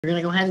We're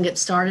going to go ahead and get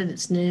started.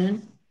 It's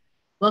noon.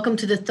 Welcome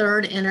to the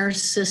third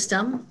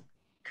Intersystem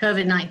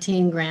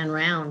COVID-19 Grand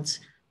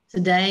Rounds.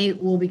 Today,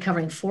 we'll be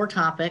covering 4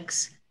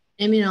 topics: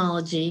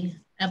 immunology,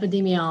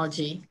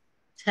 epidemiology,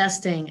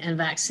 testing, and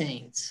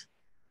vaccines.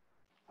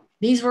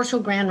 These virtual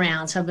Grand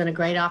Rounds have been a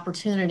great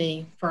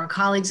opportunity for our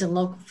colleagues and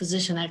local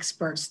physician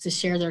experts to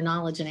share their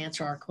knowledge and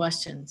answer our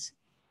questions.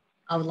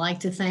 I would like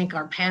to thank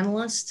our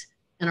panelists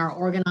and our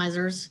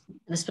organizers,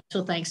 and a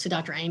special thanks to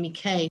Dr. Amy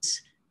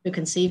Case, who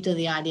conceived of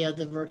the idea of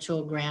the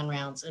virtual Grand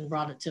Rounds and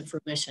brought it to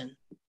fruition.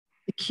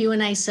 The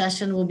Q&A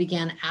session will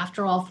begin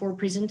after all 4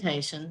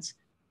 presentations.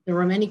 There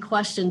were many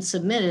questions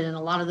submitted, and a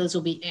lot of those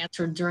will be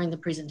answered during the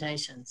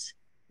presentations.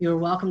 You are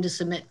welcome to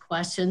submit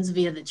questions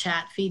via the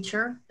chat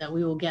feature that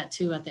we will get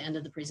to at the end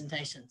of the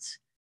presentations.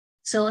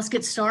 So let's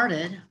get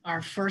started.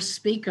 Our first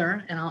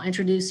speaker, and I'll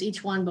introduce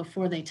each one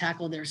before they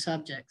tackle their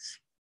subjects.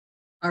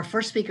 Our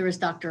first speaker is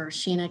Dr.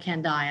 Sheena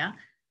Kandaya.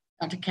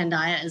 Dr.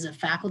 Kandaya is a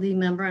faculty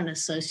member and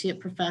associate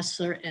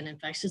professor in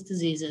infectious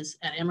diseases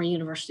at Emory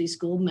University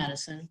School of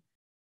Medicine.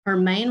 Her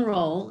main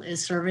role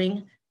is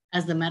serving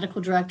as the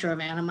medical director of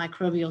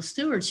antimicrobial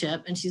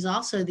stewardship, and she's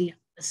also the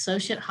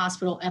associate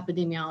hospital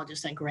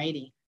epidemiologist at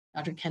Grady.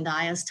 Dr.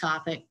 Kandaya's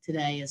topic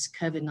today is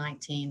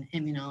COVID-19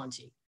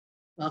 immunology.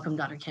 Welcome,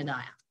 Dr.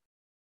 Kandaya.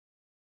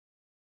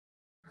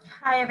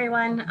 Hi,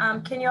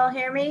 everyone. Can you all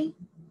hear me?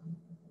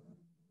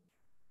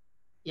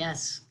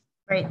 Yes.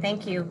 Great,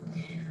 thank you.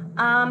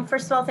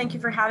 First of all, thank you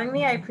for having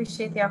me. I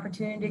appreciate the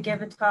opportunity to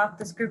give a talk.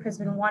 This group has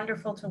been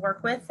wonderful to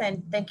work with,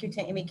 and thank you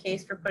to Amy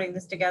Case for putting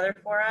this together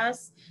for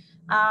us.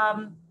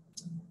 I'm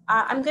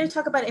going to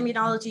talk about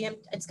immunology.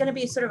 It's going to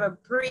be sort of a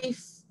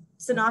brief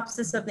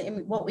synopsis of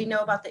what we know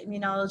about the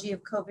immunology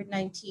of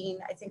COVID-19.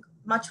 I think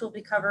much will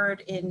be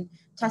covered in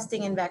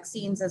testing and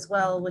vaccines as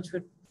well, which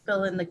would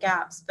fill in the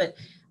gaps, but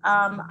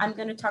I'm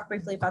going to talk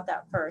briefly about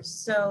that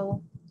first.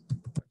 So,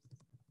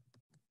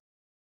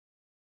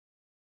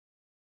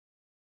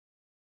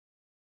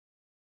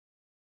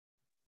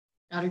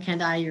 Dr.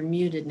 Kandaya, you're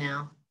muted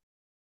now.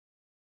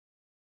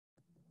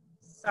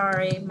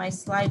 Sorry, my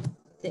slide,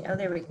 oh,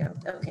 there we go.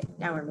 Okay,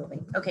 now we're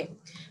moving. Okay,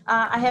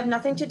 I have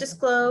nothing to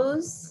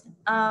disclose.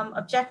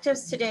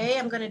 Objectives today,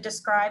 I'm going to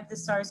describe the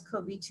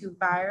SARS-CoV-2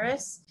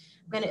 virus.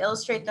 I'm going to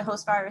illustrate the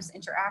host virus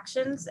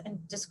interactions and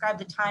describe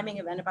the timing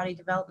of antibody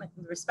development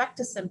with respect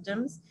to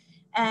symptoms,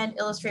 and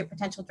illustrate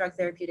potential drug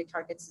therapeutic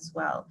targets as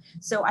well.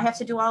 So I have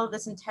to do all of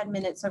this in 10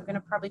 minutes, so I'm going to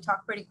probably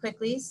talk pretty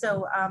quickly.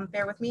 So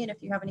bear with me, and if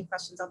you have any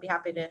questions, I'll be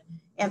happy to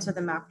answer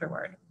them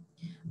afterward.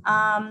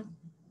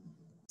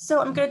 So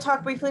I'm going to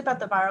talk briefly about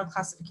the viral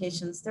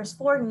classifications. There's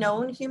 4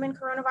 known human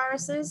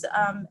coronaviruses,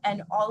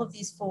 and all of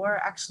these 4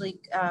 actually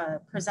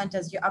present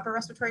as your upper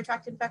respiratory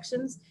tract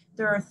infections.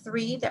 There are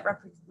 3 that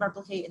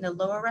replicate in the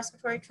lower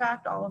respiratory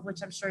tract, all of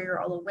which I'm sure you're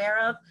all aware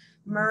of: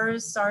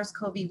 MERS,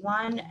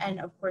 SARS-CoV-1,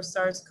 and of course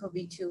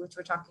SARS-CoV-2, which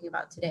we're talking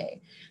about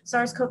today.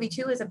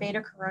 SARS-CoV-2 is a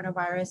beta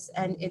coronavirus,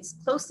 and it's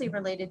closely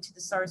related to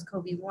the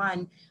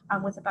SARS-CoV-1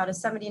 with about a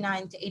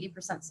 79 to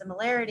 80%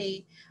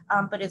 similarity,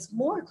 but it's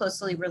more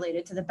closely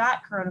related to the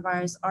bat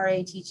coronavirus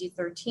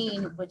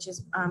RATG13, which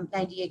is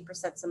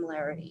 98%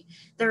 similarity.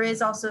 There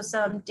is also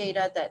some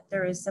data that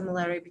there is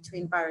similarity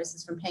between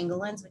viruses from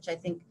pangolins, which I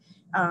think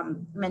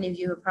many of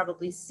you have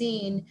probably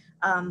seen,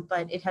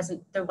 but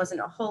there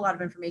wasn't a whole lot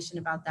of information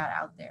about that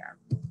out there.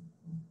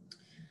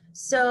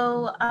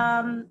 So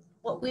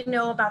what we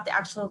know about the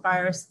actual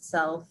virus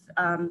itself,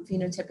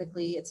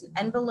 phenotypically, it's an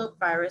envelope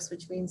virus,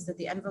 which means that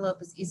the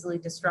envelope is easily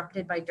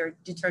disrupted by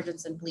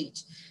detergents and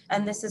bleach.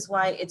 And this is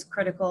why it's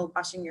critical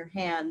washing your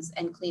hands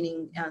and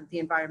cleaning the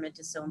environment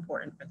is so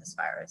important for this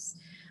virus.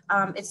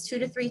 It's 2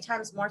 to 3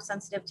 times more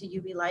sensitive to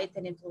UV light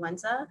than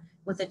influenza,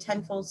 with a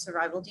 10-fold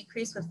survival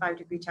decrease with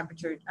 5-degree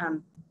temperature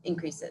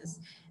increases.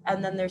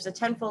 And then there's a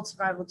 10-fold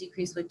survival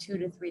decrease with 2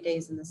 to 3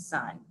 days in the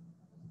sun.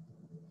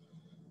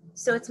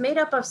 So it's made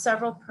up of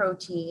several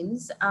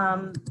proteins.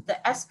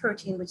 The S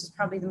protein, which is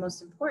probably the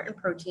most important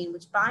protein,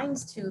 which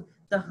binds to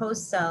the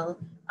host cell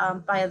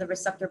via the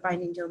receptor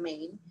binding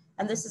domain.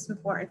 And this is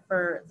important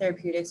for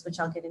therapeutics,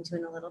 which I'll get into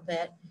in a little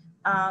bit.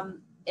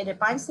 And it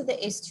binds to the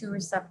ACE2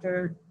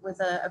 receptor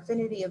with an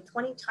affinity of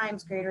 20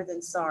 times greater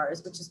than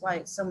SARS, which is why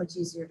it's so much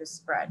easier to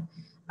spread.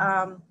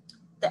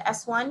 The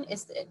S1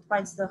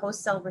 binds to the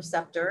host cell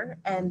receptor,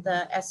 and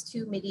the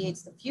S2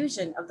 mediates the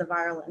fusion of the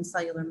viral and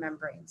cellular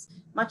membranes.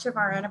 Much of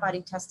our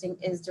antibody testing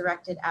is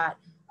directed at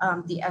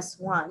the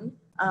S1,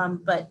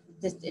 but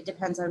it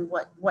depends on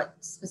what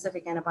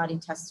specific antibody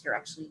tests you're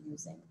actually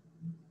using.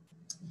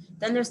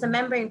 Then there's the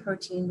membrane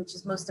protein, which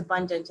is most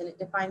abundant, and it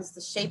defines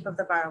the shape of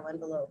the viral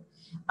envelope.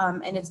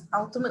 And it's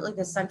ultimately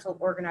the central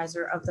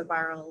organizer of the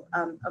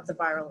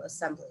viral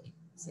assembly.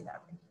 See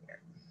that right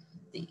here.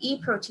 The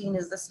E protein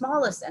is the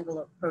smallest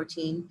envelope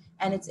protein,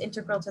 and it's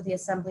integral to the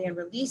assembly and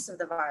release of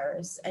the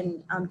virus.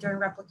 And during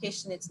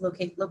replication, it's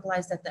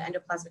localized at the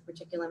endoplasmic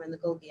reticulum and the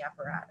Golgi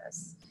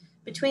apparatus.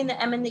 Between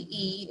the M and the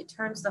E, it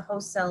turns the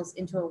host cells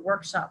into a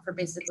workshop for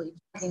basically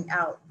checking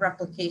out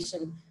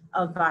replication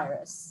of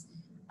virus.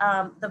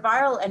 The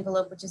viral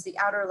envelope, which is the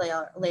outer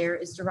layer,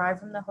 is derived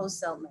from the host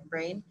cell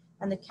membrane,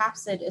 and the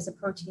capsid is a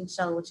protein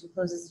shell which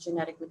encloses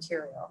genetic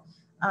material.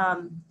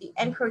 The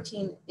N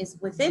protein is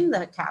within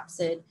the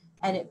capsid,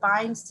 and it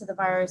binds to the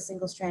virus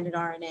single-stranded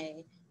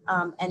RNA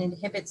and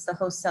inhibits the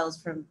host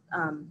cells from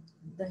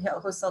the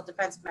host cell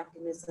defense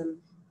mechanism,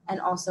 and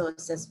also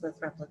assists with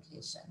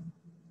replication.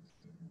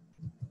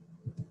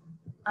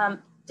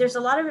 There's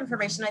a lot of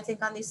information, I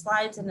think, on these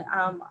slides, and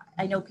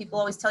I know people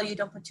always tell you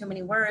don't put too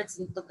many words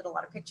and look at a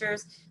lot of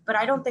pictures, but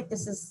I don't think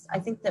this is, I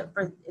think that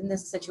in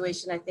this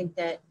situation, I think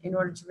that in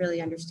order to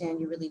really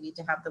understand, you really need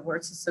to have the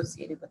words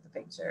associated with the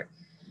picture.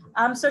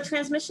 So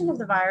transmission of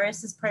the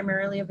virus is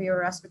primarily via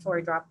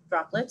respiratory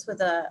droplets with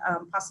a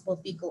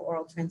possible fecal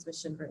oral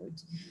transmission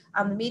route.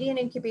 The median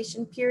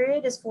incubation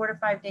period is 4 to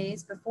 5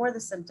 days before the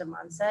symptom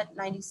onset,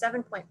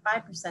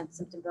 97.5%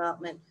 symptom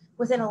development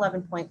within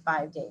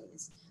 11.5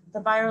 days. The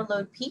viral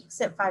load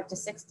peaks at 5 to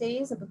 6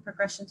 days, and with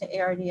progression to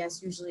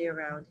ARDS usually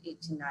around 8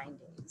 to 9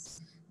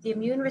 days. The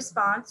immune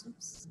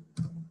response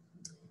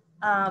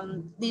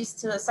leads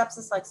to a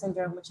sepsis-like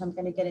syndrome, which I'm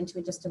going to get into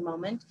in just a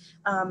moment,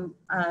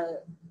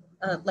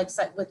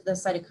 with the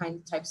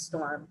cytokine type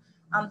storm.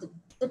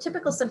 The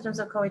typical symptoms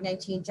of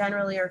COVID-19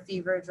 generally are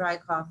fever, dry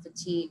cough,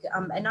 fatigue.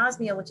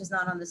 Anosmia, which is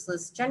not on this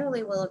list,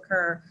 generally will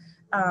occur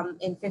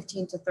in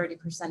 15 to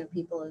 30% of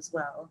people as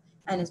well,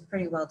 and is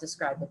pretty well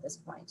described at this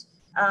point.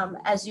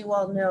 As you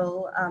all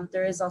know,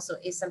 there is also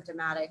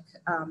asymptomatic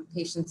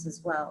patients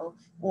as well,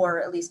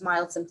 or at least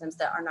mild symptoms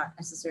that are not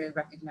necessarily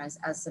recognized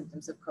as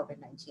symptoms of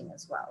COVID-19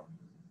 as well.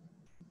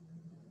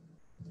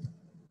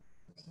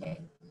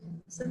 Okay.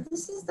 So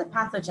this is the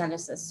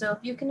pathogenesis. So if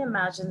you can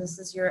imagine, this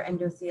is your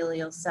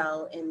endothelial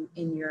cell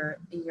in your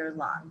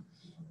lung.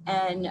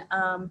 And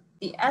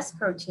the S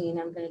protein,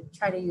 I'm going to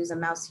try to use a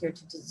mouse here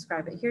to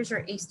describe it. Here's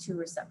your ACE2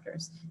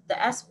 receptors. The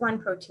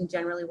S1 protein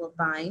generally will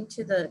bind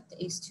to the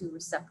ACE2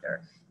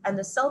 receptor. And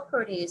the cell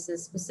proteases,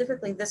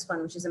 specifically this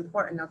one, which is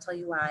important, I'll tell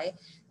you why,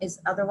 is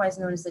otherwise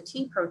known as the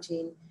T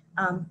protein,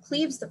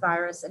 cleaves the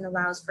virus and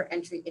allows for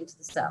entry into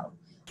the cell.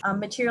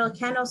 Material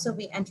can also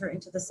be entered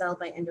into the cell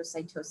by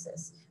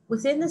endocytosis.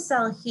 Within the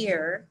cell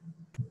here,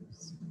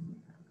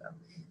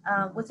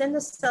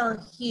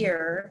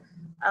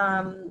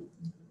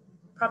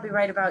 probably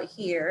right about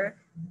here,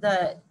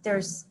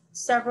 there's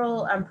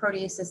several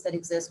proteases that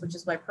exist, which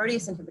is why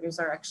protease inhibitors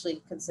are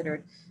actually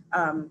considered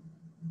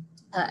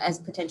as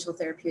potential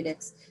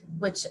therapeutics,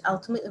 which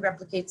ultimately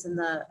replicates in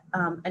the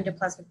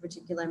endoplasmic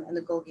reticulum and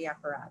the Golgi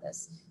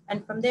apparatus.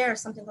 And from there,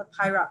 something called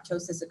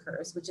pyroptosis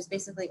occurs, which is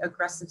basically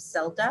aggressive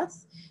cell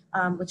death,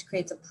 which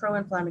creates a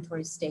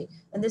pro-inflammatory state.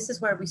 And this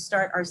is where we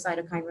start our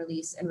cytokine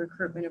release and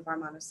recruitment of our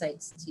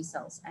monocytes, T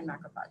cells, and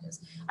macrophages.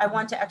 I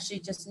want to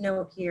actually just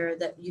note here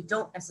that you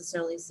don't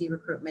necessarily see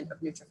recruitment of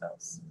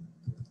neutrophils.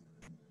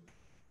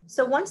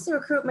 So once the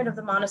recruitment of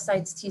the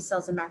monocytes, T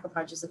cells, and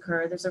macrophages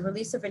occur, there's a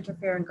release of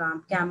interferon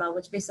gamma,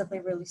 which basically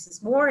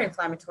releases more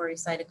inflammatory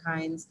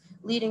cytokines,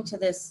 leading to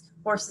this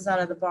horses out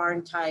of the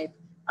barn type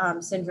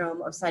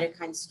syndrome of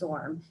cytokine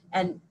storm.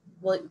 And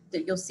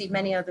you'll see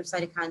many other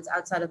cytokines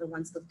outside of the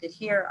ones listed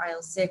here.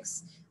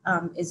 IL-6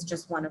 is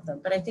just one of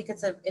them. But I think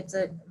it's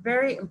a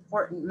very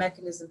important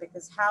mechanism,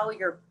 because how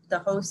the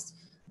host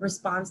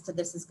responds to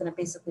this is going to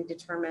basically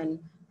determine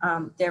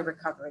their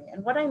recovery.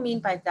 And what I mean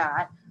by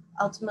that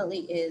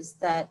ultimately is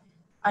that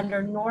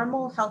under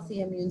normal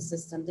healthy immune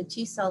system, the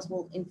T cells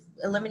will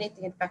eliminate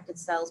the infected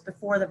cells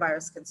before the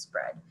virus can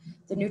spread.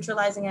 The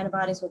neutralizing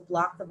antibodies will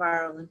block the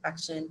viral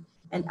infection,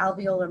 and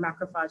alveolar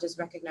macrophages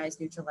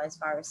recognize neutralized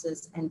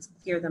viruses and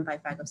clear them by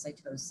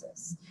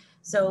phagocytosis.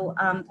 So,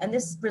 and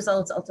this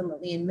results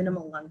ultimately in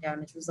minimal lung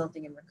damage,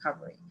 resulting in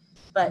recovery.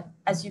 But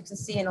as you can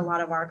see in a lot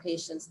of our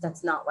patients,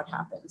 that's not what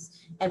happens.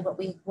 And what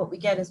we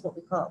get is what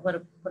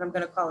I'm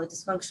going to call a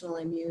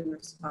dysfunctional immune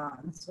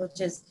response,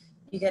 which is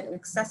you get an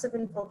excessive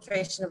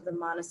infiltration of the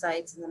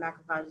monocytes and the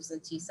macrophages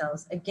and T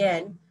cells,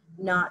 again,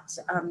 not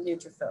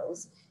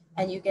neutrophils.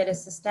 And you get a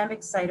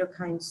systemic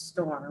cytokine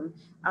storm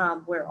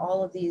where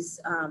all of these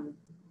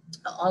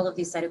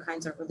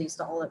cytokines are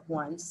released all at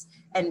once.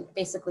 And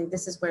basically,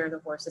 this is where the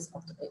horse is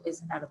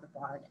out of the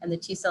barn. And the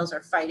T cells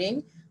are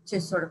fighting to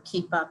sort of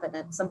keep up. And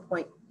at some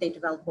point, they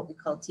develop what we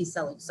call T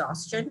cell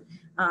exhaustion.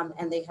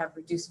 And they have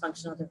reduced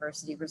functional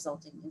diversity,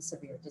 resulting in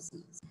severe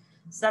disease.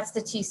 So that's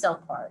the T cell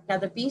part. Now,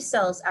 the B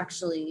cells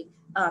actually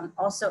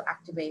also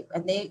activate,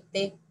 and they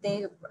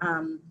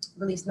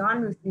release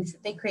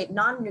they create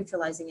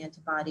non-neutralizing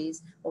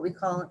antibodies, what we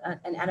call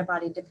an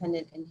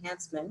antibody-dependent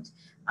enhancement,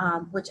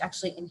 which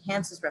actually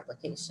enhances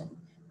replication.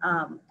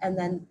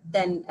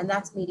 And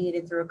that's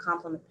mediated through a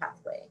complement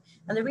pathway.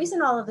 And the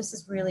reason all of this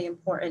is really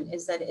important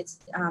is that it's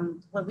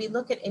when we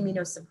look at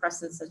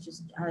immunosuppressants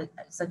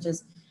such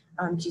as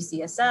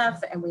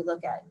GCSF, and we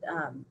look at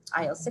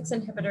IL-6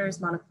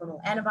 inhibitors, monoclonal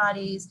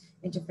antibodies,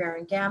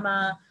 interferon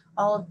gamma,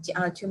 all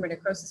of tumor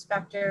necrosis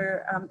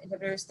factor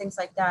inhibitors, things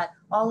like that.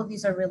 All of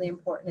these are really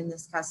important in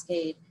this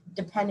cascade,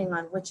 depending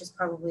on which is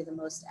probably the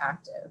most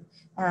active.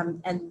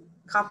 And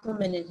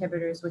complement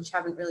inhibitors, which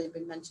haven't really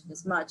been mentioned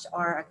as much,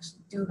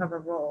 do have a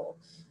role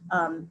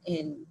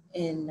in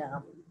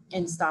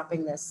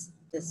stopping this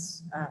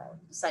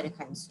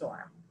cytokine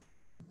storm.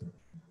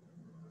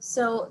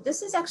 So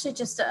this is actually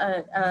just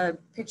a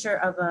picture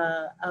of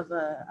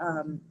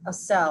a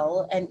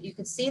cell, and you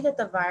can see that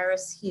the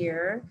virus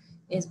here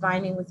is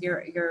binding with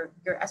your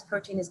S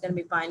protein is going to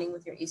be binding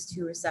with your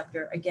ACE2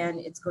 receptor. Again,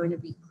 it's going to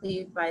be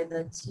cleaved by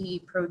the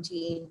T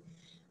protein,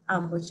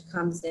 which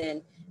comes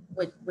in,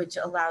 which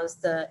allows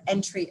the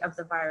entry of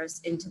the virus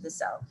into the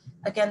cell.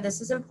 Again,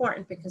 this is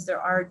important because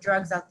there are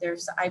drugs out there.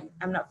 So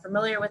I'm not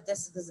familiar with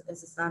this because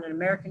it's not an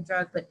American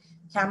drug, but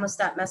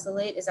camostat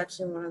mesylate is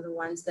actually one of the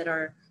ones that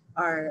are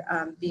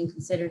being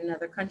considered in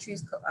other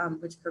countries,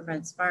 which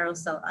prevents viral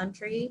cell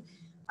entry.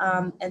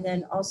 And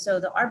then also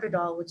the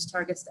arbidol, which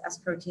targets the S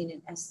protein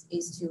and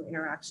ACE2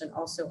 interaction,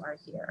 also are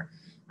here.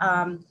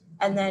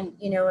 And then,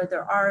 you know,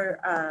 there are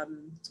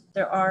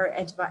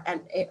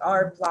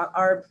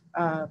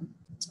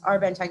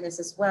ARB antagonists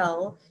as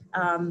well.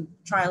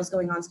 Trials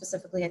going on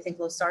specifically, I think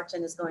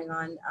losartan is going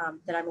on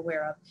that I'm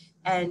aware of.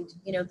 And,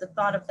 you know, the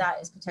thought of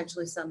that is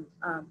potentially some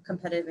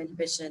competitive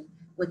inhibition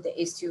with the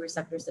ACE2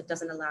 receptors that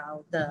doesn't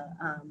allow the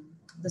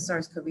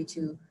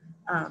SARS-CoV-2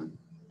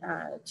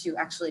 to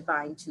actually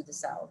bind to the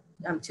cell,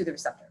 to the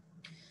receptor.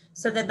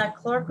 So then the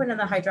chloroquine and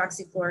the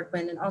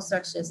hydroxychloroquine, and also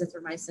actually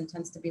azithromycin,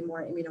 tends to be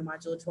more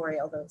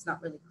immunomodulatory, although it's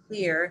not really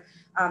clear.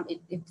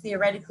 It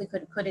theoretically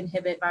could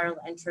inhibit viral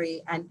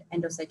entry and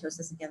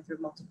endocytosis, again, through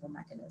multiple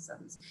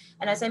mechanisms.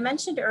 And as I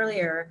mentioned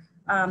earlier,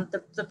 once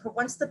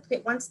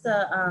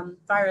the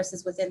virus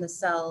is within the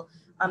cell,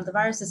 the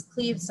virus is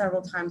cleaved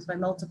several times by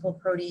multiple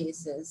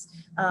proteases.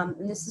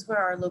 And this is where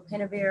our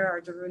lopinavir,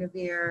 our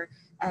darunavir,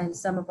 and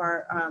some of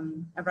our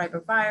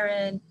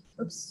ribavirin,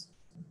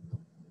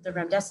 the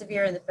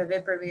remdesivir and the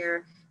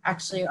favipiravir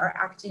actually are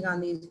acting on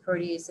these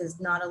proteases,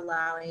 not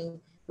allowing,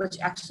 which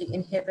actually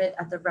inhibit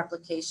at the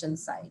replication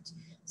site.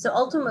 So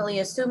ultimately,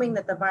 assuming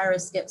that the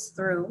virus gets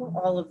through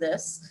all of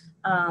this,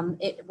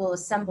 it will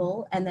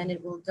assemble, and then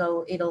it will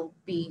go, it'll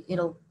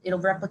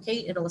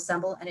replicate, it'll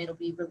assemble, and it'll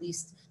be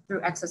released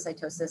through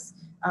exocytosis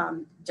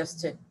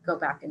just to go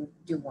back and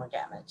do more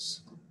damage.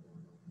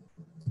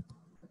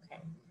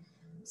 Okay,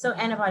 so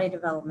antibody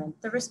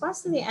development. The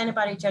response to the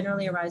antibody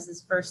generally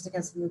arises first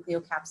against the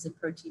nucleocapsid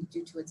protein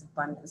due to its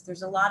abundance.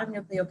 There's a lot of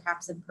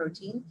nucleocapsid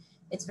protein.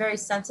 It's very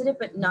sensitive,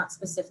 but not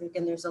specific,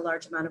 and there's a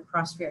large amount of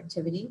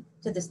cross-reactivity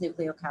to this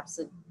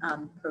nucleocapsid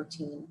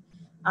protein.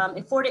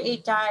 In 4 to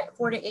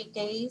 8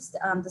 days,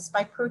 the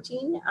spike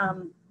protein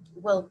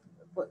will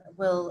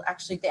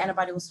actually, the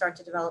antibody will start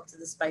to develop to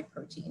the spike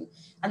protein.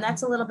 And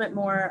that's a little bit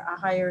more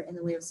higher in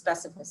the way of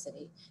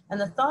specificity. And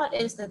the thought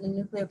is that the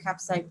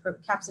nucleocapsid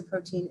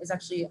protein is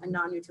actually a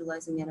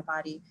non-neutralizing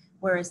antibody,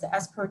 whereas the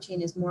S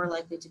protein is more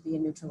likely to be a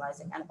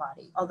neutralizing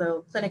antibody,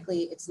 although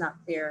clinically it's not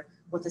clear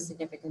what the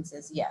significance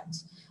is yet.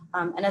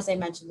 And as I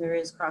mentioned, there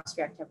is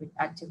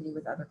cross-reactivity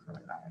with other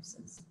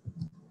coronaviruses.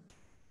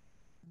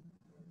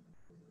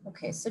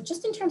 Okay, so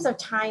just in terms of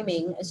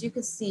timing, as you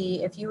can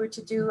see, if you were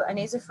to do a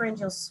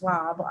nasopharyngeal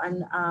swab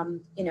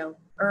on,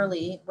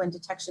 early when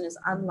detection is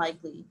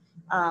unlikely,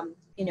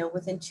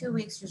 within 2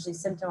 weeks, usually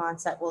symptom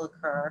onset will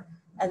occur,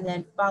 and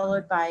then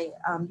followed by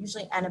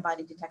usually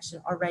antibody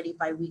detection already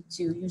by week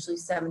 2, usually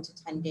 7 to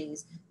 10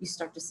 days, you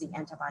start to see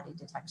antibody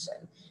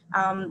detection.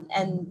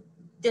 And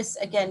this,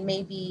 again,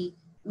 may be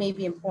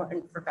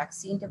important for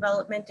vaccine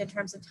development in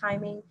terms of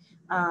timing,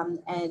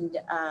 and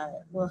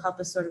will help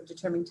us sort of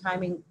determine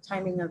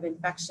timing of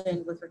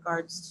infection with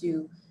regards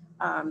to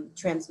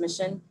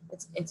transmission.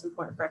 It's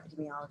important for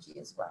epidemiology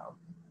as well.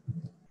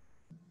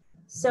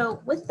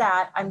 So with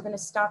that, I'm going to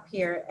stop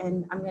here,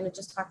 and I'm going to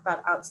just talk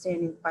about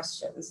outstanding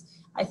questions.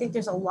 I think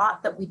there's a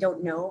lot that we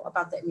don't know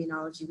about the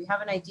immunology. We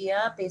have an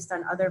idea based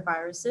on other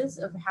viruses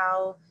of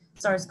how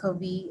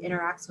SARS-CoV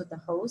interacts with the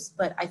host,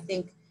 but I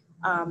think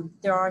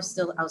there are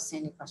still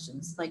outstanding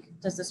questions, like,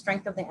 does the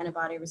strength of the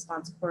antibody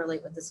response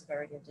correlate with the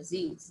severity of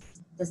disease?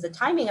 Does the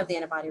timing of the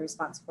antibody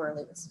response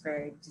correlate with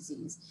severity of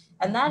disease?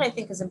 And that, I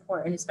think, is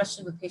important,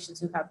 especially with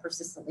patients who have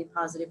persistently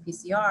positive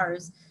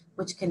PCRs,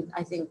 which can,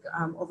 I think,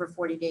 over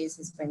 40 days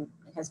has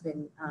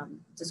been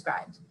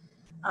described.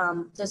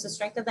 Does the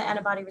strength of the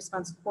antibody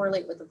response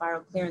correlate with the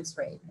viral clearance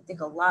rate? I think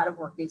a lot of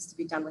work needs to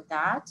be done with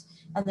that.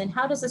 And then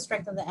how does the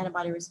strength of the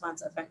antibody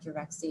response affect your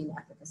vaccine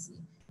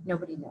efficacy?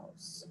 Nobody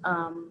knows.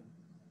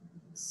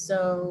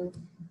 So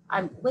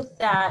with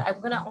that,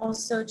 I'm going to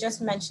also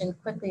just mention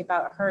quickly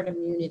about herd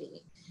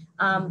immunity.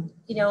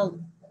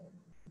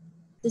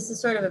 This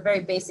is sort of a very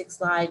basic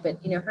slide, but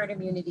herd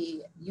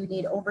immunity, you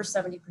need over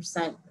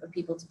 70% of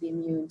people to be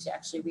immune to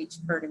actually reach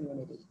herd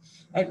immunity.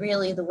 And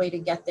really the way to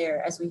get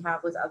there, as we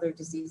have with other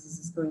diseases,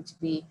 is going to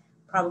be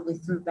probably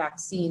through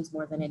vaccines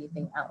more than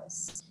anything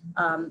else.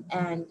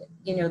 And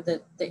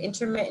the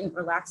intermittent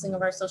relaxing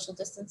of our social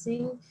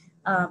distancing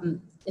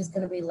is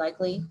going to be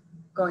likely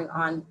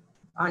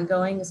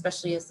ongoing,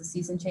 especially as the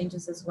season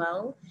changes as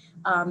well.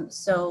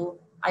 So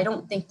I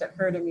don't think that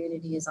herd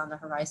immunity is on the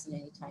horizon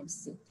anytime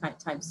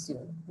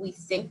soon. We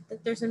think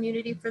that there's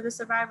immunity for the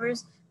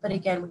survivors, but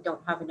again, we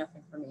don't have enough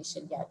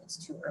information yet.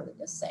 It's too early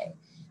to say.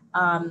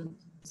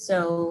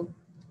 So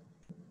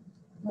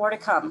more to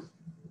come.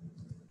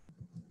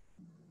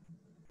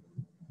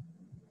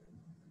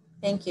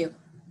 Thank you.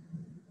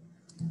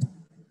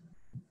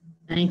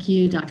 Thank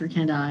you, Dr.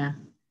 Candaya.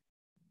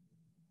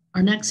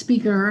 Our next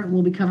speaker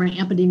will be covering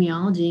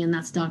epidemiology, and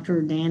that's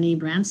Dr. Danny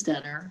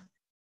Brandstetter.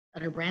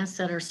 Dr.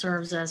 Brandstetter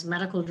serves as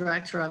Medical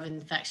Director of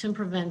Infection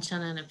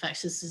Prevention and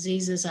Infectious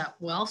Diseases at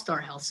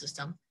Wellstar Health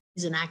System.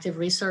 He's an active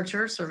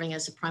researcher serving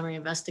as a primary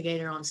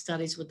investigator on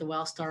studies with the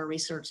Wellstar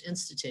Research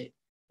Institute.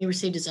 He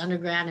received his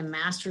undergrad and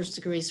master's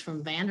degrees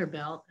from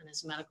Vanderbilt and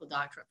his medical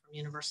doctorate from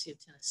University of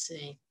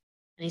Tennessee.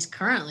 And he's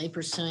currently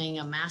pursuing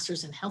a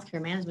master's in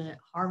healthcare management at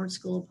Harvard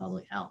School of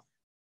Public Health.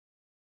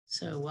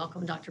 So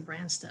welcome, Dr.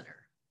 Brandstetter.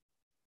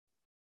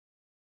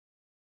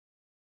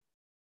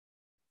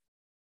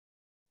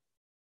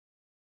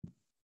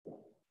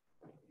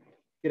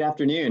 Good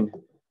afternoon.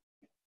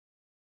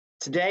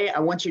 Today, I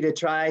want you to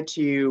try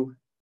to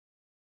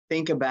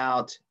think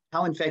about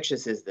how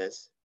infectious is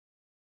this?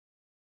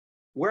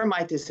 Where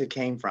might this have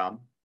came from?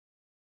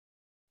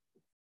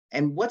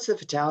 And what's the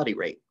fatality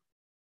rate?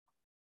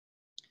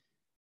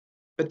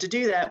 But to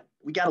do that,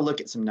 we got to look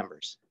at some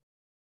numbers.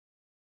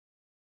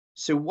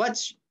 So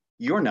what's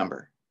your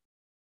number?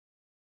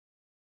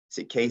 Is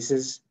it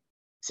cases?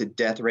 Is it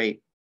death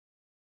rate?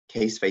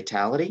 Case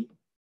fatality?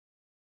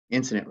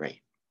 Incident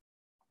rate?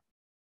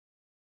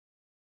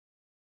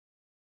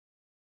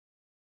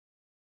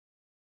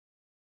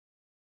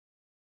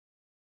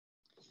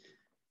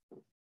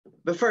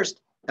 But first,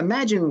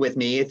 imagine with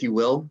me, if you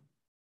will,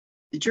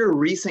 that you're a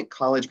recent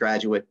college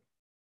graduate,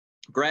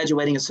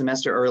 graduating a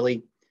semester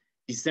early,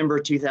 December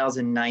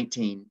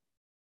 2019.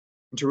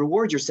 And to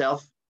reward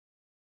yourself,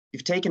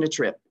 you've taken a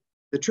trip,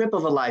 the trip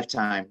of a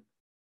lifetime,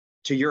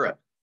 to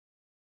Europe.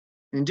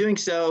 And in doing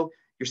so,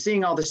 you're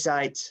seeing all the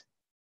sights,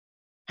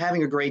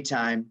 having a great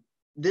time.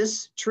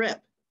 This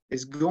trip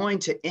is going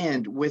to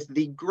end with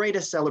the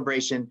greatest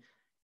celebration,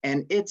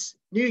 and it's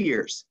New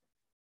Year's.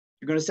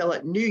 You're going to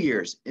celebrate New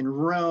Year's in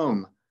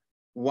Rome.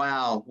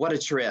 Wow, what a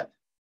trip.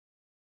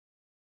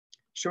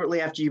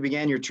 Shortly after you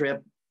began your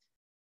trip,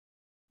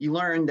 you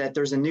learned that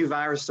there's a new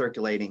virus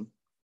circulating.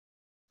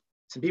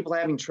 Some people are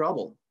having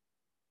trouble.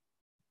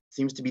 It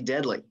seems to be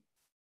deadly.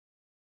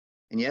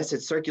 And yes,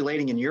 it's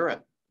circulating in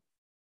Europe.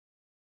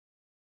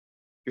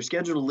 You're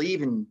scheduled to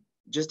leave in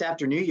just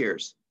after New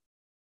Year's.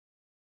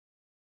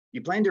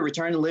 You plan to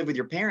return to live with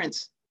your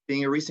parents.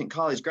 Being a recent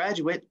college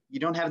graduate,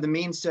 you don't have the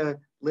means to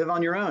live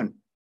on your own.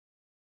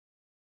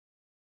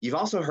 You've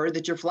also heard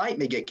that your flight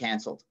may get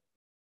canceled.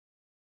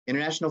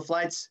 International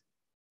flights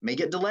may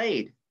get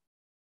delayed.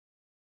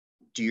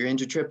 Do you end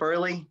your trip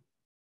early?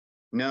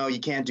 No, you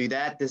can't do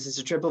that. This is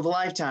a trip of a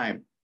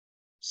lifetime.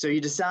 So you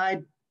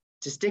decide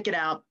to stick it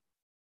out.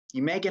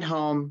 You make it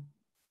home.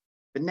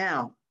 But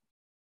now,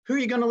 who are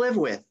you going to live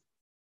with?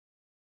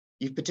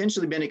 You've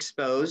potentially been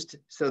exposed,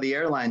 so the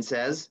airline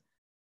says,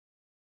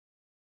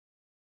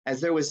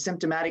 as there was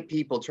symptomatic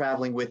people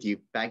traveling with you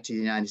back to the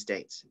United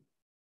States.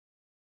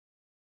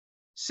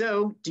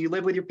 So, do you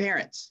live with your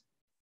parents?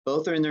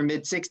 Both are in their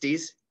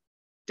mid-60s.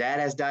 Dad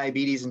has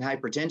diabetes and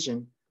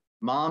hypertension.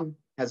 Mom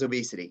has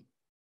obesity.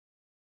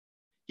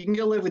 You can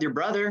go live with your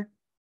brother,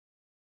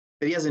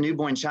 but he has a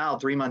newborn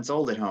child 3 months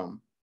old at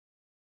home.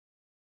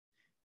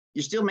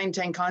 You still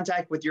maintain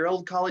contact with your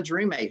old college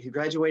roommate who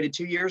graduated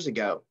 2 years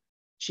ago.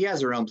 She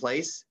has her own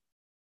place.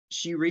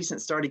 She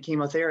recently started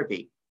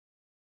chemotherapy.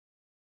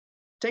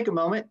 Take a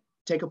moment,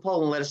 take a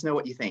poll, and let us know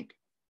what you think.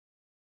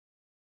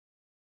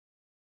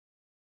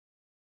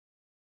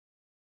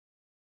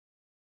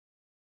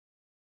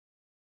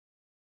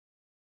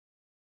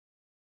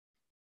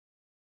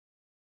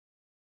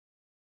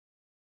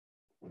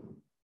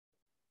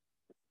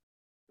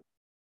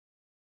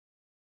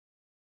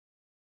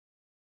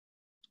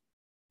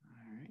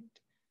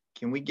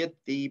 Can we get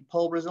the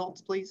poll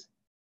results, please?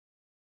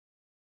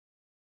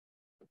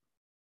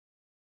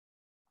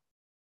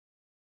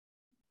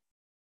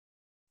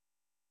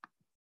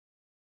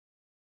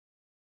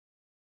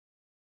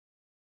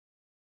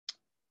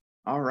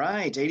 All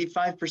right,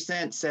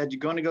 85% said you're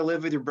going to go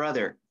live with your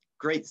brother.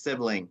 Great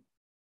sibling.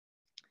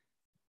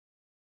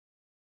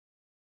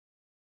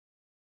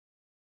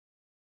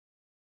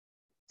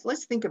 So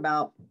let's think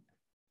about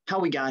how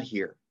we got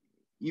here.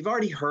 You've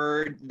already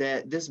heard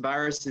that this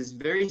virus is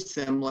very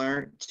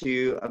similar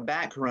to a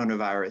bat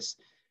coronavirus.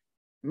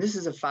 And this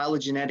is a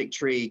phylogenetic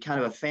tree, kind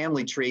of a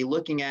family tree,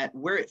 looking at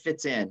where it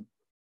fits in.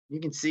 You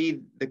can see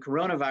the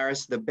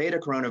coronavirus, the beta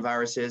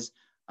coronaviruses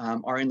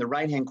are in the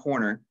right-hand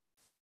corner.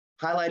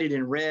 Highlighted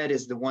in red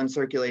is the one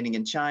circulating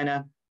in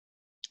China.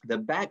 The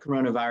bat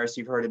coronavirus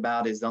you've heard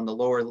about is on the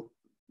lower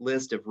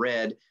list of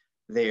red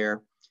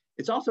there.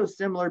 It's also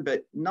similar,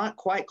 but not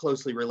quite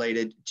closely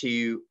related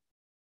to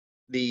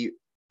the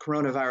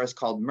coronavirus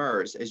called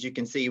MERS, as you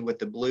can see with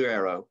the blue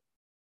arrow.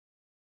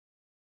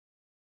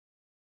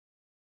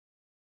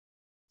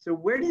 So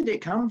where did it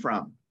come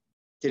from?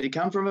 Did it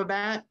come from a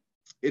bat?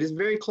 It is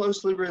very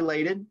closely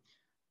related.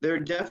 There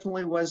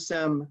definitely was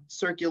some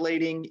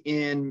circulating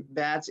in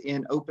bats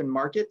in open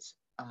markets.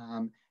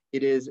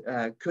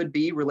 Could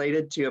be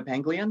related to a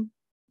pangolin,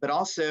 but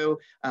also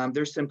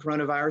there's some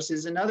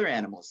coronaviruses in other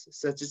animals,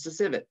 such as the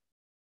civet.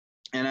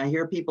 And I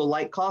hear people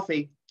like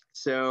coffee,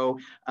 so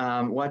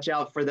watch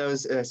out for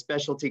those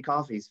specialty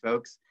coffees,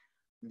 folks.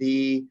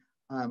 The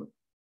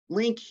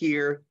link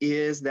here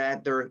is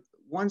that the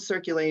ones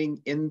circulating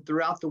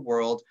throughout the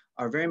world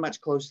are very much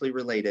closely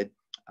related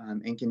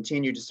and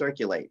continue to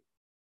circulate.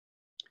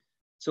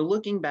 So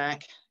looking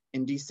back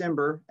in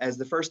December, as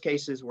the first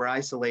cases were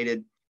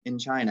isolated in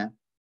China,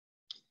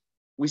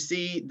 we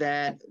see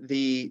that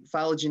the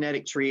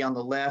phylogenetic tree on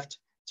the left,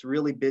 it's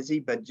really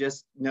busy, but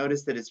just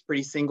notice that it's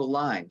pretty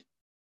single-lined.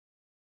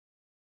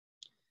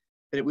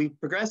 But we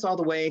progress all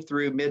the way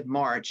through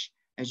mid-March.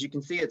 As you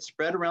can see, it's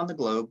spread around the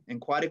globe in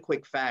quite a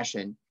quick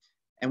fashion,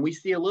 and we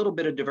see a little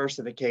bit of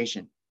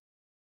diversification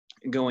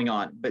going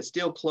on, but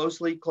still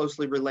closely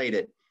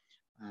related.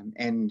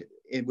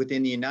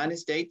 Within the United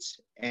States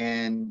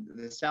and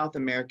South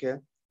America,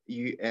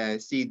 you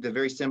see the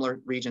very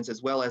similar regions,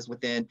 as well as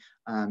within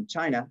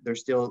China, there's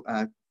still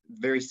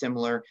very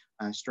similar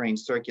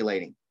strains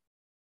circulating.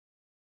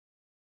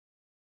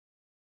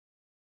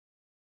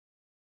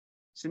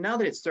 So now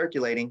that it's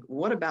circulating,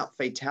 what about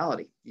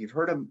fatality? You've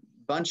heard a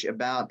bunch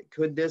about,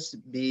 could this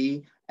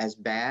be as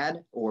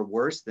bad or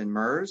worse than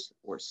MERS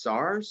or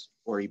SARS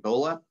or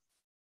Ebola?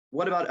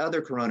 What about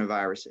other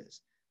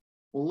coronaviruses?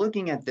 Well,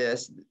 looking at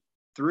this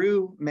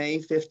through May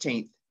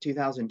 15th,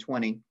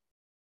 2020,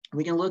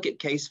 we can look at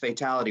case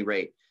fatality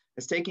rate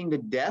as taking the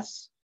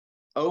deaths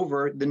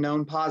over the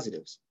known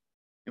positives.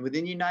 And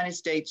within the United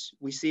States,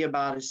 we see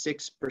about a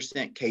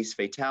 6% case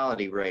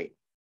fatality rate.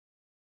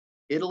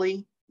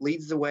 Italy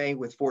leads the way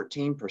with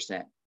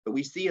 14%, but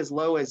we see as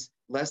low as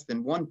less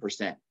than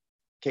 1%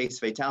 case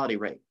fatality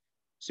rate.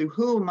 So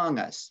who among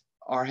us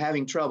are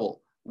having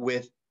trouble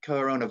with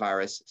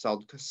coronavirus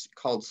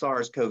called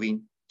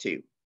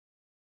SARS-CoV-2?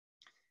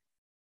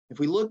 If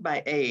we look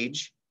by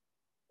age,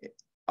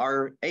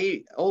 our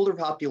older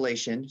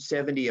population,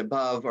 70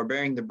 above, are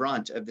bearing the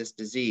brunt of this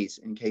disease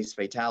in case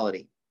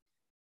fatality.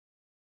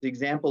 The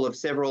example of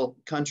several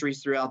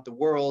countries throughout the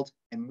world,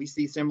 and we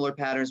see similar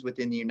patterns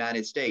within the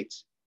United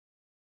States.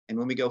 And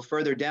when we go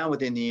further down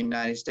within the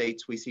United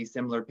States, we see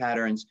similar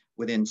patterns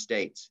within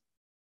states.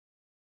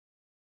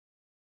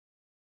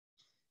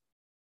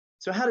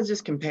 So how does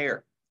this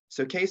compare?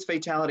 So case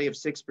fatality of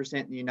 6%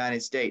 in the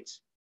United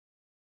States.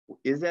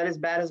 Is that as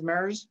bad as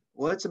MERS?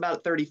 Well, it's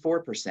about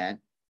 34%.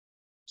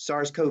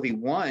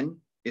 SARS-CoV-1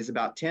 is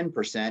about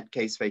 10%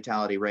 case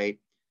fatality rate.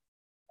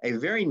 A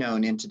very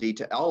known entity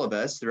to all of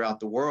us throughout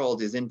the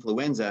world is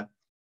influenza,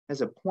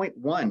 has a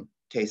 0.1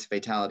 case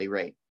fatality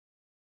rate.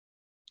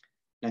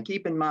 Now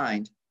keep in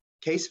mind,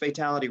 case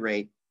fatality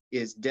rate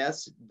is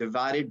deaths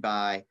divided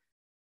by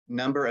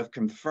number of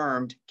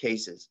confirmed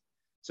cases.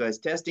 So as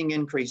testing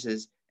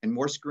increases and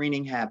more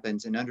screening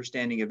happens and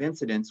understanding of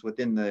incidence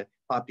within the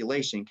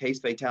population, case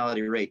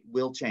fatality rate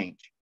will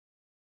change.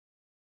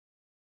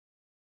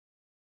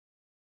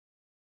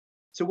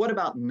 So what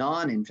about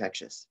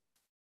non-infectious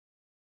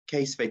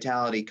case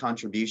fatality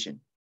contribution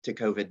to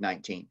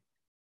COVID-19?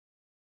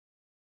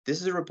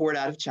 This is a report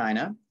out of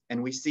China,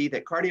 and we see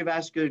that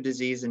cardiovascular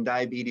disease and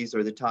diabetes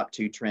are the top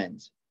two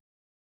trends.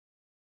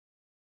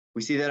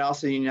 We see that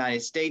also in the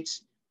United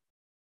States,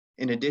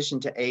 in addition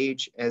to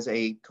age as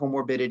a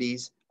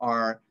comorbidities,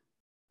 are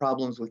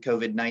problems with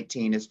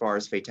COVID-19 as far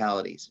as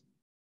fatalities.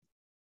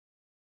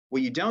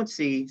 What you don't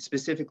see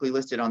specifically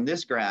listed on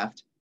this graph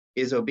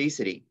is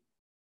obesity,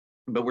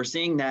 but we're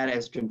seeing that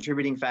as a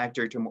contributing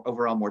factor to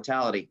overall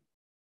mortality,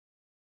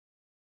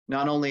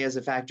 not only as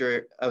a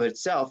factor of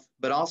itself,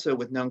 but also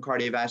with known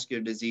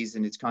cardiovascular disease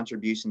and its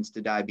contributions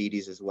to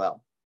diabetes as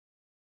well.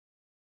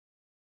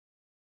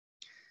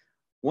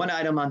 One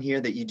item on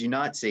here that you do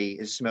not see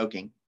is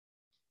smoking.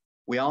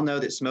 We all know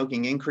that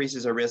smoking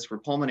increases our risk for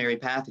pulmonary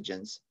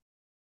pathogens,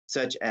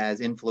 such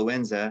as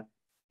influenza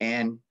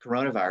and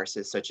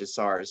coronaviruses, such as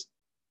SARS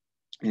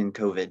and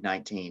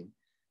COVID-19.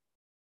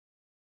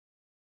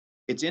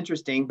 It's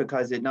interesting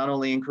because it not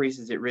only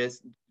increases its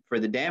risk for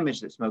the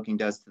damage that smoking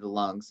does to the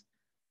lungs,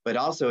 but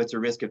also it's a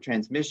risk of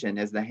transmission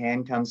as the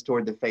hand comes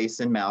toward the face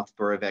and mouth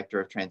for a vector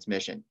of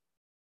transmission.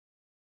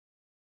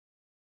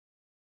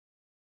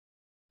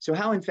 So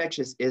how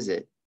infectious is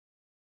it?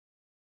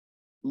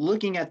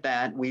 Looking at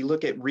that, we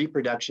look at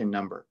reproduction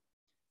number.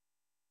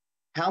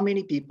 How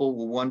many people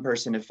will one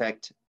person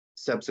affect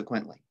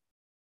subsequently?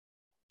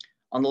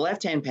 On the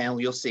left-hand panel,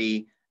 you'll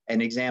see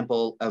an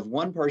example of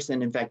one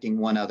person infecting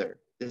one other.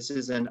 This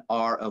is an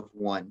R of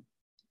 1.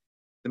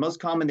 The most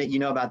common that you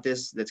know about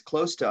this that's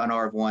close to an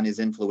R of 1 is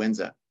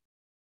influenza.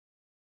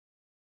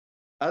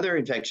 Other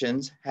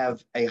infections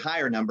have a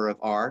higher number of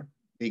R.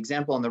 The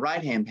example on the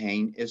right-hand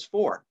pane is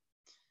 4.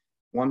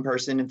 One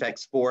person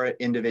infects 4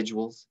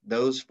 individuals.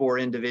 Those 4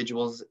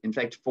 individuals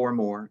infect 4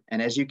 more.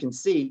 And as you can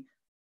see,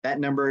 that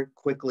number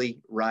quickly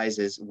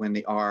rises when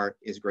the R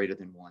is greater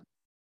than 1.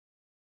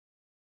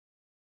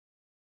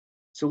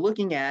 So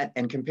looking at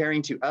and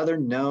comparing to other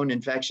known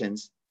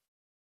infections,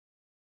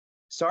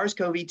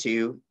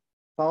 SARS-CoV-2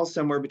 falls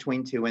somewhere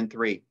between 2 and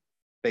 3,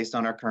 based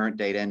on our current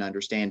data and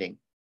understanding.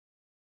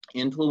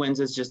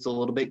 Influenza is just a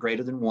little bit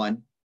greater than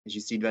 1, as you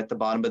see at the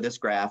bottom of this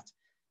graph,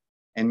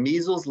 and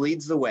measles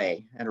leads the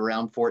way at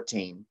around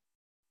 14.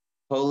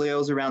 Polio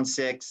is around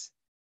 6,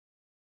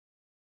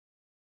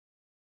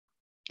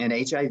 and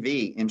HIV,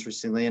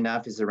 interestingly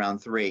enough, is around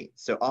 3.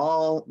 So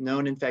all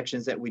known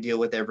infections that we deal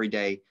with every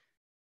day.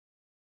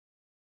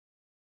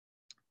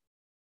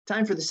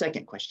 Time for the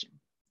second question.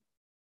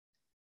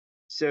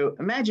 So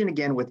imagine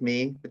again with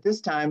me, but this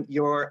time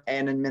you're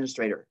an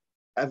administrator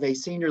of a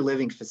senior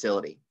living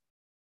facility,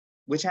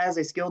 which has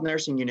a skilled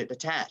nursing unit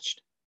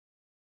attached.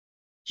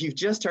 You've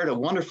just heard a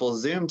wonderful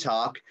Zoom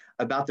talk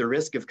about the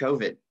risk of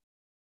COVID.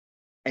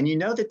 And you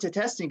know that the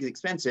testing is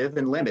expensive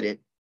and limited.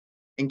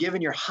 And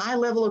given your high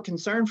level of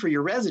concern for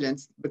your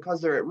residents because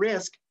they're at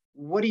risk,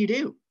 what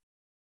do?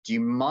 Do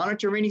you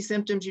monitor any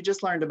symptoms you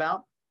just learned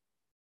about?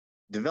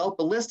 Develop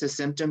a list of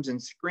symptoms and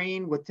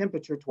screen with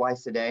temperature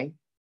twice a day,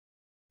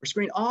 or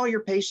screen all your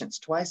patients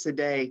twice a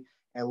day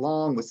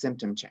along with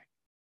symptom check,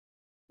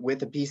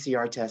 with a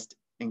PCR test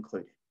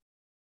included.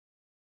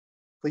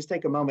 Please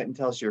take a moment and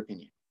tell us your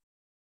opinion.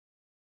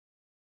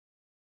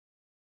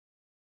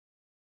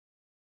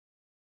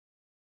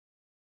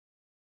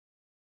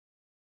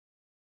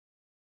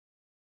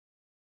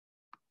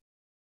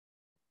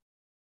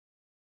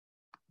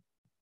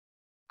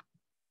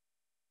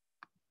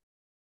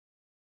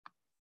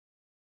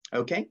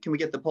 Okay, can we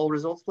get the poll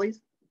results,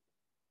 please?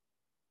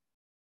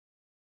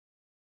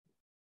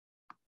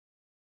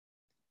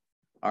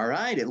 All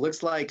right, it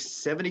looks like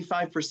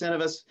 75%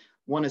 of us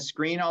want to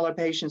screen all our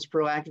patients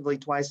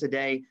proactively twice a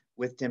day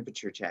with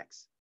temperature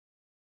checks.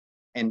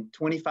 And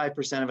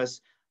 25% of us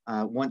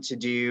want to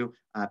do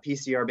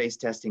PCR-based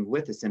testing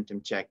with a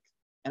symptom check.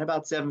 And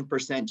about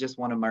 7% just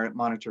want to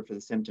monitor for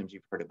the symptoms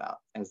you've heard about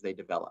as they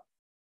develop.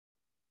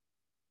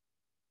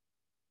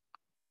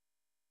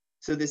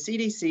 So the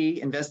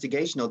CDC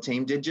investigational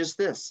team did just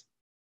this.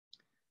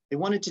 They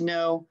wanted to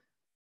know,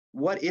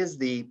 what is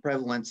the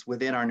prevalence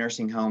within our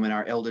nursing home and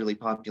our elderly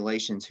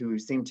populations who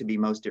seem to be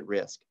most at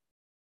risk?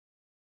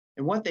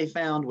 And what they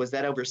found was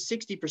that over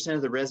 60%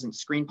 of the residents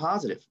screen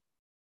positive.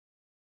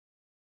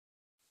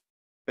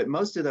 But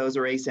most of those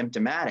are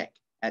asymptomatic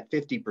at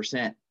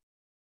 50%.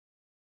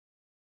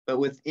 But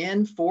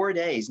within 4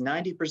 days,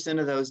 90%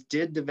 of those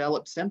did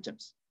develop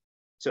symptoms.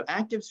 So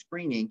active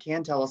screening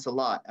can tell us a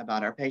lot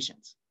about our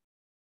patients.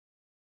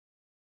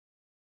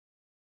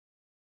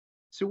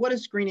 So what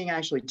does screening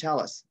actually tell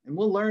us? And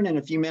we'll learn in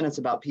a few minutes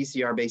about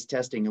PCR-based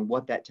testing and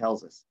what that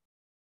tells us.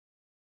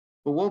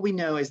 But what we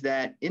know is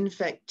that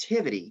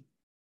infectivity,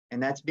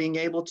 and that's being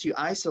able to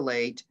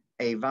isolate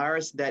a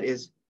virus that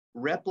is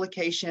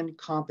replication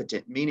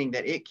competent, meaning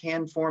that it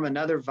can form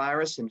another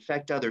virus,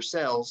 infect other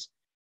cells,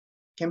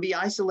 can be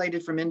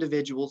isolated from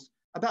individuals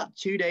about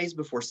 2 days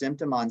before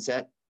symptom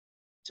onset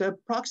to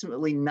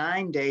approximately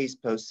 9 days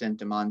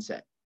post-symptom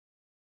onset.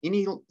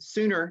 Any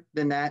sooner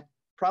than that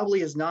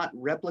probably is not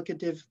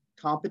replicative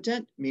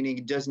competent, meaning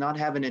it does not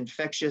have an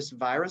infectious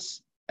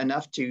virus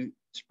enough to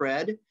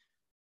spread,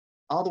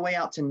 all the way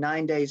out to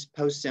 9 days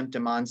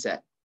post-symptom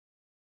onset.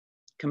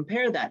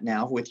 Compare that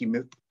now with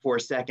you for a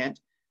second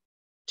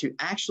to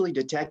actually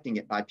detecting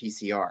it by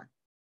PCR.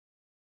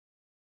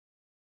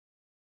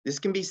 This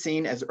can be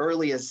seen as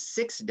early as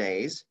 6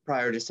 days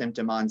prior to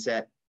symptom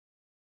onset,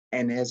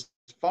 and as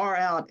far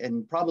out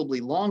and probably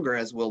longer,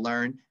 as we'll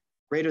learn,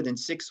 greater than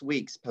 6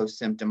 weeks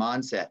post-symptom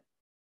onset.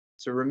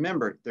 So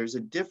remember, there's a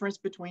difference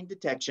between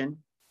detection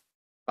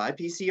by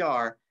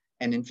PCR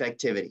and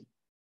infectivity.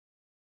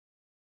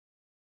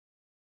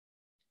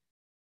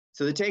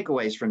 So the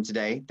takeaways from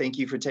today, thank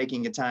you for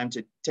taking the time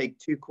to take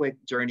 2 quick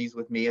journeys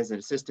with me as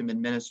a system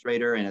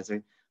administrator and as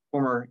a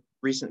former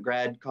recent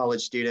grad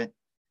college student.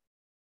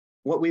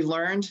 What we've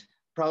learned,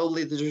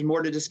 probably there's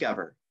more to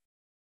discover,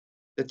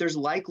 that there's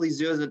likely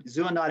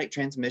zoonotic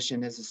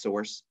transmission as a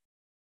source.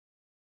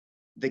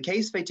 The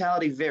case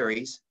fatality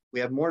varies. We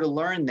have more to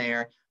learn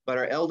there, but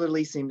our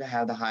elderly seem to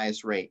have the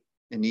highest rate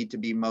and need to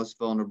be most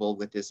vulnerable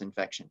with this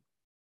infection.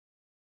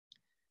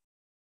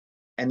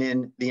 And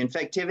then the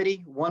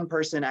infectivity, 1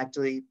 person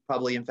actually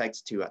probably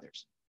infects 2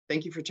 others.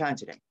 Thank you for your time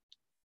today.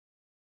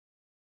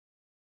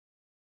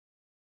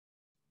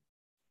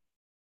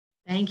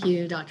 Thank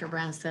you, Dr.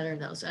 Branstetter.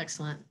 That was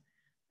excellent.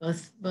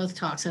 Both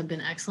talks have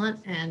been excellent.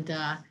 And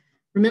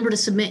remember to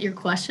submit your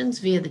questions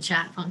via the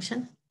chat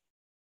function.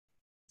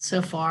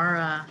 So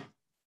far,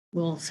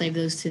 we'll save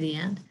those to the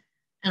end.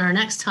 And our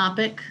next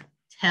topic,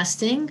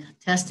 testing.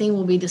 Testing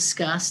will be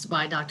discussed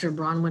by Dr.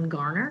 Bronwyn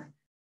Garner.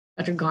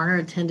 Dr. Garner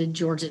attended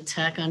Georgia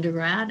Tech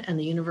undergrad and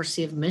the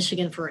University of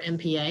Michigan for her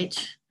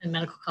MPH and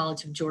Medical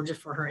College of Georgia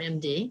for her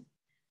MD.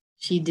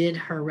 She did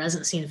her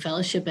residency and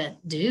fellowship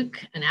at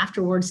Duke and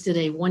afterwards did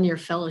a 1-year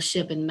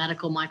fellowship in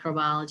medical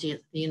microbiology at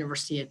the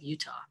University of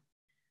Utah.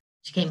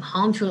 She came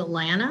home to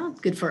Atlanta,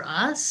 good for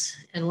us,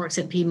 and works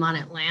at Piedmont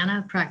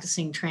Atlanta,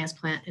 practicing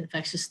transplant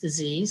infectious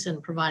disease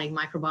and providing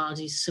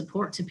microbiology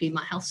support to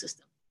Piedmont Health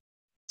System.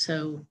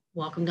 So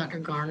welcome, Dr.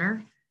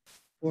 Garner,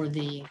 for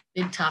the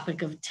big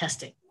topic of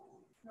testing.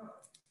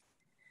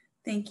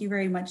 Thank you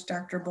very much,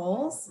 Dr.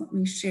 Bowles. Let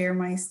me share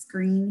my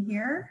screen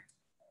here.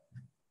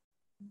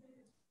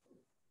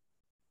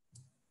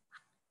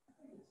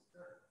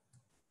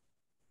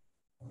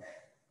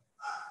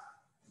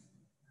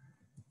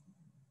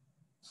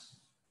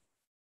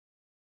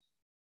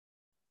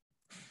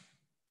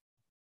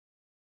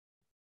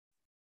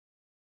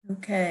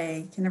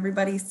 Okay, can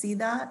everybody see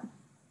that?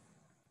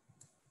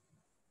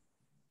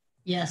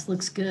 Yes,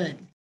 looks good.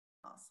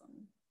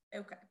 Awesome.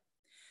 Okay.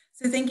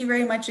 So thank you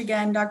very much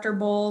again, Dr.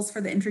 Bowles,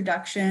 for the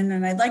introduction.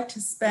 And I'd like to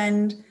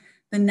spend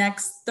the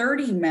next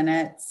 30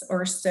 minutes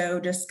or so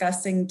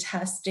discussing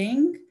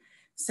testing.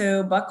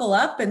 So buckle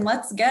up and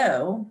let's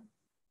go.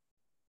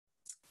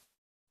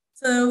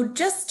 So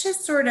just to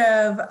sort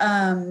of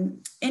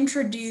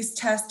introduce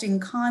testing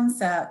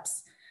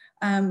concepts,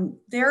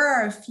 there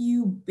are a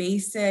few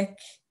basic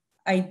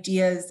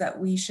ideas that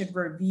we should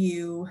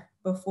review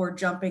before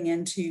jumping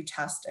into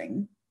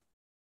testing.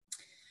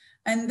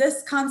 And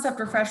this concept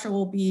refresher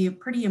will be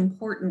pretty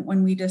important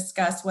when we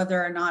discuss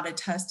whether or not a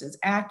test is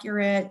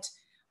accurate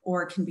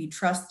or can be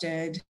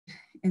trusted.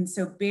 And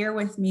so bear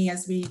with me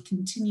as we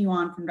continue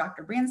on from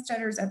Dr.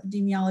 Brandstetter's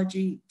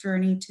epidemiology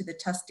journey to the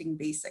testing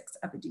basics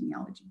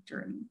epidemiology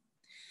journey.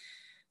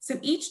 So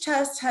each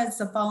test has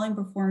the following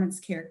performance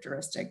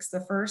characteristics.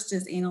 The first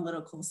is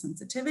analytical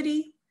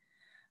sensitivity.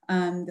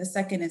 The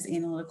second is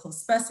analytical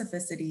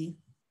specificity.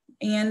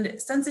 And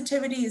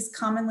sensitivity is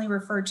commonly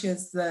referred to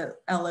as the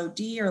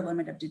LOD, or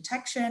limit of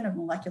detection of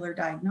molecular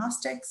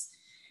diagnostics.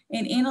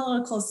 And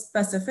analytical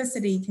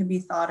specificity can be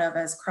thought of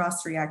as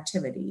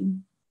cross-reactivity.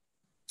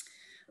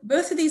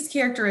 Both of these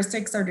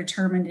characteristics are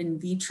determined in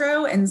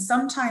vitro and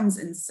sometimes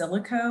in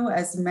silico,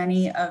 as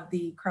many of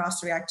the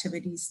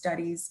cross-reactivity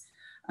studies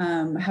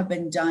have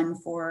been done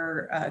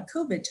for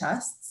COVID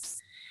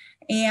tests.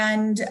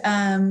 And,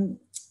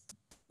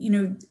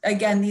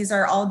 again, these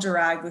are all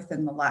derived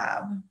within the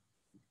lab.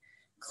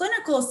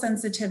 Clinical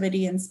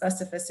sensitivity and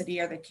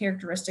specificity are the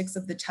characteristics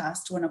of the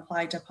test when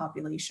applied to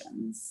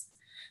populations.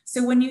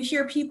 So when you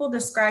hear people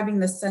describing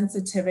the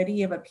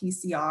sensitivity of a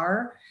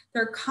PCR,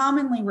 they're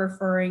commonly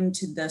referring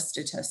to this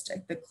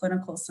statistic, the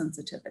clinical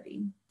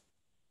sensitivity.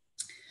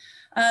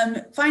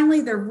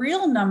 Finally, the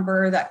real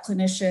number that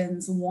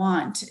clinicians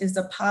want is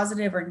a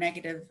positive or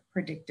negative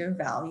predictive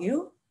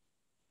value.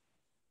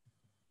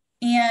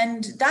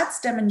 And that's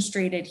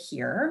demonstrated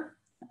here.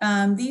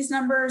 These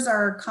numbers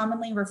are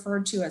commonly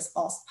referred to as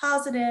false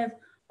positive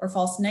or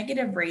false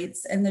negative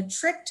rates. And the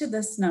trick to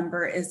this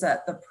number is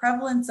that the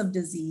prevalence of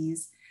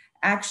disease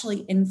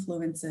actually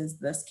influences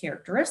this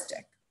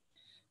characteristic.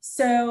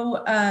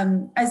 So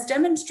as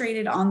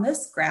demonstrated on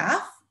this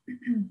graph,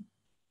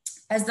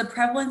 as the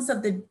prevalence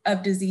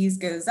of disease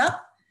goes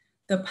up,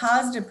 the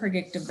positive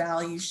predictive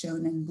value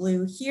shown in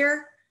blue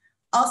here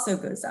also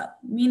goes up,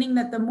 meaning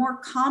that the more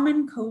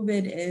common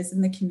COVID is in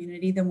the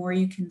community, the more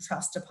you can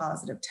trust a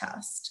positive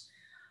test.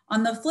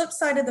 On the flip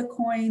side of the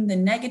coin, the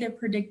negative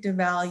predictive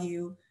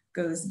value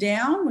goes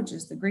down, which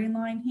is the green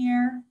line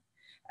here,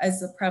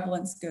 as the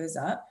prevalence goes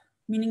up,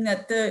 meaning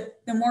that the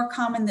more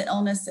common the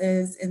illness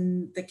is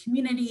in the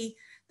community,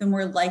 the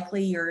more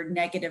likely your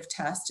negative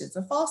test is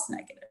a false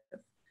negative.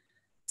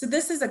 So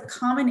this is a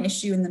common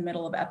issue in the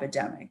middle of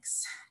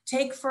epidemics.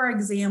 Take, for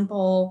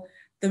example,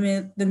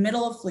 the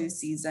middle of flu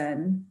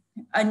season.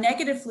 A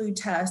negative flu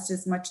test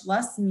is much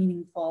less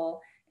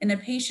meaningful in a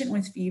patient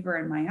with fever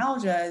and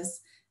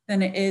myalgias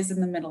than it is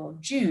in the middle of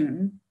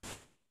June.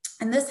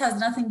 And this has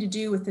nothing to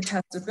do with the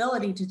test's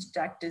ability to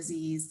detect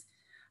disease.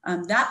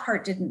 That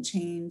part didn't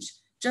change,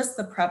 just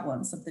the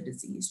prevalence of the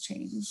disease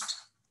changed.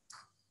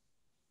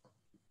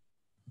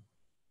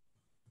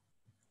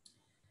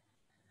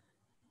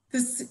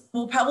 This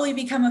will probably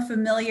become a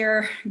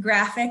familiar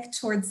graphic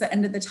towards the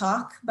end of the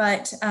talk,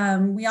 but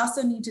we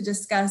also need to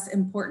discuss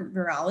important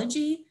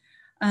virology,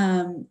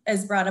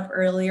 as brought up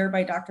earlier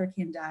by Dr.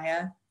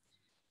 Candaya.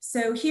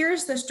 So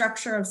here's the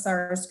structure of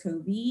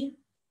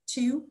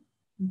SARS-CoV-2,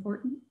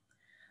 important.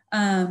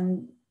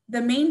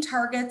 The main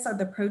targets are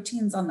the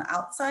proteins on the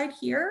outside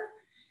here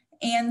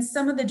and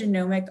some of the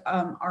genomic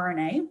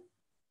RNA.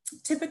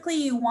 Typically,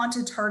 you want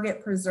to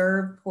target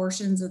preserved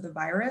portions of the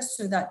virus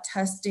so that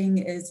testing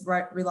is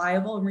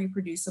reliable and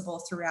reproducible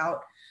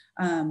throughout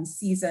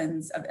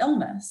seasons of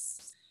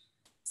illness.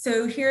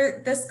 So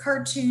here, this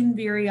cartoon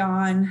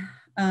virion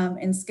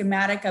and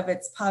schematic of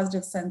its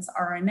positive sense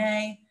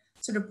RNA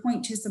sort of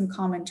point to some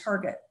common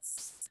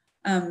targets,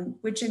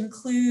 which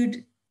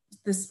include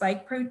the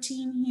spike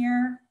protein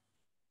here,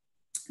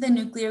 the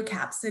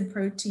nucleocapsid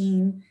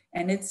protein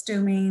and its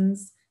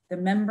domains, the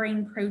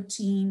membrane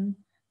protein,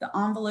 the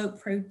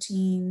envelope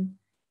protein,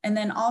 and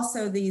then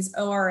also these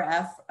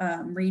ORF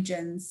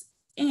regions,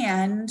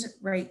 and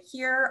right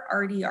here,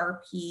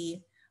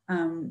 RDRP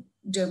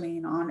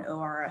domain on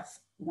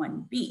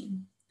ORF1b.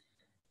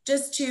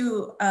 Just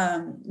to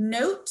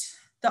note,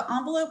 the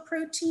envelope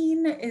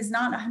protein is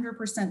not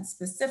 100%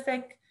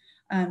 specific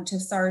to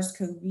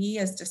SARS-CoV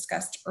as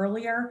discussed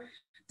earlier,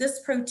 This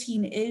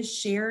protein is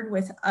shared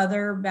with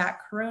other bat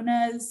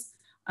coronas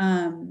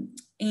and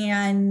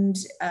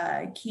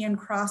can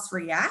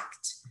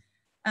cross-react.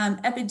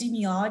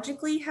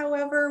 Epidemiologically,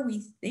 however,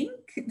 we think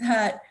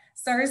that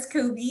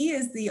SARS-CoV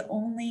is the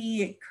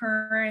only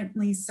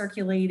currently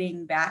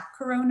circulating bat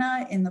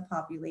corona in the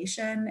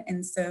population,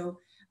 and so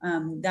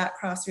that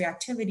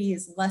cross-reactivity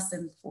is less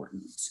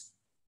important.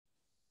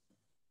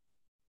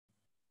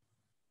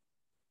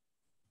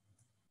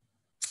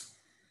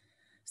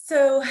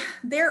 So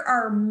there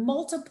are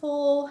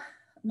multiple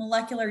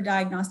molecular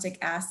diagnostic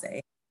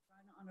assays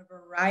run on a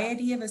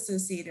variety of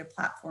associated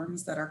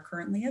platforms that are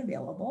currently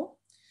available.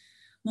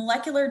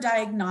 Molecular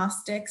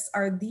diagnostics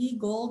are the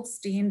gold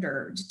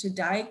standard to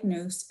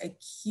diagnose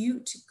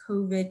acute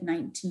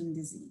COVID-19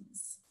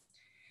 disease.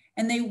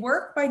 And they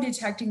work by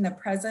detecting the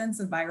presence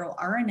of viral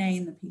RNA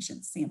in the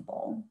patient's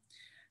sample.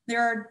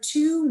 There are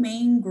two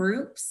main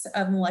groups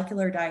of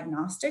molecular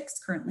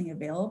diagnostics currently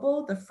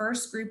available. The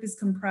first group is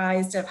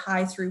comprised of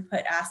high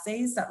throughput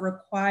assays that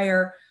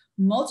require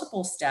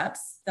multiple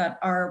steps that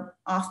are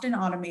often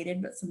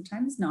automated, but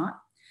sometimes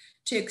not,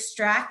 to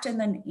extract and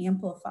then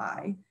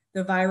amplify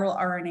the viral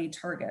RNA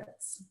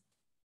targets.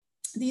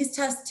 These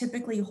tests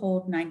typically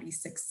hold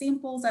 96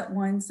 samples at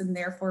once, and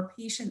therefore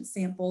patient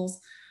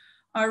samples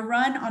are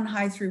run on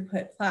high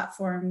throughput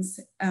platforms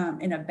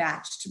in a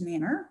batched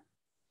manner.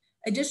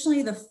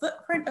 Additionally, the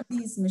footprint of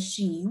these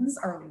machines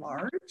are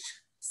large.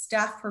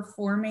 Staff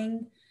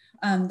performing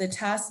the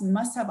test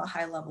must have a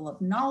high level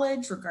of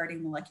knowledge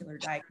regarding molecular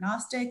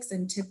diagnostics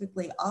and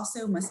typically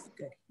also must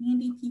be good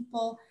handy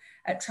people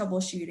at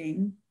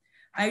troubleshooting.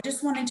 I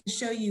just wanted to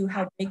show you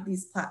how big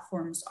these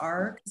platforms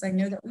are because I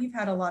know that we've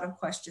had a lot of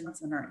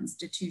questions in our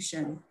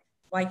institution.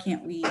 Why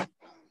can't we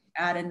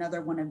add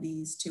another one of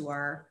these to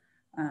our,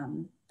 et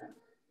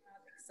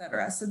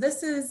cetera. So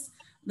this is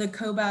the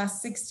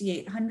Cobas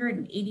 6800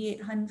 and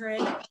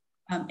 8800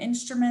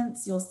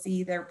 instruments. You'll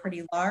see they're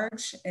pretty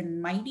large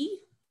and mighty.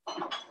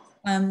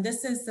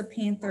 This is the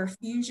Panther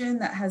Fusion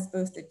that has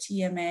both the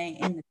TMA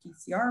and the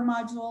PCR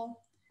module.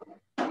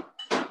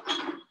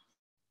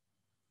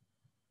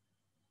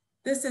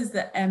 This is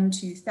the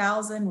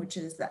M2000, which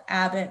is the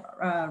Abbott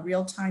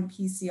real-time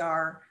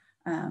PCR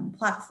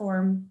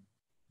platform.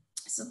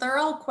 So they're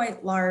all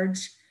quite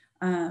large,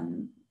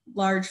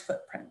 large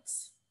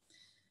footprints.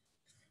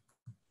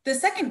 The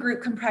second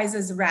group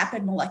comprises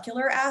rapid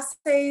molecular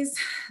assays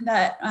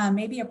that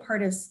may be a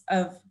part of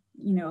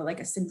like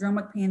a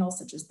syndromic panel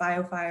such as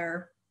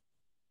BioFire.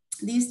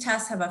 These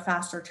tests have a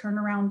faster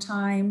turnaround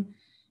time.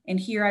 And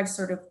here I've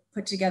sort of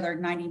put together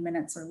 90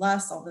 minutes or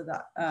less, although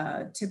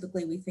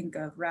typically we think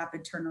of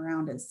rapid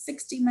turnaround as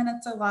 60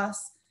 minutes or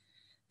less.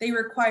 They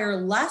require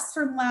less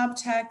from lab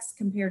techs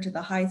compared to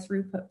the high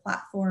throughput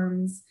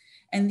platforms.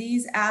 And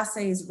these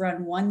assays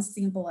run one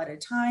sample at a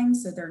time.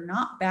 So they're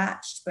not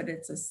batched, but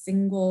it's a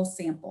single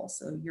sample.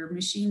 So your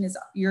machine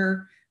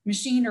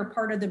or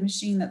part of the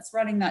machine that's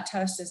running that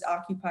test is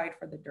occupied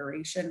for the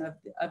duration of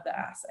the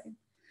assay.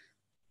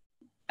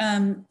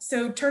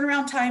 So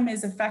turnaround time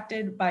is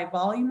affected by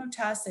volume of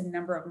tests and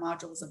number of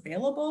modules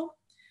available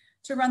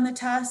to run the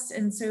test.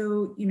 And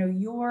so,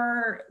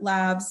 your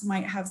labs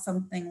might have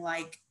something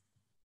like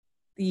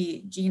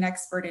the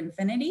GeneXpert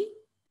Infinity.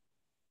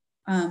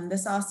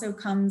 This also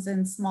comes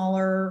in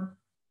smaller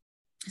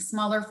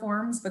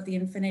forms, but the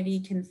Infinity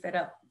can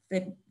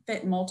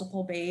fit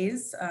multiple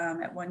bays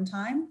at one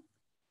time.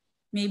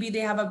 Maybe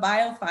they have a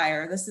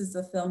BioFire. This is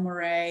the film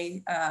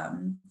array,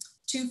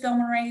 2 film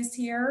arrays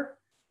here.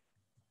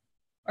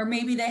 Or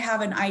maybe they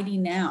have an ID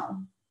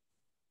Now.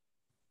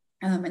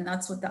 And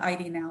that's what the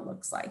ID Now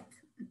looks like.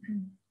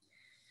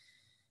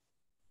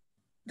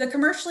 The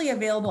commercially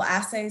available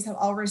assays have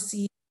all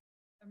received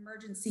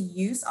emergency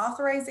use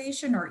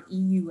authorization or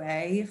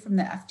EUA from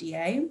the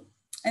FDA.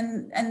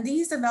 And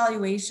these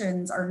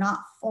evaluations are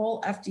not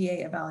full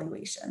FDA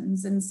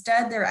evaluations.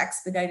 Instead, they're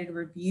expedited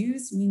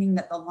reviews, meaning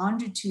that the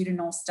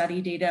longitudinal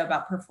study data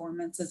about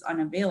performance is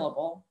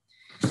unavailable.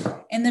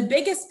 And the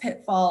biggest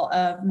pitfall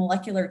of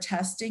molecular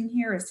testing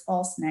here is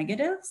false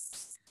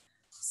negatives.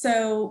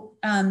 So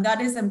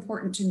that is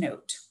important to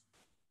note.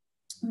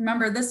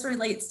 Remember, this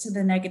relates to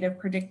the negative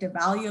predictive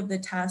value of the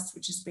test,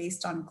 which is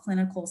based on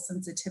clinical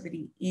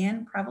sensitivity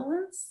and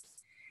prevalence.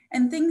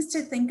 And things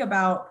to think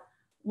about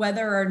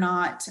whether or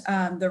not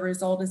the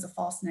result is a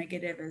false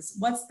negative is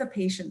what's the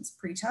patient's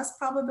pretest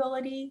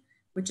probability,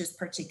 which is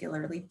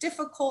particularly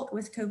difficult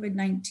with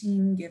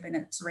COVID-19 given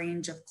its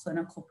range of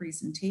clinical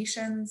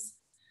presentations.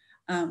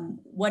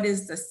 What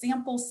is the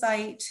sample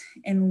site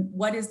and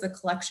what is the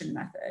collection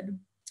method?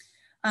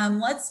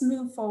 Let's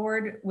move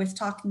forward with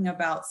talking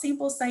about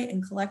sample site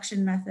and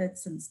collection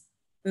methods since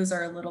those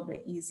are a little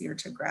bit easier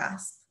to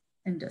grasp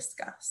and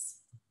discuss.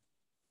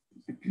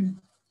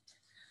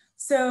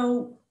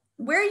 So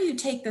where you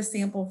take the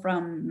sample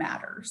from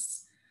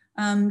matters.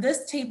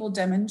 This table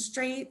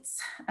demonstrates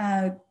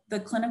the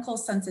clinical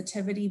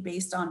sensitivity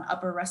based on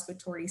upper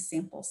respiratory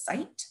sample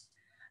site.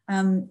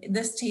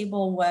 This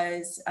table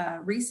was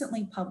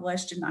recently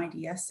published in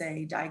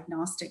IDSA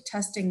Diagnostic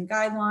Testing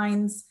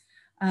Guidelines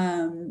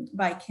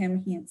by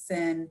Kim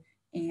Hansen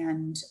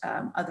and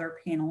other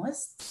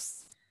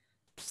panelists.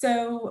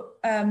 So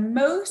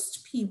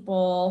most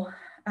people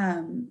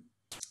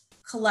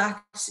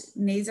collect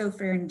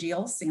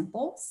nasopharyngeal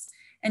samples,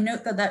 and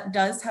note that that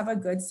does have a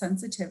good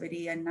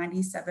sensitivity, and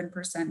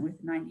 97%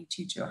 with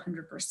 92 to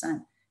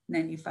 100%,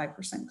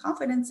 95%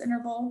 confidence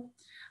interval,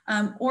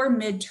 or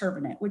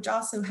mid-turbinate, which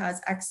also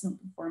has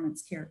excellent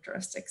performance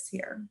characteristics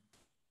here.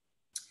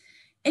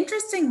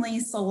 Interestingly,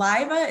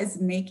 saliva is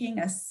making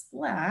a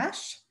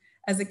splash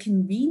as a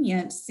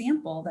convenient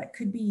sample that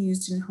could be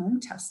used in home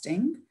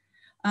testing.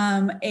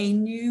 A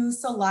new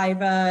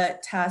saliva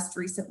test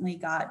recently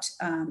got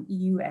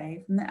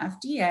EUA from the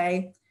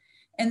FDA,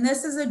 and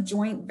this is a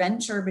joint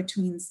venture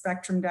between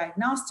Spectrum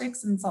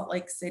Diagnostics in Salt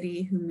Lake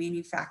City, who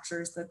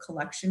manufactures the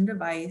collection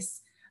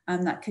device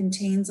that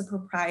contains a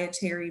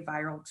proprietary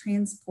viral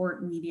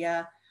transport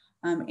media,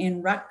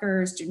 and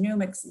Rutgers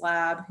Genomics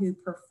Lab, who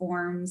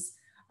performs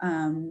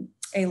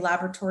a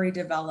laboratory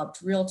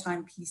developed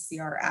real-time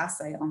PCR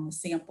assay on the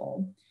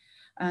sample.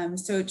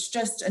 So it's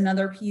just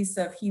another piece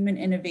of human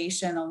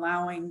innovation,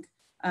 allowing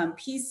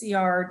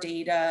PCR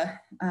data,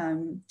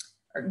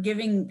 or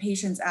giving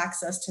patients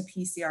access to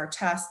PCR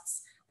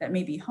tests that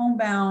may be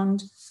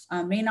homebound,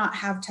 may not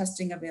have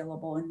testing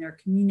available in their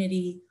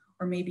community,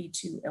 or may be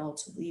too ill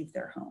to leave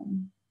their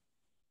home.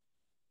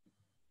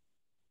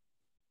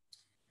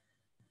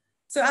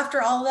 So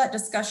after all that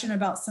discussion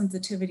about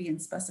sensitivity and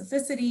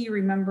specificity,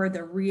 remember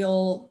the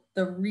real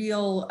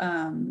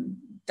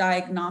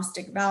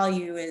diagnostic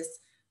value is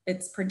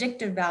its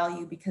predictive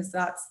value, because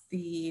that's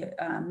the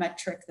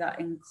metric that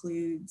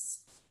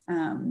includes.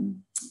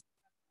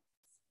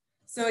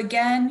 So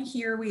again,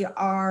 here we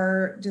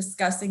are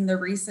discussing the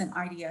recent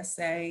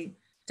IDSA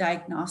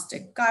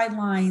diagnostic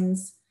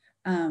guidelines,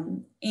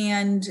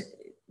 and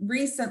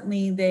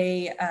recently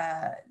they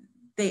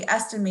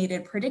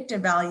estimated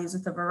predictive values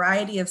with a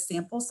variety of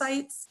sample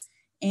sites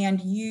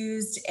and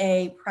used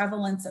a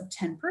prevalence of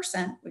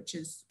 10%, which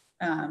is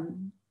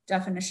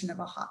definition of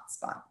a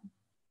hotspot.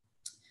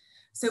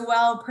 So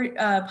while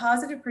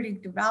positive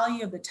predictive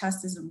value of the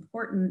test is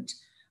important,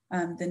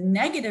 the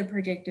negative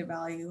predictive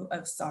value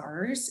of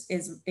SARS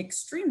is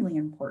extremely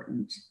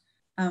important.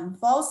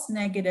 False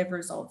negative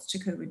results to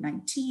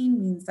COVID-19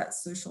 means that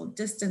social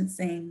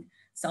distancing,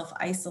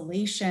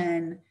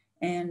 self-isolation,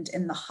 and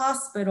in the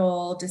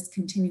hospital,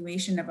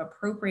 discontinuation of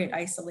appropriate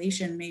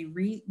isolation may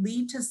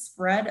lead to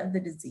spread of the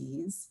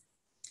disease.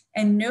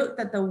 And note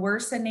that the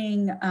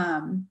worsening,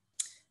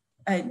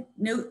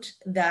 note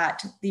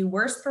that the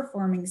worst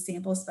performing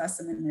sample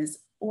specimen is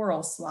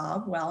oral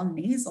swab, while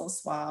nasal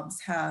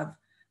swabs have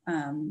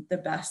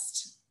the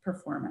best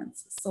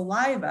performance.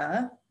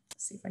 Saliva,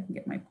 let's see if I can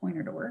get my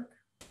pointer to work,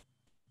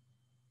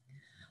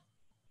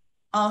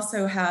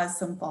 also has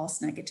some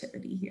false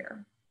negativity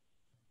here.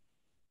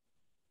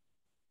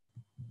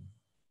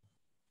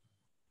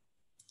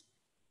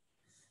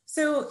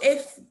 So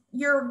if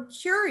you're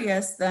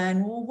curious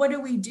then, well, what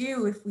do we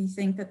do if we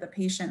think that the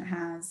patient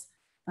has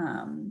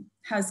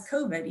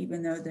COVID,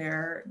 even though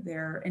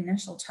their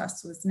initial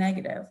test was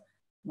negative?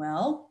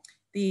 Well,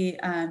 the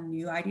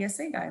new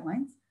IDSA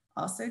guidelines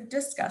also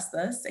discuss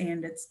this,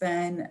 and it's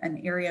been an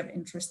area of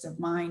interest of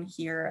mine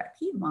here at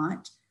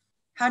Piedmont.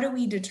 How do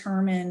we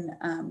determine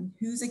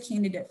who's a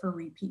candidate for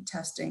repeat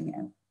testing,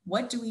 and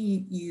what do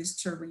we use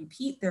to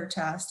repeat their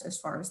test as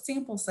far as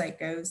sample site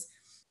goes?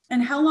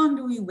 And how long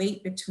do we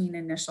wait between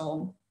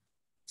initial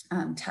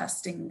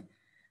testing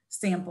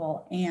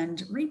sample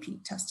and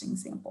repeat testing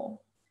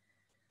sample?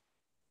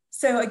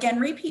 So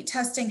again, repeat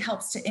testing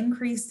helps to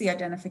increase the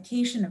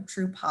identification of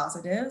true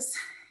positives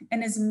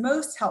and is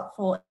most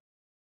helpful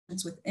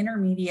with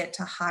intermediate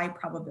to high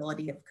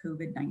probability of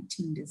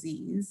COVID-19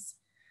 disease.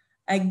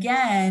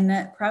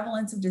 Again,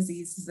 prevalence of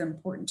disease is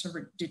important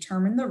to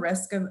determine the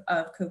risk of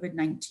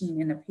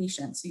COVID-19 in a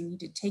patient. So you need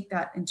to take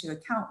that into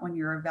account when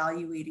you're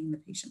evaluating the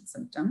patient's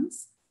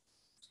symptoms.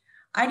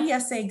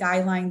 IDSA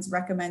guidelines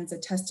recommends a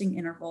testing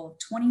interval of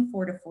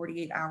 24 to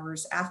 48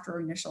 hours after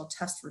initial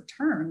test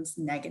returns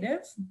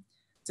negative.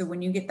 So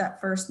when you get that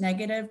first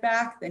negative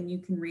back, then you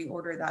can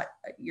reorder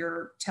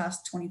your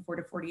test 24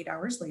 to 48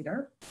 hours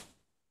later.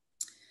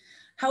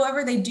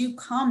 However, they do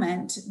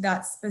comment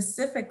that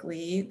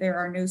specifically there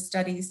are no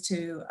studies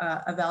to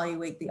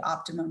evaluate the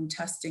optimum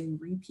testing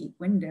repeat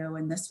window,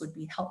 and this would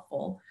be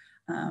helpful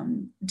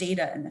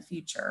data in the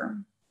future.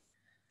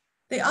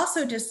 They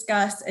also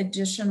discuss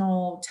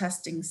additional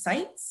testing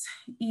sites,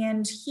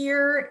 and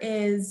here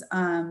is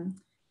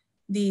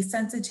the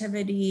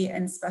sensitivity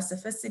and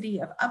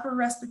specificity of upper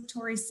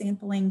respiratory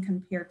sampling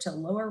compared to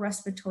lower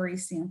respiratory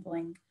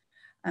sampling,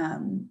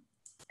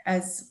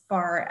 as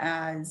far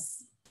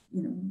as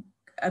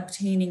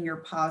obtaining your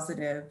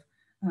positive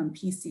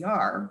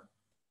PCR.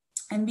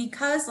 And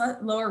because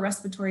lower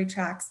respiratory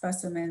tract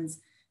specimens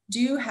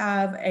do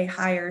have a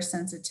higher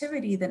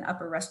sensitivity than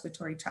upper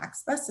respiratory tract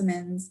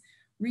specimens,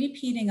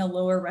 repeating a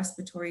lower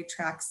respiratory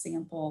tract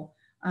sample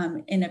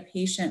in a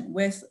patient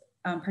with,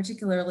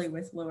 particularly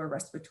with lower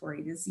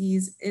respiratory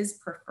disease, is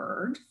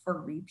preferred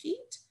for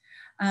repeat.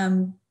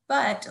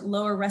 but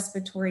lower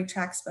respiratory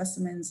tract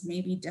specimens may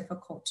be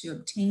difficult to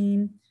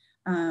obtain.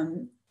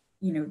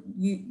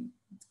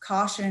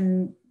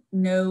 Caution,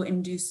 no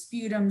induced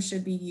sputum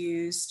should be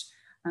used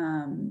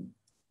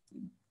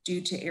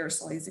due to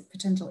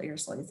potential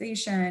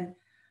aerosolization.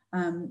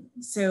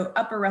 So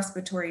upper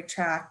respiratory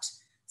tract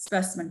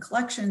specimen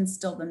collection is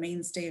still the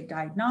mainstay of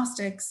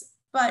diagnostics,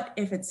 but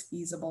if it's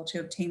feasible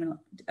to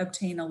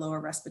obtain a lower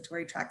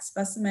respiratory tract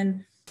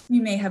specimen,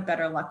 you may have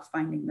better luck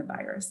finding the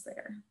virus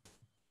there.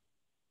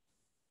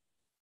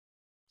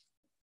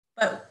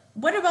 But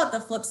what about the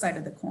flip side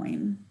of the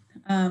coin?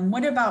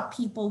 What about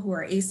people who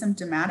are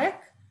asymptomatic?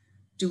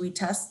 Do we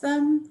test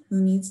them?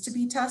 Who needs to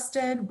be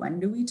tested? When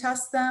do we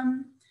test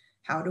them?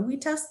 How do we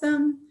test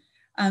them?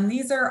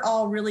 These are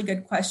all really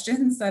good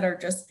questions that are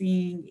just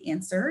being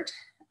answered.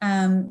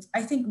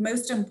 I think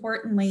most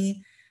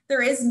importantly,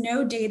 there is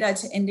no data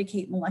to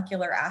indicate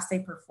molecular assay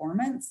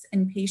performance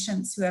in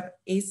patients who have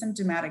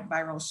asymptomatic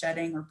viral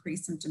shedding or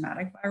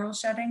pre-symptomatic viral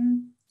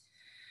shedding.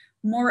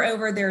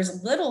 Moreover,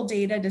 there's little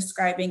data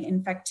describing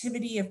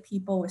infectivity of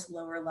people with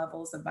lower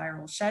levels of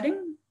viral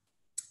shedding,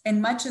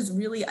 and much is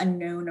really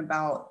unknown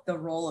about the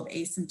role of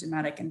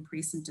asymptomatic and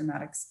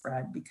pre-symptomatic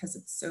spread because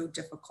it's so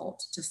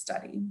difficult to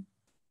study.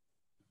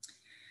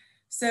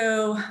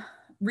 So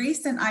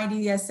recent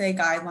IDSA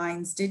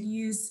guidelines did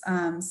use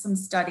some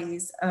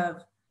studies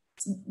of,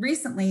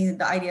 recently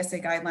the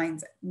IDSA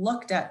guidelines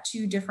looked at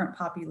two different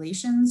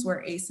populations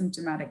where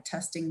asymptomatic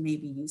testing may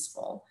be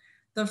useful.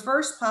 The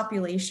first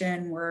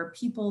population were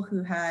people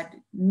who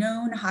had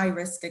known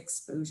high-risk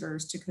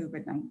exposures to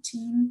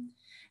COVID-19.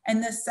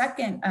 And the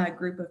second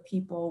group of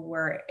people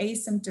were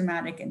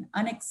asymptomatic and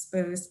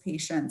unexposed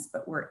patients,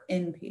 but were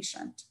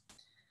inpatient.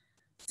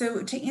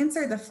 So to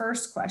answer the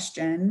first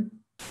question,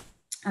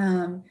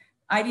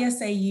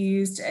 IDSA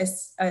used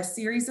a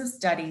series of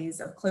studies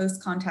of close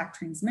contact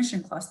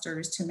transmission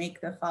clusters to make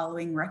the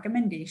following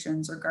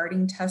recommendations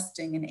regarding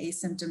testing in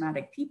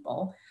asymptomatic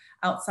people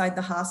outside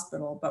the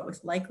hospital, but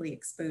with likely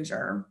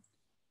exposure.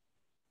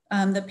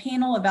 The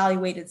panel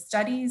evaluated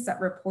studies that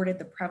reported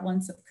the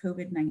prevalence of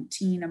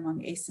COVID-19 among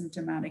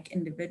asymptomatic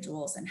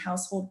individuals in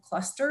household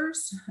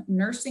clusters,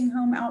 nursing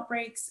home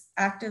outbreaks,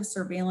 active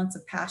surveillance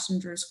of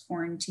passengers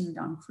quarantined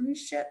on cruise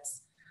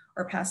ships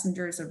or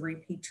passengers of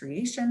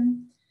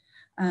repatriation,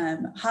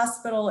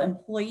 hospital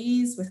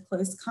employees with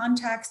close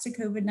contacts to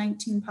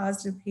COVID-19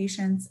 positive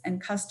patients, and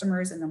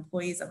customers and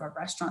employees of a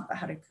restaurant that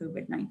had a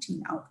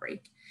COVID-19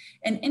 outbreak.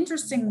 And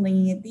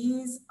interestingly,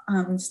 these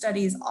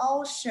studies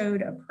all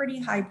showed a pretty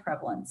high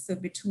prevalence, so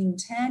between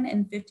 10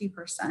 and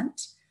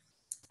 50%.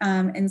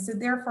 And so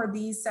therefore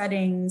these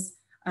settings,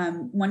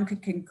 one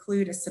could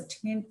conclude a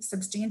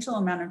substantial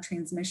amount of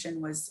transmission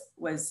was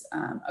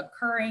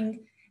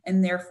occurring,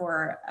 and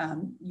therefore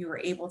you were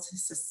able to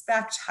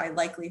suspect high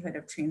likelihood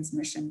of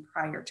transmission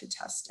prior to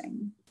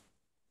testing.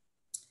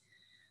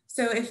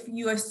 So if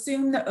you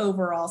assume the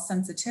overall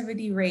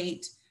sensitivity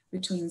rate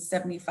between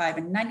 75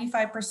 and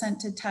 95%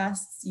 to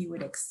tests, you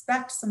would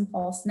expect some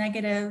false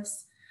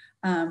negatives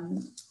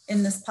in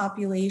this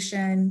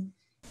population.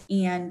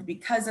 And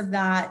because of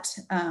that,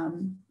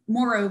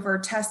 moreover,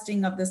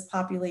 testing of this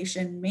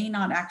population may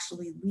not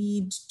actually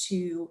lead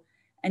to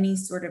any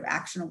sort of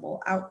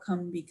actionable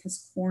outcome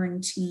because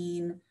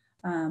quarantine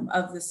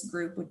of this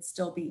group would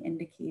still be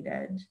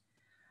indicated.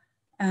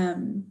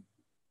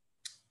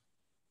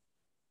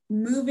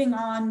 Moving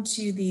on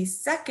to the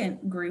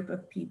second group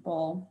of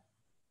people,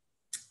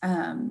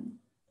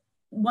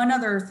 one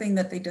other thing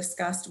that they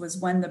discussed was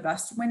when the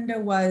best window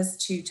was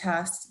to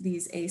test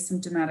these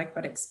asymptomatic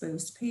but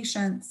exposed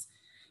patients.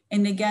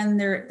 And again,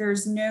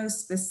 there's no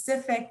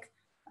specific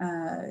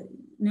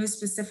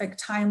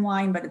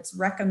timeline, but it's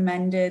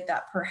recommended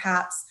that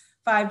perhaps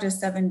 5 to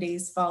 7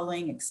 days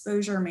following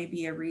exposure may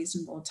be a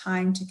reasonable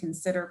time to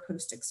consider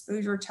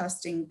post-exposure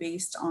testing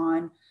based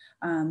on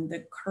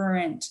the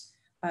current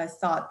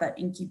thought that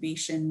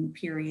incubation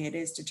period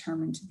is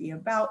determined to be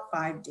about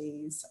 5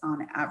 days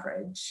on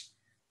average.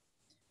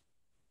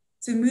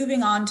 So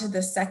moving on to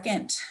the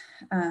second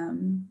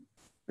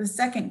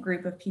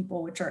group of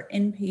people, which are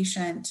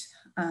inpatient,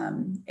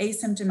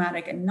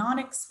 asymptomatic and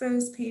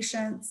non-exposed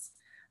patients,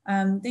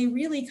 they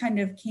really kind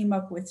of came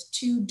up with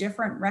two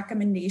different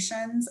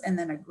recommendations and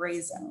then a gray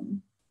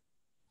zone.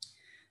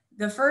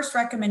 The first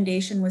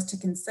recommendation was to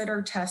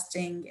consider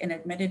testing in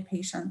admitted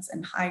patients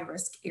in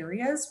high-risk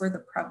areas where the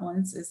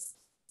prevalence is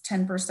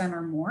 10%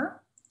 or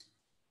more.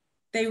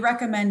 They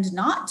recommend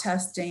not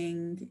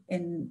testing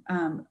in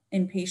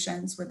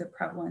patients where the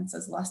prevalence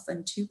is less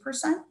than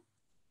 2%.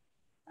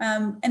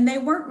 And they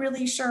weren't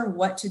really sure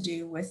what to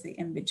do with the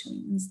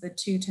in-betweens, the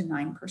 2 to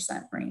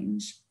 9%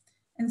 range.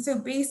 And so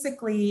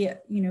basically,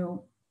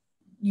 you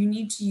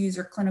need to use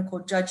your clinical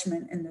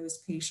judgment in those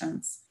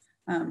patients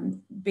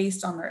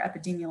based on their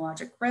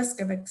epidemiologic risk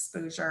of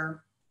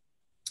exposure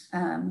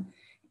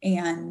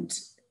and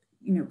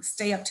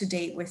stay up to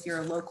date with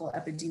your local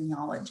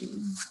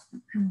epidemiology.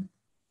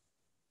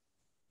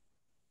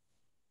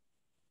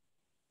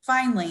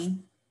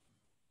 Finally,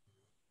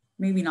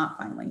 maybe not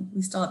finally,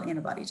 we still have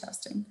antibody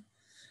testing.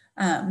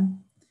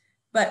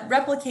 But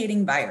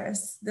replicating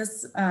virus,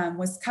 this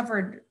was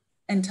covered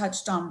and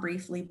touched on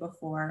briefly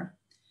before.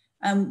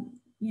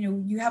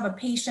 You have a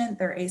patient,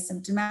 they're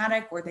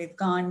asymptomatic, or they've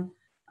gone,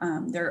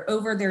 they're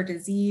over their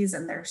disease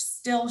and they're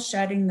still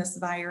shedding this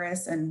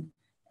virus. And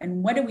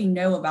what do we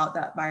know about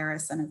that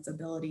virus and its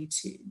ability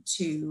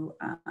to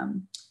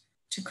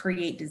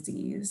create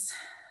disease?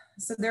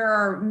 So there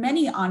are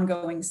many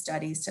ongoing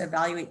studies to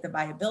evaluate the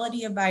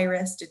viability of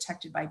virus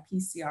detected by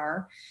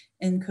PCR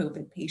in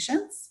COVID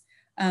patients.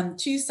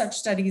 2 such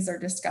studies are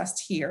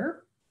discussed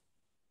here.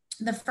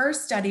 The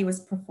first study was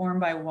performed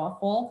by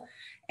Waffle,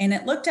 and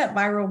it looked at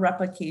viral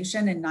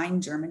replication in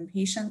 9 German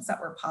patients that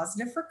were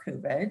positive for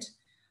COVID.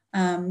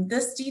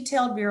 This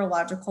detailed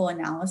virological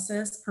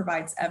analysis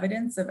provides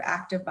evidence of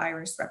active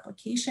virus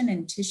replication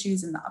in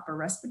tissues in the upper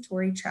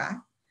respiratory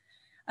tract.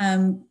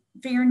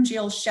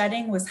 Pharyngeal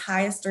shedding was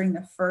highest during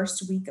the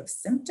first week of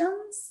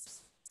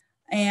symptoms,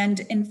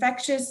 and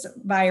infectious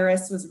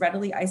virus was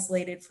readily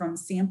isolated from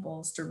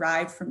samples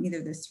derived from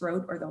either the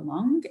throat or the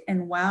lung.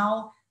 And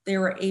while they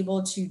were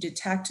able to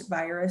detect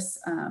virus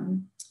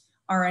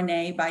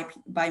RNA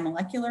by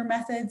molecular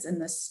methods in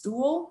the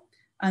stool,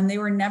 they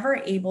were never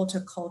able to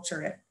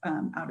culture it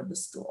out of the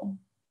stool.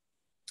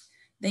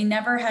 They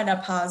never had a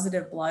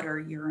positive blood or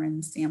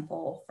urine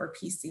sample for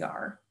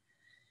PCR.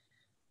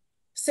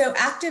 So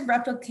active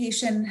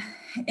replication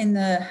in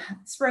the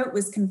throat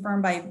was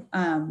confirmed by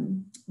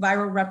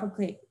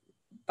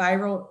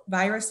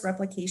virus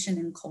replication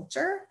in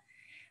culture.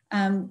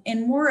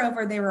 And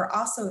moreover, they were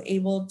also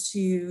able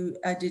to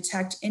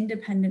detect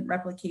independent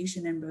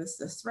replication in both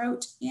the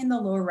throat and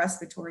the lower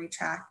respiratory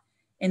tract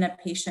in a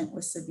patient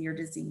with severe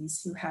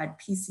disease who had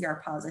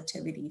PCR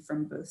positivity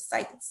from both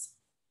sites.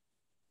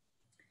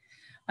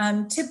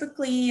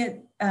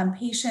 Typically,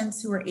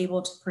 patients who were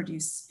able to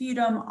produce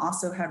sputum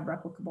also had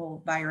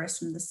replicable virus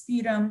from the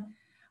sputum.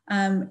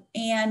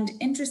 And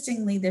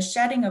interestingly, the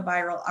shedding of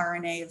viral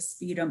RNA of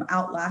sputum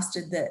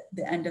outlasted the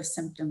end of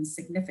symptoms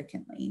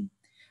significantly.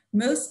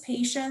 Most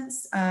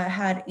patients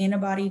had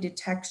antibody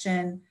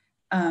detection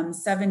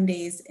 7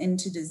 days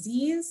into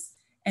disease,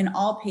 and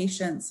all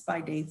patients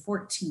by day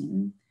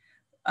 14.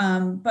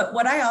 But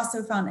what I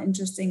also found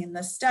interesting in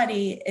this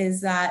study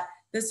is that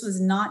this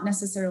was not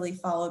necessarily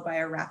followed by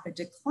a rapid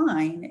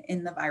decline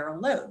in the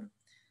viral load.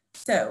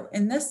 So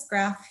in this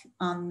graph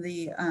on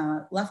the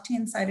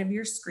left-hand side of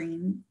your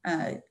screen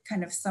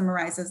kind of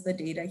summarizes the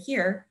data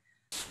here.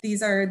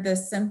 These are the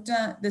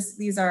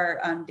these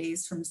are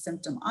days from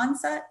symptom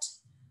onset.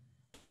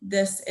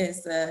 This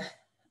is the,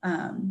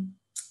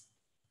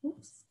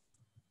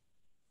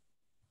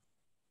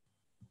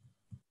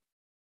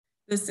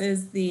 this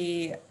is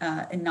the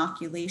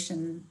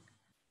inoculation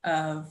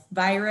of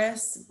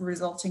virus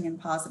resulting in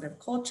positive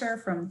culture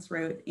from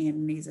throat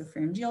and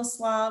nasopharyngeal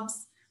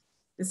swabs.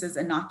 This is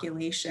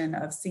inoculation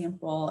of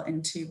sample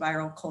into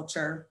viral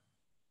culture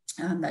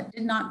that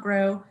did not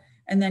grow.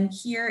 And then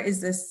here is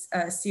this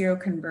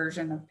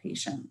seroconversion of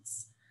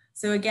patients.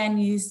 So again,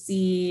 you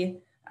see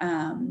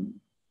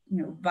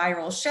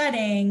viral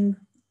shedding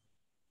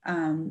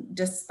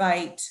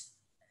despite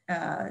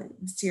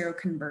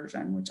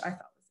seroconversion, which I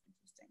thought was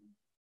interesting.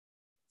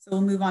 So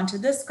we'll move on to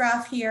this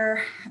graph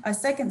here. A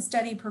second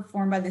study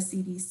performed by the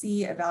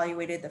CDC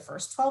evaluated the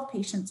first 12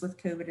 patients with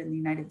COVID in the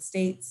United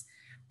States.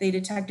 They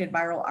detected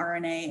viral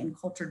RNA and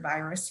cultured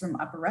virus from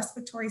upper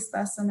respiratory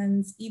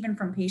specimens, even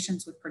from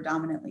patients with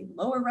predominantly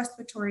lower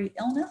respiratory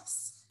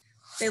illness.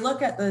 They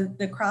look at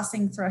the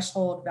crossing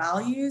threshold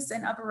values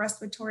in upper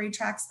respiratory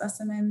tract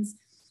specimens,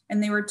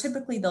 and they were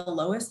typically the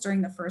lowest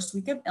during the first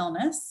week of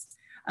illness,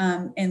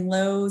 and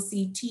low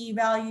CT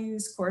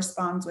values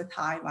corresponds with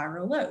high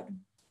viral load.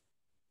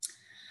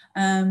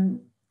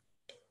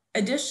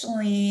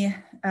 Additionally,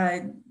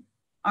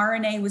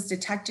 RNA was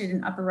detected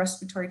in upper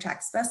respiratory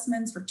tract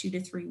specimens for 2 to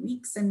 3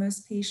 weeks in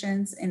most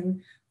patients,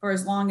 and for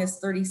as long as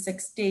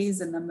 36 days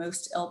in the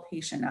most ill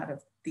patient out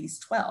of these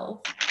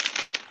 12.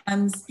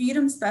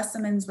 Sputum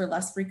specimens were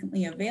less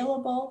frequently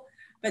available,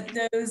 but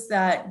those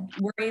that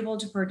were able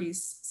to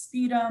produce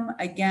sputum,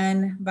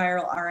 again,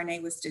 viral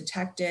RNA was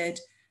detected,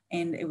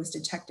 and it was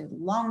detected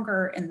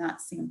longer in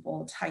that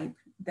sample type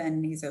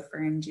than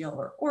nasopharyngeal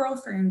or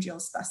oropharyngeal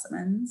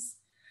specimens.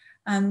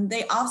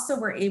 They also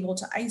were able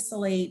to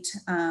isolate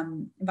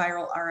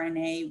viral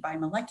RNA by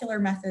molecular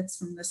methods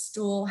from the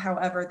stool.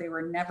 However, they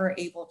were never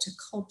able to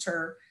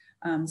culture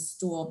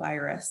stool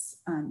virus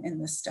in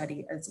the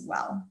study as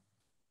well.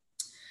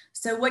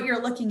 So what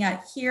you're looking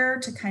at here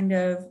to kind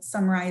of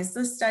summarize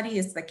this study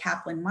is the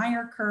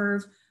Kaplan-Meier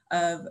curve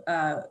of,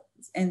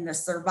 and the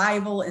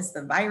survival is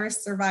the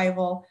virus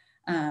survival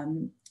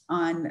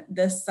on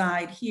this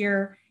side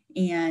here.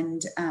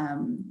 And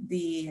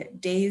the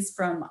days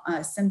from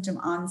symptom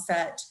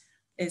onset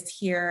is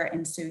here.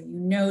 And so you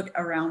note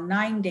around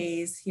 9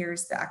 days,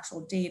 here's the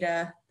actual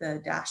data.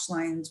 The dashed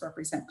lines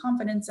represent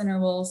confidence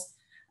intervals.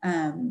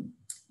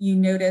 You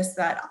notice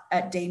that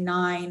at day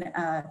 9,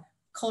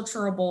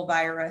 culturable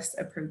virus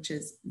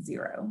approaches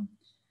 0.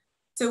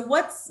 So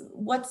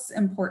what's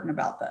important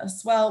about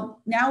this?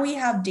 Well, now we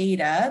have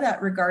data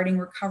that regarding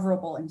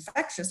recoverable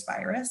infectious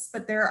virus,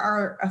 but there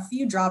are a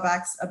few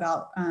drawbacks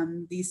about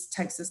these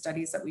types of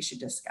studies that we should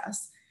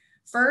discuss.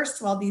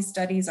 First, while these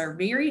studies are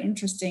very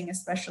interesting,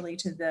 especially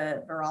to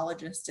the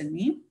virologist and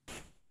me,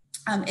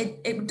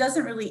 it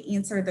doesn't really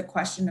answer the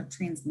question of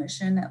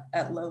transmission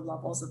at low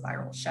levels of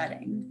viral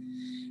shedding.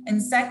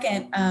 And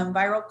second,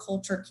 viral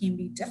culture can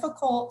be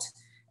difficult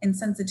and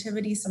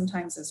sensitivity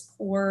sometimes is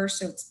poor.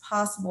 So it's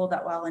possible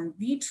that while in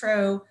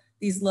vitro,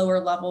 these lower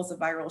levels of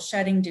viral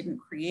shedding didn't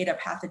create a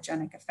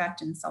pathogenic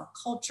effect in cell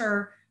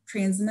culture,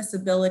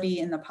 transmissibility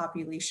in the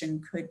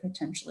population could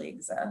potentially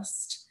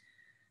exist.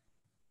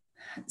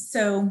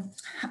 So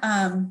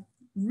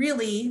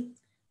really,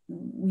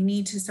 we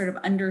need to sort of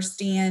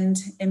understand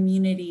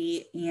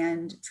immunity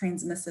and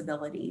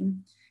transmissibility.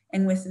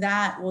 And with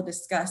that, we'll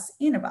discuss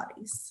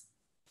antibodies.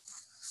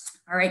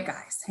 All right,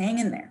 guys, hang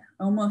in there,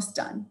 almost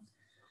done.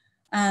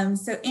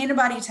 So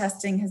antibody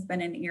testing has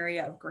been an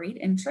area of great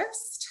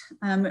interest.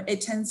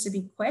 It tends to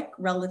be quick,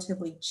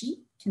 relatively cheap,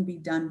 can be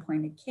done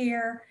point of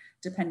care,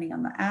 depending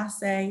on the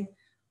assay.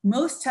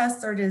 Most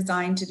tests are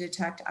designed to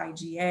detect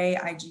IgA,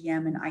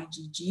 IgM, and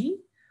IgG,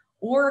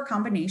 or a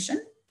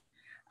combination.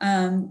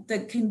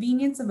 The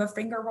convenience of a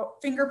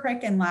finger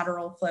prick and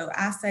lateral flow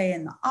assay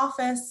in the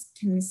office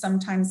can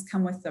sometimes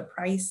come with the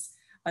price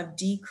of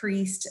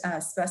decreased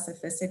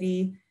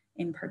specificity,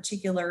 in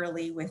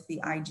particularly with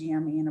the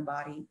IgM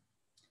antibody.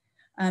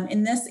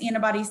 In this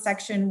antibody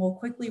section, we'll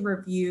quickly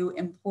review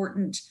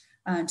important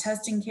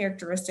testing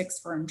characteristics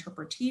for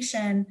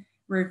interpretation,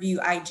 review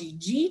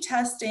IgG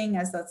testing,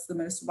 as that's the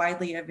most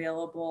widely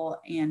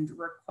available and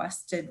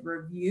requested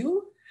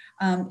review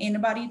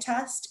antibody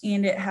test,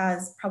 and it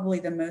has probably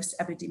the most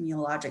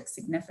epidemiologic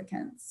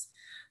significance.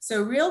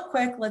 So real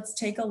quick, let's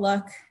take a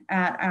look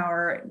at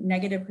our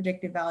negative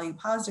predictive value,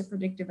 positive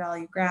predictive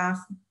value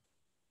graph.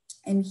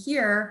 And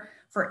here,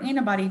 for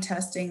antibody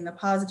testing, the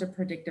positive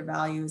predictive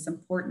value is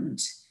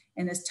important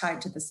and is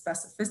tied to the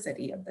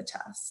specificity of the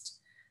test.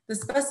 The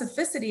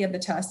specificity of the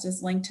test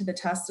is linked to the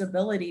test's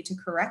ability to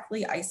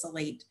correctly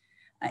isolate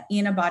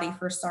antibody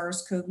for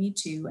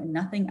SARS-CoV-2 and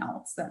nothing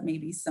else that may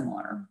be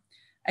similar.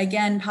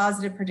 Again,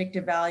 positive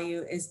predictive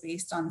value is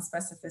based on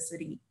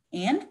specificity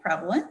and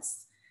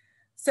prevalence.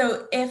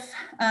 So if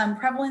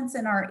prevalence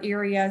in our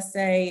area,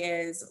 say,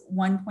 is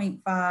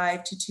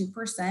 1.5 to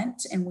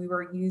 2%, and we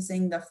were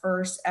using the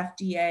first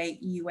FDA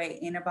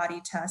EUA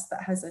antibody test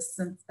that has a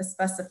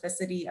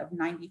specificity of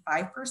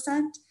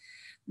 95%,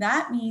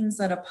 that means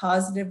that a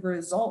positive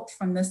result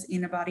from this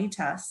antibody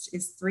test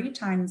is 3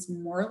 times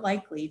more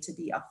likely to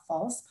be a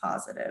false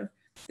positive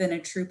than a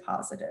true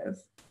positive.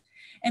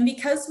 And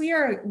because we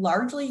are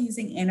largely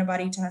using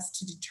antibody tests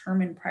to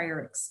determine prior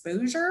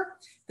exposure,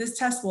 this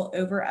test will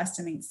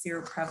overestimate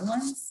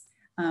seroprevalence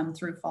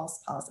through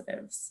false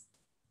positives.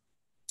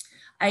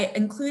 I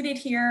included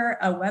here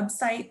a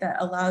website that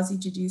allows you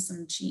to do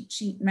some cheat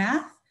sheet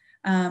math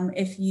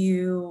if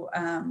you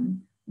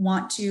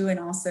want to, and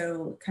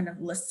also kind of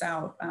lists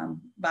out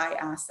by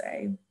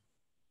assay.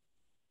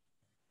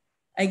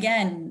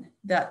 Again,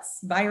 that's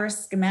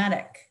virus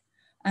schematic.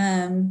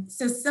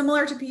 So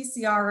similar to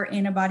PCR,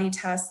 antibody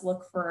tests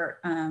look for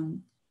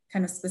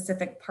kind of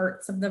specific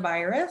parts of the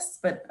virus,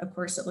 but of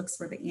course it looks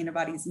for the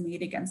antibodies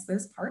made against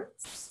those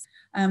parts,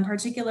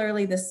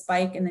 particularly the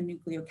spike and the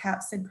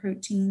nucleocapsid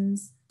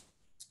proteins.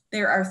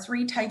 There are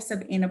 3 types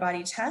of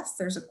antibody tests.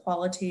 There's a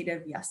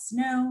qualitative yes,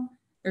 no.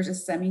 There's a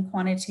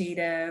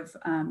semi-quantitative,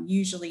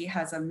 usually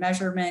has a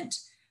measurement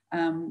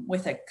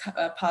with a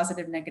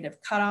positive negative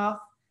cutoff,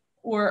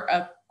 or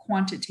a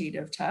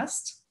quantitative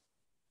test.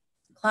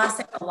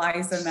 Classic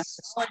ELISA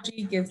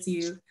methodology gives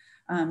you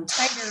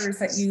titers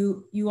that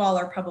you all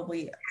are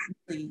probably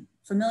really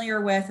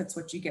familiar with. It's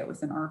what you get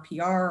with an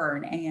RPR or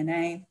an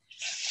ANA.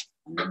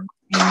 And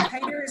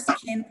titers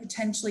can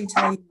potentially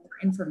tell you more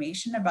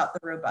information about the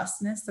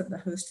robustness of the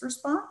host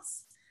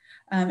response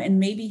and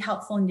may be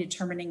helpful in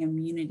determining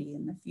immunity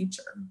in the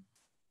future.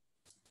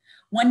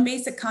 One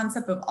basic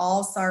concept of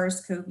all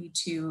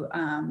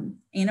SARS-CoV-2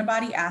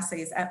 antibody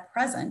assays at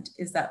present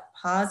is that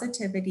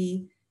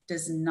positivity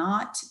does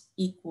not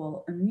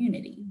equal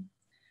immunity.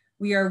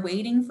 We are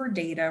waiting for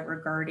data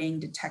regarding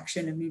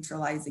detection of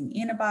neutralizing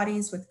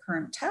antibodies with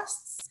current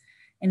tests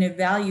and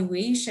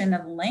evaluation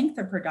of length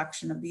of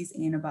production of these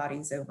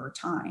antibodies over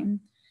time.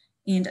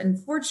 And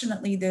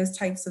unfortunately, those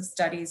types of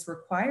studies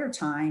require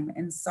time,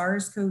 and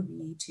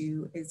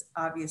SARS-CoV-2 is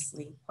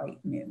obviously quite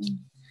new.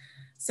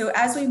 So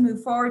as we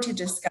move forward to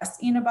discuss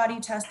antibody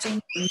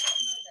testing, remember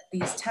that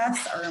these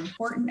tests are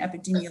important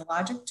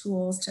epidemiologic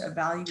tools to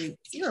evaluate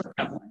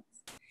seroprevalence,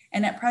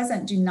 and at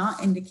present do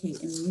not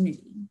indicate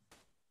immunity.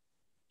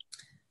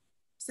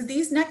 So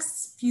these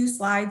next few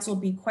slides will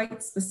be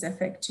quite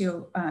specific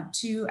to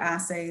 2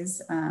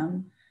 assays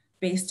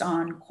based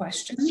on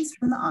questions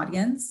from the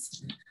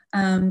audience.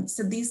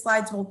 So these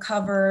slides will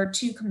cover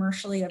 2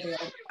 commercially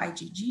available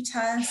IgG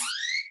tests,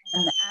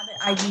 and the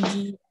Abbott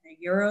IgG and the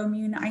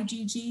Euroimmune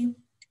IgG.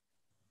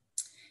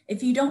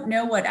 If you don't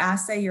know what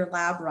assay your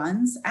lab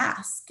runs,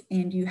 ask,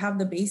 and you have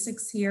the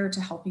basics here to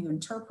help you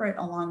interpret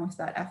along with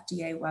that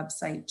FDA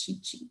website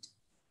cheat sheet.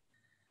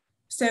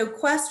 So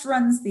Quest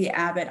runs the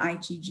Abbott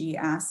IgG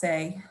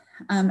assay.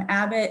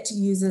 Abbott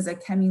uses a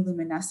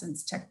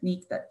chemiluminescence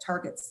technique that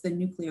targets the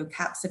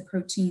nucleocapsid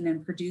protein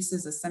and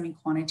produces a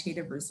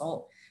semi-quantitative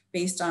result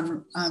based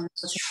on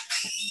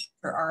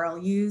for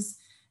RLUs,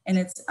 and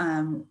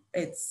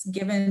it's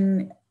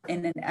given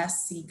in an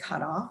SC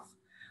cutoff.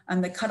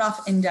 The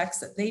cutoff index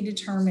that they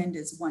determined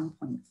is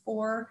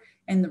 1.4,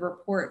 and the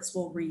reports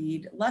will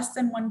read less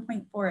than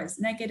 1.4 as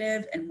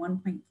negative and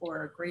 1.4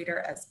 or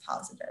greater as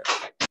positive.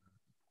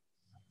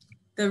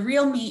 The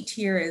real meat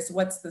here is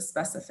what's the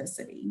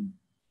specificity.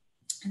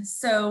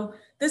 So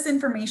this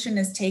information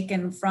is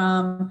taken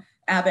from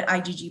Abbott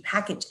IgG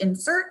package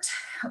insert.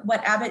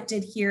 What Abbott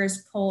did here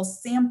is pull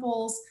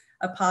samples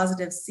of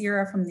positive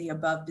sera from the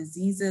above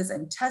diseases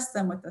and test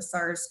them with the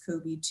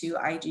SARS-CoV-2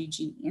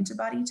 IgG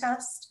antibody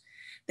test.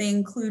 They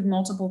include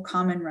multiple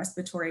common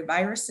respiratory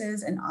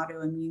viruses and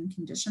autoimmune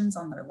conditions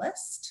on their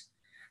list.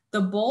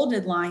 The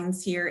bolded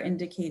lines here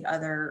indicate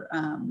other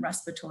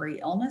respiratory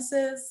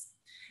illnesses.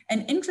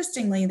 And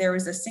interestingly, there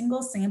was a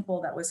single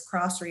sample that was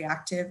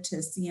cross-reactive to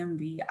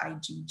CMV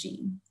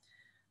IgG.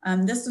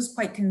 This was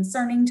quite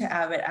concerning to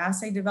Abbott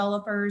assay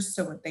developers.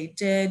 So what they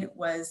did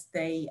was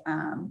they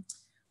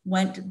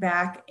went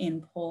back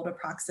and pulled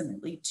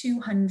approximately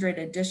 200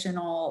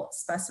 additional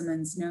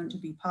specimens known to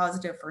be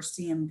positive for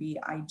CMV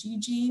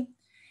IgG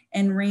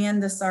and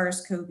ran the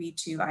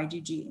SARS-CoV-2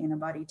 IgG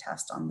antibody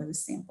test on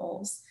those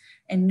samples,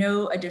 and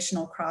no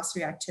additional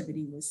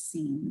cross-reactivity was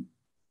seen.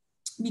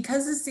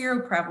 Because the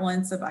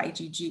seroprevalence of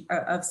IgG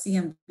of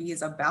CMV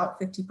is about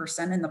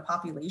 50% in the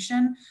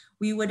population,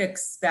 we would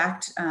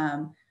expect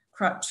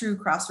true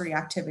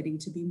cross-reactivity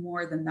to be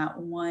more than that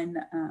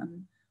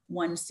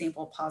one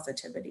sample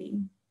positivity.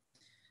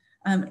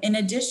 In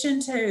addition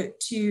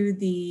to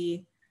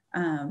the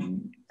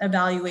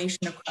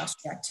evaluation of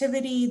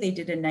cross-reactivity, they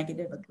did a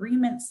negative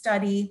agreement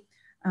study.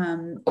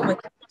 What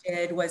they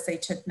did was they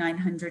took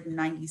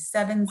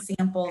 997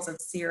 samples of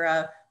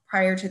sera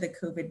prior to the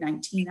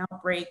COVID-19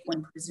 outbreak,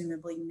 when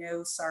presumably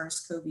no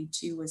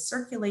SARS-CoV-2 was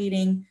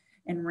circulating,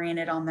 and ran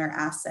it on their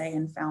assay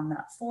and found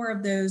that 4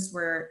 of those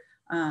were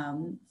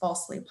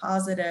falsely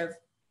positive.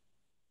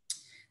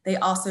 They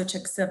also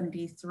took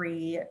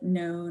 73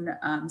 known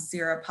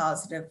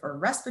seropositive for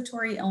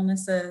respiratory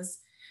illnesses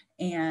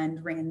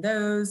and ran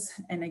those,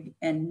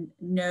 and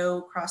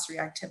no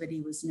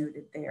cross-reactivity was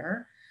noted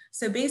there.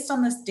 So based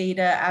on this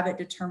data, Abbott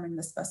determined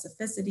the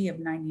specificity of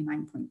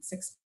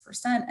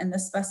 99.6%, and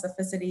this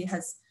specificity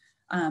has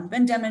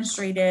been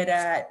demonstrated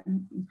at,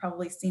 you've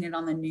probably seen it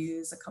on the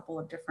news, a couple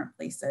of different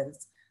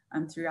places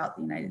throughout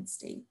the United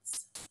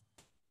States.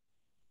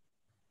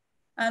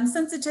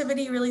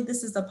 Sensitivity, really,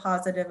 this is a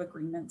positive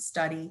agreement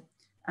study.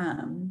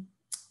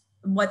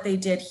 What they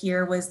did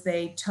here was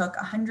they took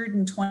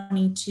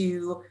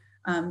 122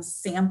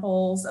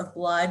 samples of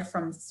blood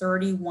from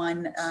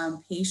 31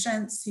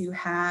 patients who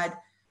had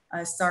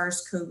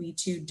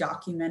SARS-CoV-2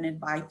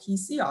 documented by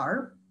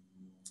PCR.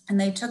 And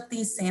they took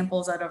these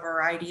samples at a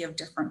variety of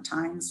different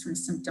times from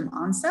symptom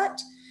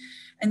onset.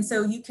 And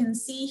so you can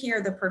see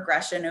here the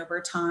progression over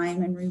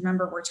time. And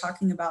remember, we're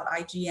talking about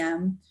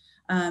IgM.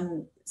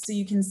 So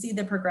you can see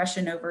the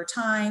progression over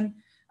time,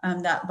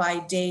 that by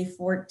day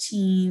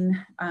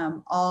 14,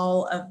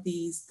 all of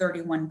these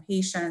 31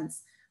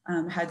 patients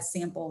had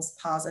samples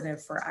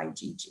positive for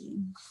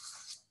IgG.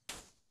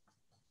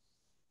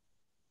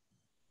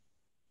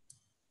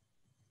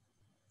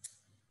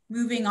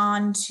 Moving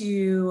on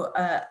to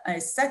a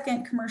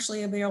second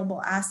commercially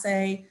available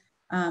assay,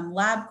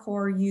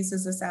 LabCorp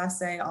uses this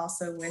assay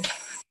also with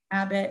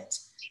Abbott.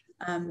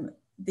 The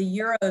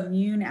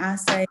Euroimmune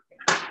assay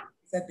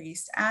is a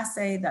based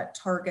assay that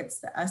targets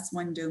the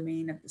S1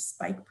 domain of the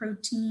spike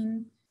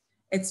protein.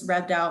 It's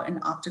revved out in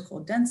optical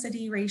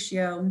density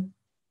ratio,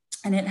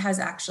 and it has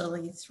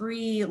actually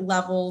 3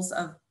 levels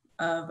of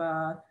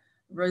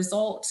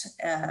result.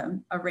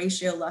 A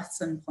ratio less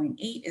than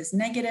 0.8 is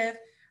negative,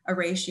 a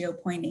ratio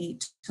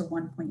 0.8 to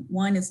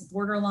 1.1 is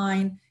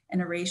borderline,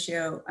 and a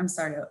ratio,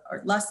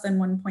 or less than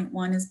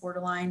 1.1 is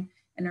borderline,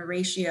 and a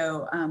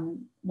ratio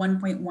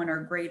 1.1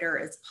 or greater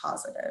is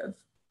positive.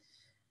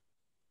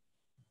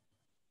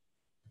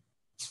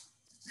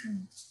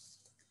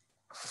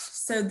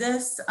 So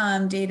this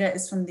data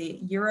is from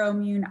the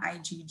Euroimmune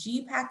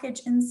IgG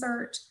package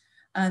insert.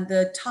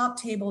 The top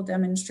table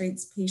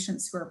demonstrates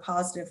patients who are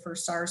positive for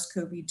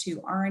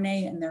SARS-CoV-2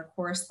 RNA and their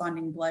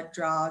corresponding blood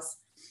draws,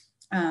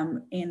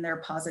 and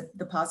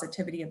the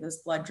positivity of those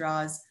blood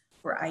draws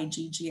for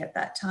IgG at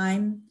that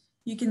time.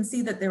 You can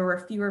see that there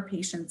were fewer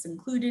patients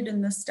included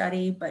in the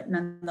study, but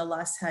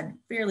nonetheless had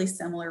fairly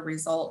similar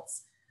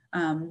results.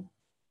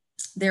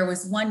 There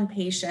was one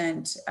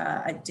patient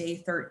at day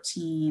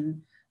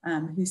 13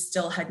 who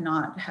still had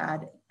not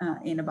had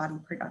antibody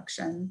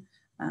production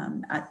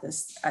at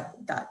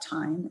that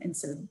time. And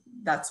so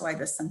that's why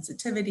the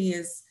sensitivity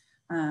is,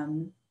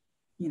 quote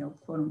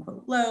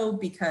unquote low,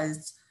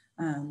 because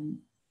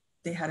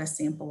they had a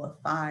sample of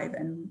 5,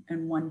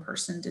 and one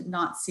person did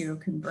not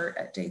seroconvert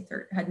at day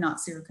 13, had not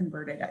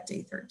seroconverted at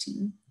day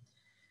 13.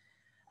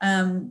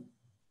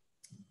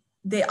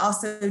 They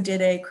also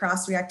did a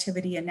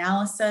cross-reactivity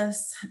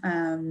analysis.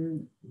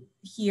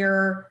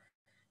 Here,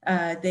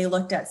 they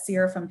looked at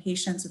sera from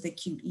patients with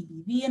acute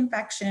EBV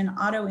infection,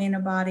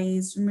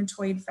 autoantibodies,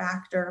 rheumatoid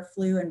factor,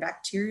 flu, and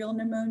bacterial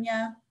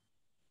pneumonia.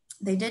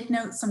 They did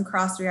note some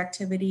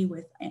cross-reactivity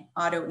with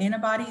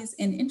autoantibodies,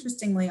 and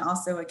interestingly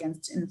also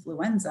against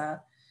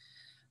influenza.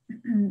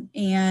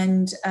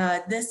 And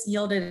this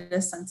yielded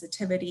a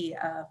sensitivity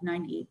of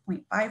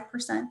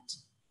 98.5%.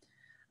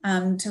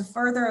 To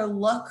further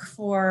look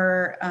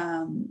for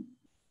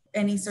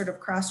any sort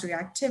of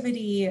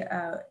cross-reactivity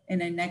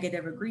in a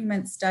negative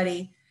agreement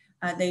study,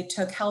 they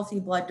took healthy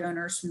blood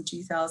donors from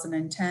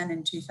 2010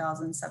 and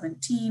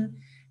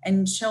 2017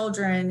 and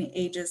children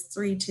ages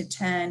 3 to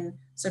 10,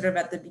 sort of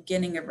at the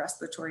beginning of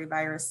respiratory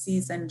virus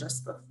season,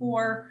 just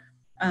before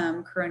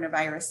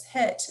coronavirus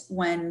hit,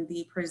 when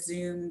the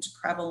presumed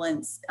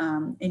prevalence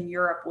in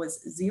Europe was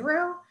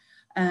 0,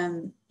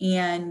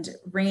 and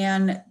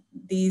ran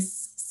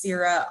these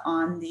sera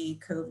on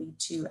the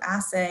COVID-2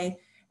 assay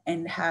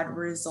and had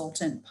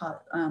resultant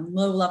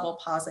low-level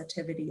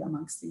positivity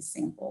amongst these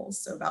samples,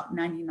 so about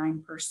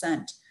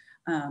 99%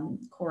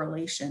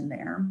 correlation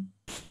there.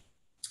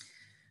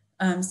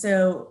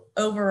 So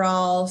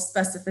overall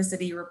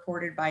specificity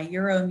reported by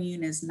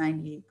Euroimmune is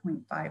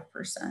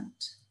 98.5%.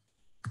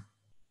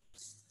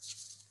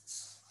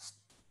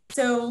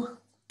 So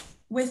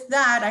with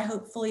that, I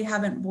hopefully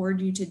haven't bored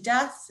you to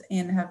death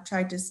and have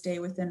tried to stay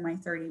within my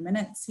 30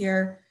 minutes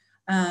here.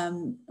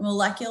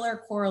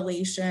 Molecular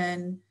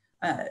correlation,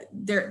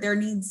 there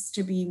needs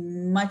to be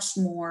much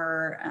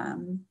more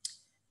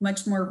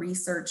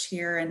research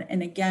here.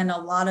 And again, a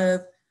lot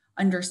of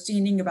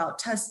understanding about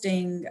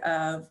testing,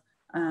 of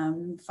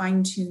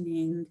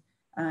fine-tuning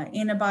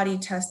antibody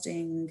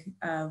testing,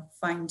 of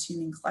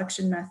fine-tuning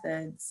collection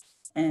methods,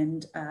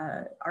 and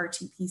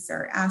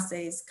RT-PCR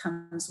assays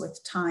comes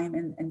with time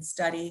and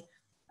study.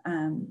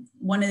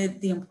 One of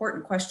the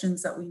important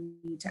questions that we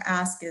need to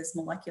ask is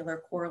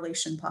molecular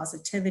correlation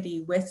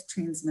positivity with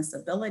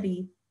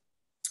transmissibility.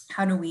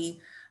 How do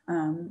we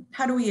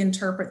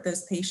interpret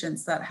those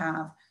patients that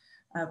have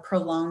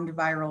prolonged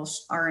viral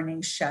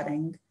RNA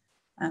shedding?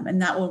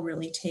 And that will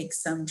really take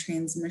some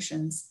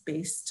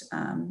transmissions-based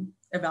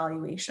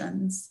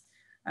evaluations.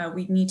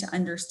 We need to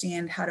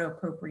understand how to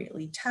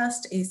appropriately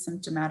test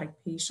asymptomatic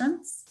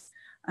patients.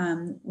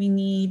 We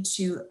need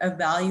to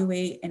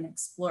evaluate and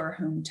explore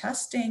home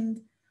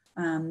testing,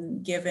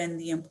 given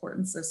the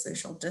importance of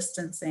social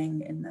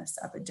distancing in this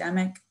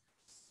epidemic.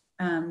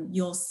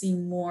 You'll see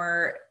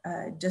more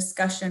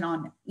discussion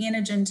on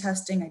antigen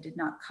testing. I did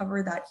not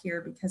cover that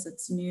here because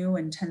it's new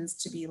and tends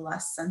to be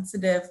less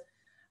sensitive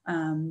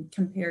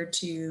compared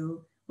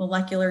to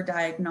molecular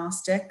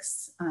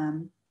diagnostics.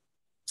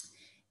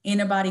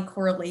 Antibody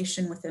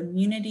correlation with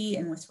immunity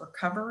and with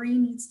recovery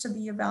needs to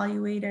be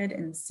evaluated,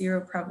 and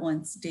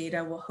seroprevalence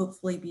data will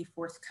hopefully be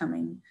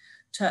forthcoming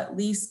to at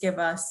least give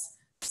us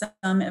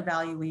some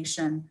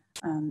evaluation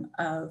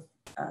of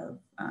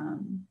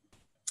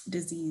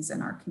disease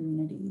in our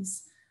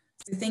communities.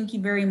 So thank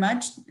you very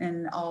much,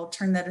 and I'll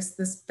turn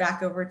this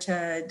back over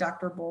to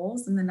Dr.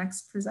 Bowles and the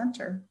next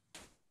presenter.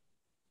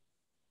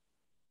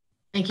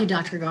 Thank you,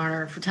 Dr.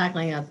 Garner, for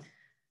tackling a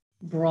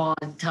broad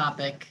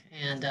topic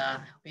and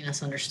helping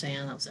us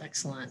understand. That was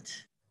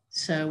excellent.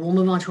 So we'll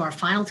move on to our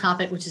final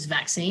topic, which is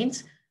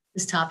vaccines.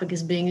 This topic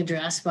is being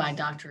addressed by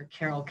Dr.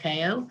 Carol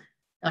Kao.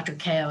 Dr.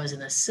 Kao is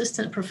an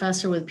assistant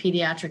professor with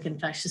pediatric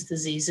infectious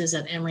diseases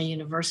at Emory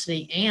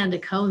University and a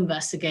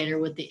co-investigator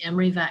with the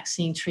Emory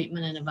Vaccine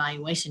Treatment and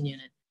Evaluation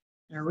Unit.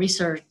 And her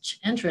research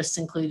interests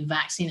include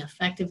vaccine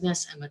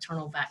effectiveness and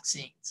maternal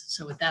vaccines.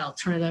 So with that, I'll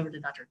turn it over to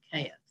Dr.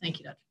 Kao. Thank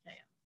you, Dr. Kao.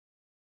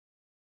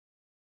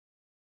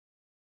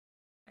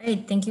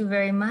 Great, thank you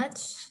very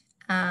much.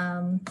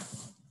 I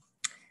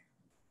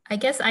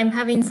guess I'm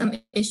having some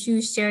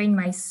issues sharing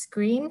my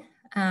screen.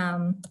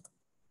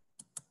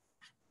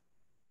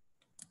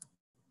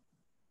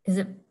 Is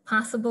it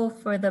possible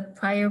for the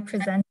prior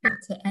presenter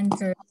to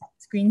enter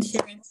screen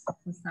sharing?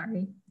 I'm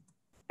sorry.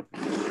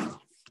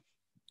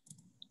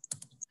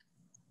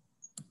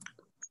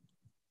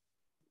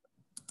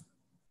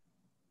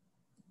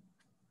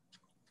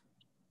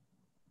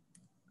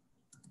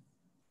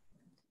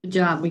 Good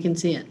job, we can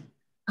see it.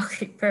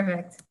 Okay,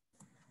 perfect.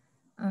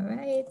 All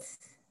right.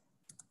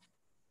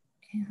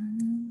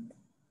 And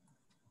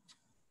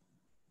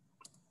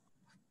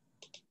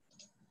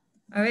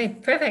all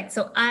right, perfect.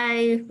 So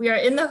we are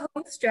in the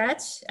home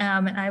stretch,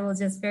 and I will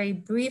just very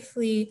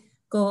briefly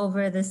go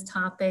over this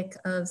topic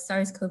of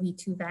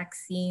SARS-CoV-2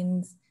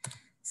 vaccines.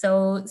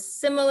 So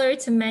similar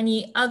to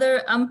many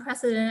other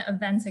unprecedented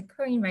events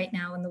occurring right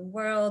now in the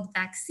world,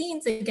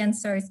 vaccines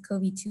against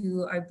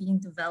SARS-CoV-2 are being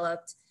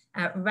developed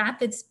at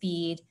rapid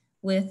speed,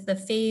 with the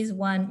phase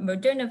 1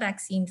 Moderna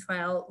vaccine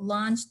trial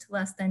launched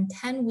less than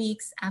 10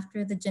 weeks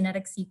after the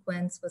genetic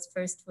sequence was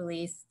first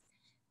released.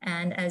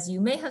 And as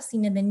you may have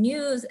seen in the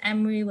news,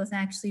 Emory was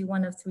actually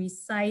one of 3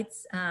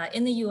 sites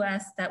in the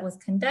US that was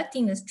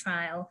conducting this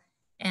trial.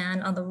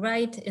 And on the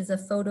right is a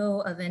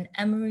photo of an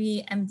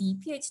Emory MD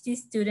PhD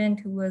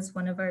student who was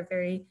one of our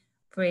very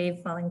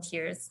brave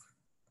volunteers.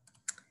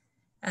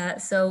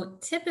 So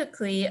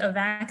typically a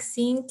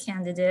vaccine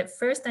candidate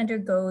first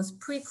undergoes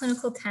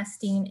preclinical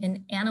testing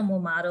in animal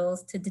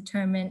models to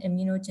determine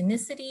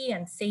immunogenicity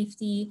and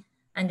safety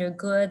under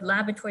good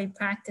laboratory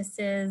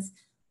practices,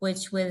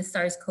 which with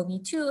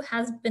SARS-CoV-2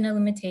 has been a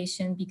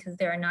limitation because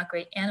there are not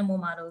great animal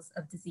models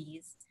of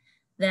disease.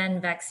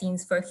 Then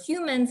vaccines for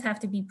humans have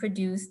to be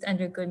produced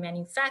under good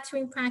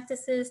manufacturing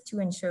practices to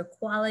ensure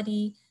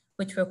quality,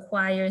 which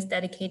requires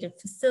dedicated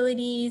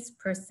facilities,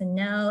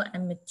 personnel,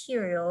 and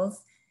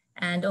materials.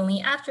 And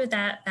only after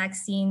that,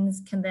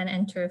 vaccines can then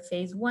enter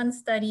phase 1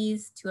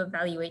 studies to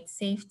evaluate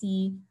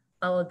safety,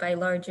 followed by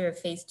larger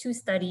phase 2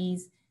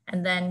 studies,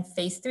 and then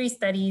phase 3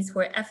 studies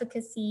where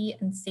efficacy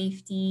and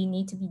safety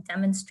need to be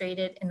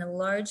demonstrated in a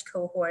large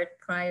cohort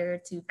prior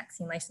to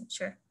vaccine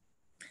licensure.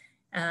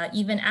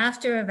 Even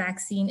after a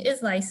vaccine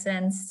is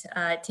licensed,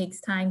 it takes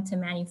time to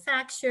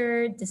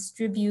manufacture,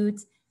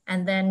 distribute,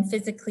 and then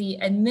physically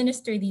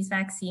administer these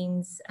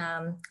vaccines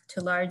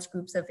to large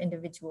groups of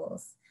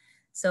individuals.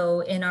 So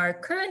in our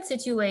current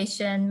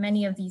situation,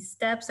 many of these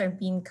steps are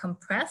being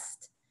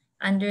compressed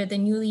under the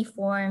newly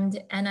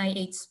formed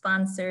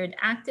NIH-sponsored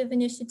ACTIVE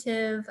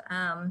initiative.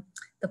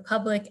 The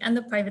public and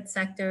the private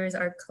sectors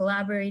are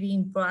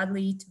collaborating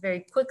broadly to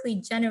very quickly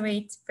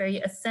generate very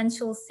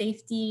essential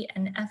safety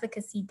and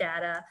efficacy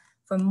data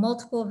for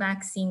multiple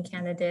vaccine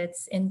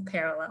candidates in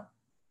parallel.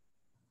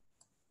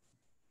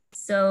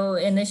 So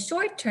in the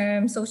short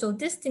term, social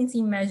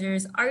distancing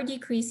measures are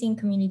decreasing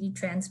community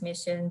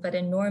transmission, but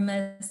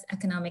enormous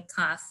economic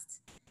costs.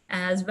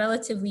 As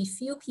relatively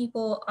few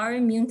people are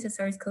immune to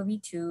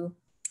SARS-CoV-2,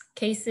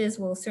 cases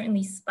will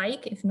certainly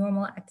spike if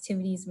normal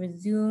activities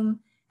resume,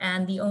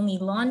 and the only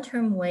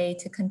long-term way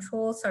to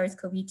control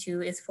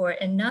SARS-CoV-2 is for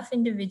enough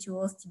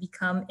individuals to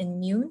become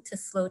immune to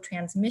slow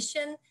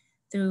transmission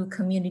through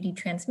community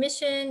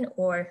transmission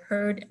or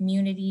herd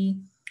immunity.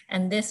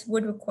 And this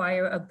would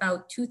require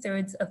about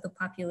 2/3 of the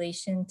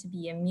population to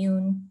be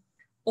immune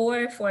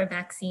or for a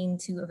vaccine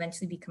to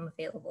eventually become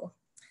available.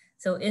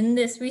 So in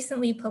this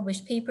recently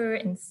published paper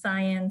in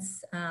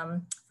Science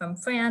from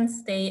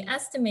France, they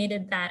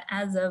estimated that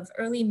as of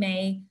early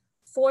May,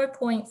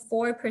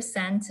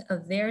 4.4%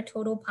 of their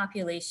total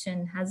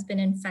population has been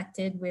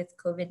infected with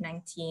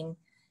COVID-19.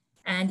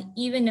 And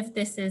even if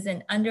this is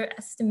an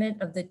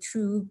underestimate of the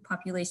true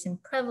population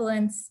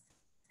prevalence,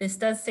 this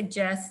does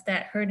suggest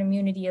that herd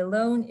immunity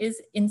alone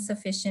is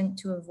insufficient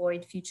to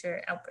avoid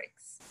future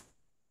outbreaks.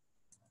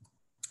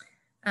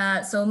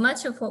 So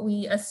much of what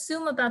we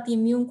assume about the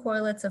immune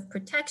correlates of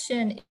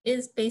protection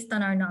is based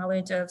on our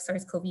knowledge of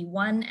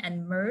SARS-CoV-1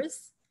 and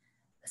MERS.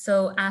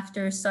 So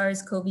after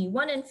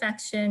SARS-CoV-1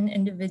 infection,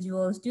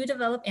 individuals do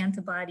develop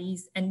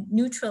antibodies and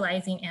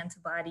neutralizing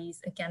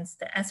antibodies against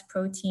the S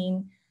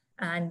protein.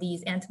 And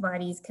these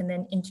antibodies can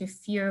then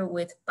interfere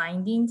with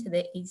binding to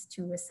the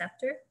ACE2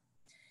 receptor.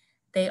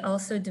 They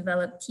also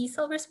develop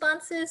T-cell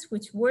responses,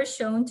 which were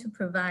shown to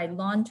provide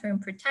long-term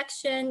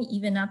protection,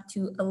 even up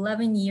to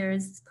 11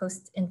 years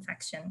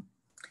post-infection.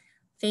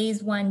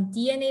 Phase 1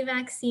 DNA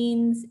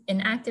vaccines,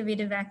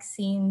 inactivated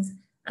vaccines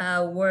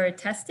were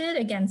tested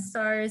against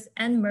SARS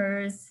and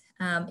MERS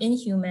in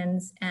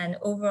humans and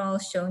overall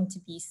shown to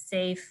be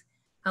safe.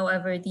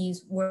 However,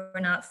 these were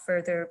not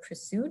further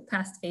pursued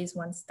past phase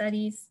 1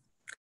 studies.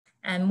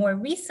 And more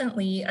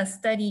recently, a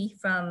study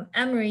from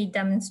Emory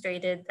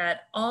demonstrated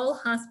that all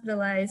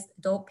hospitalized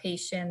adult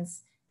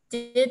patients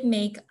did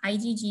make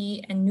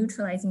IgG and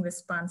neutralizing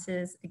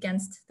responses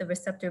against the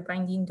receptor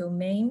binding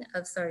domain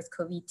of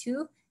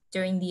SARS-CoV-2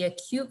 during the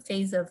acute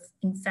phase of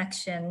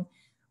infection,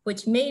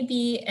 which may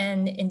be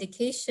an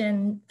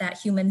indication that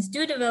humans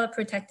do develop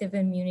protective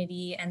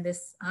immunity. And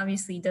this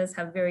obviously does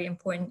have very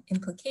important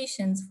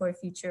implications for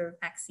future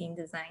vaccine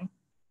design.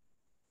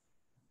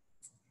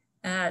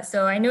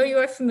 So I know you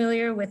are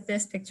familiar with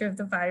this picture of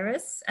the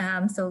virus.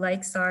 So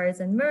like SARS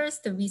and MERS,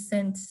 the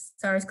recent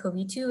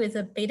SARS-CoV-2 is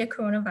a beta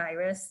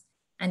coronavirus,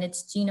 and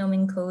its genome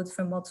encodes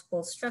for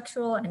multiple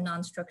structural and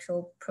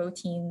non-structural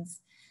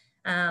proteins.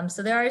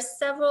 So there are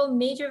several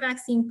major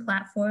vaccine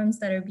platforms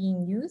that are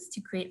being used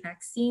to create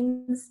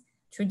vaccines: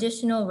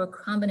 traditional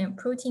recombinant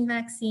protein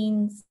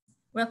vaccines,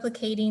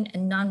 replicating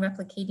and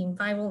non-replicating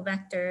viral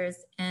vectors,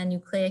 and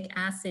nucleic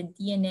acid,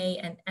 DNA,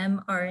 and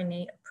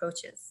mRNA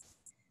approaches.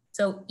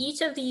 So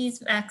each of these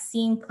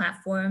vaccine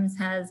platforms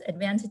has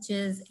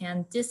advantages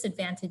and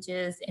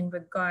disadvantages in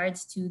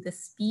regards to the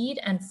speed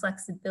and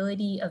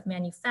flexibility of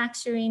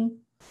manufacturing,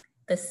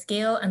 the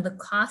scale and the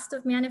cost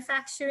of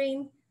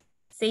manufacturing,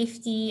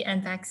 safety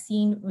and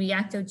vaccine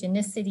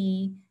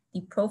reactogenicity,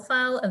 the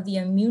profile of the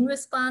immune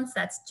response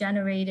that's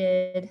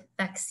generated,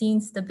 vaccine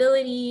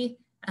stability,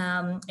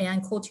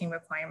 and cold chain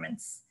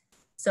requirements.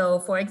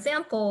 So for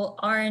example,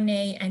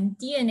 RNA and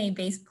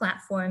DNA-based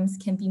platforms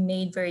can be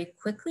made very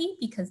quickly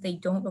because they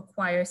don't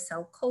require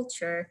cell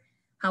culture.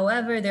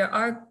 However, there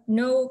are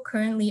no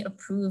currently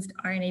approved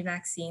RNA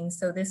vaccines,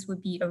 so this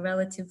would be a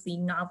relatively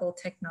novel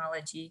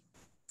technology.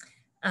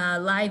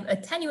 Live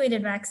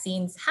attenuated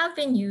vaccines have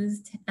been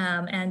used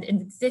and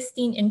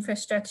existing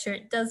infrastructure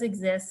does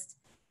exist.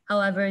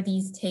 However,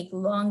 these take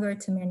longer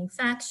to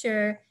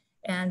manufacture,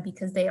 and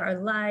because they are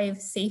live,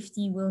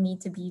 safety will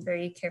need to be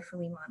very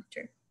carefully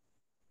monitored.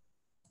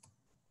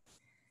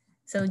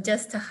 So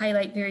just to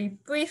highlight very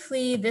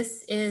briefly,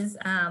 this is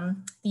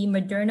the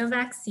Moderna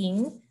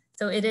vaccine.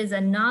 So it is a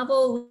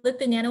novel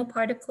lipid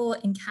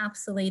nanoparticle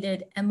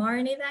encapsulated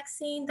mRNA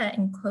vaccine that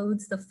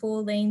encodes the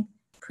full-length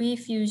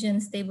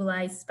pre-fusion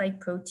stabilized spike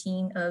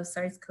protein of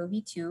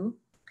SARS-CoV-2.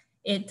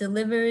 It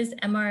delivers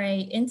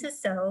mRNA into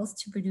cells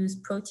to produce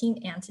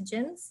protein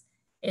antigens.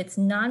 It's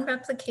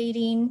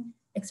non-replicating,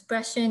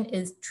 expression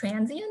is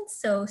transient,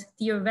 so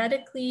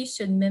theoretically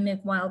should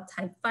mimic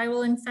wild-type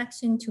viral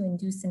infection to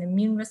induce an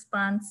immune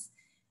response.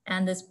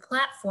 And this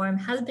platform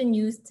has been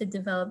used to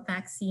develop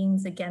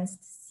vaccines against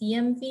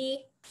CMV,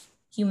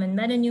 human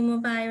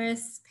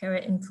metapneumovirus,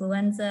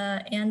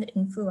 parainfluenza, and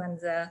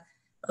influenza,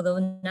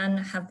 although none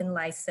have been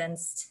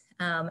licensed.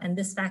 And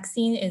this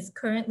vaccine is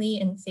currently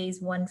in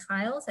phase 1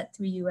 trials at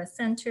 3 US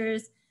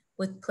centers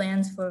with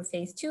plans for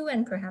phase 2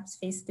 and perhaps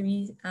phase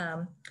 3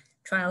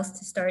 trials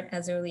to start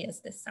as early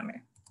as this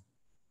summer.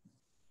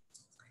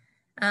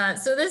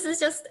 So this is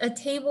just a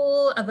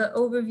table of an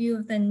overview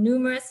of the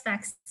numerous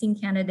vaccine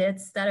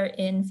candidates that are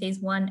in phase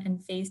 1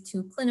 and phase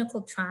 2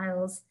 clinical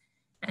trials.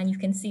 And you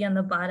can see on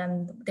the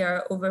bottom, there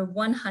are over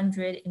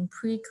 100 in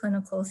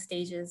preclinical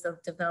stages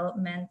of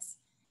development.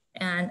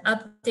 And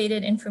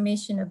updated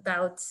information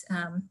about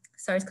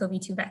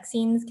SARS-CoV-2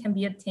 vaccines can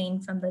be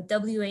obtained from the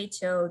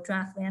WHO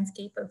draft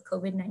landscape of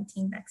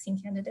COVID-19 vaccine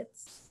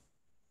candidates.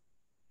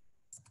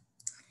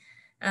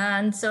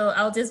 And so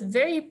I'll just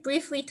very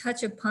briefly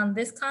touch upon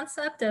this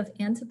concept of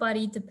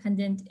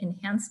antibody-dependent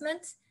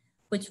enhancement,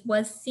 which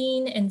was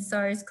seen in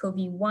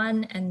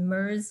SARS-CoV-1 and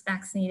MERS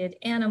vaccinated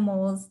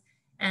animals,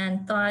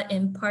 and thought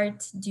in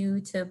part due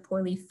to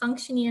poorly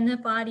functioning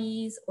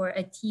antibodies or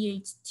a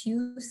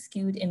Th2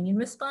 skewed immune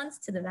response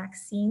to the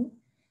vaccine.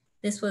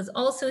 This was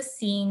also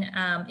seen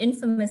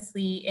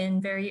infamously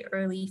in very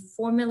early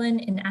formalin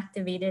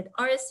inactivated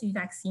RSV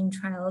vaccine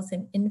trials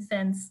in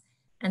infants,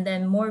 and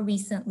then more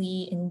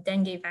recently in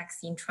dengue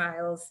vaccine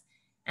trials.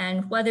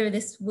 And whether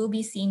this will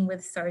be seen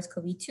with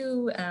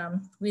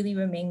SARS-CoV-2 really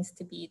remains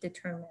to be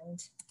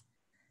determined.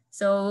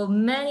 So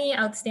many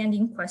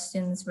outstanding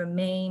questions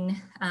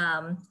remain,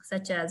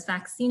 such as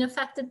vaccine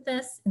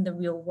effectiveness in the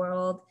real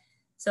world.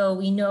 So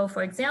we know,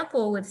 for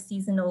example, with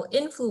seasonal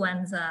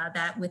influenza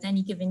that with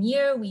any given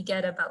year, we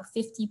get about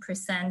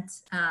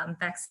 50%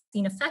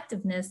 vaccine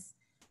effectiveness.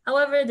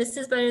 However, this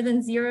is better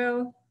than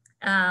 0.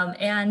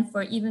 And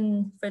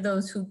even for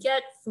those who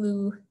get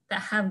flu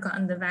that have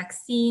gotten the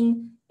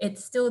vaccine, it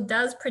still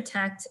does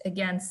protect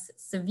against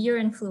severe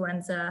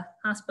influenza,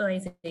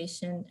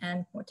 hospitalization,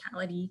 and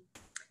mortality.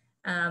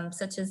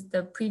 Such as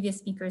the previous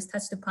speakers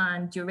touched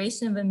upon,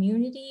 duration of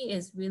immunity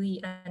is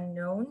really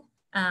unknown.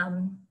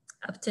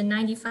 Up to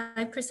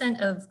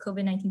 95% of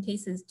COVID-19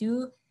 cases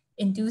do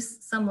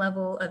induce some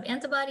level of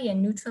antibody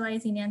and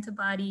neutralizing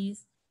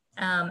antibodies.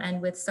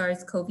 And with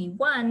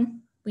SARS-CoV-1,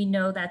 we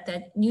know that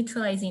the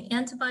neutralizing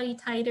antibody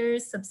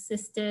titers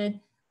subsisted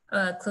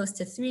close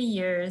to 3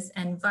 years,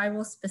 and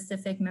viral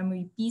specific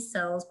memory B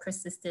cells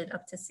persisted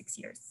up to 6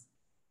 years.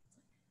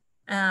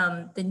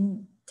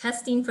 The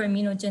testing for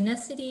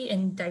immunogenicity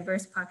in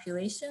diverse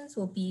populations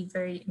will be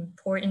very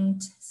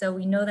important. So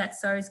we know that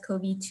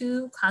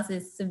SARS-CoV-2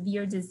 causes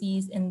severe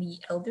disease in the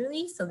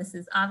elderly. So this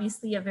is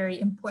obviously a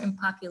very important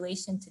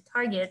population to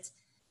target.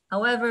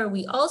 However,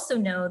 we also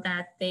know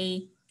that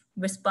they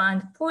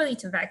respond poorly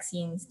to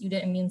vaccines due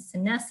to immune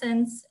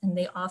senescence, and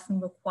they often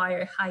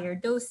require higher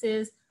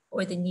doses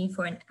or the need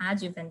for an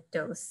adjuvanted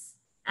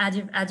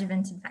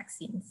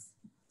vaccines.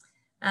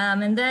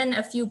 And then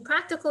a few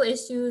practical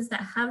issues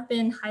that have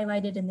been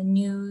highlighted in the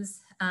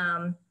news.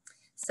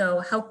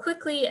 So how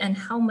quickly and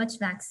how much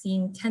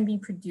vaccine can be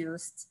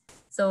produced.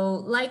 So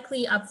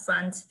likely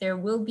upfront, there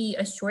will be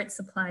a short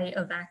supply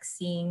of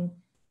vaccine,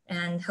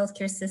 and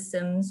healthcare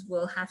systems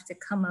will have to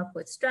come up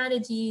with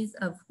strategies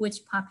of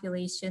which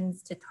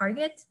populations to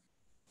target.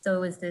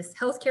 So is this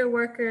healthcare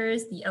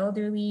workers, the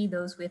elderly,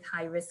 those with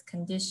high-risk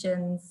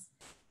conditions?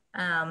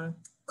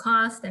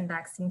 Cost and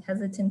vaccine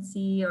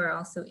hesitancy are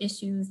also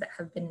issues that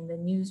have been in the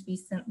news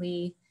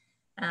recently.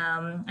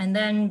 And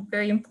then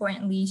very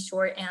importantly,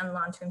 short and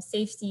long-term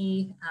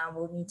safety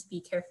will need to be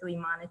carefully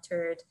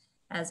monitored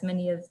as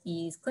many of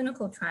these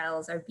clinical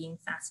trials are being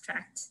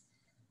fast-tracked.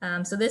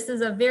 So this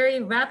is a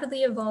very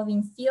rapidly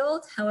evolving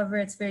field. However,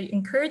 it's very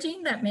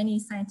encouraging that many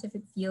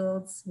scientific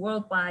fields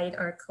worldwide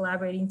are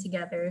collaborating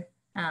together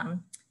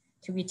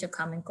to reach a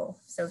common goal.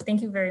 So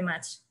thank you very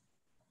much.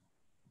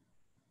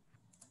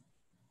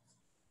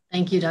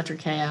 Thank you, Dr.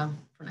 Kao,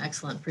 for an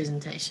excellent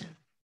presentation.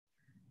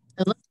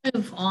 So let's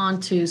move on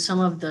to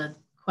some of the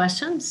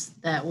questions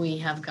that we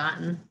have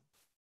gotten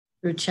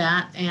through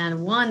chat.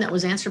 And one that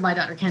was answered by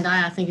Dr.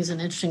 Candaya, I think is an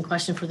interesting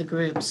question for the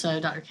group.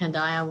 So Dr.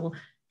 Candaya, will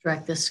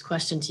direct this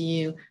question to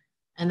you,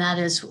 and that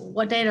is,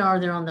 what data are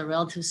there on the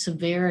relative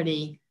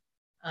severity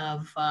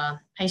of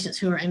patients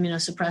who are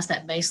immunosuppressed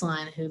at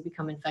baseline who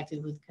become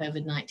infected with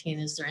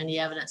COVID-19? Is there any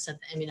evidence that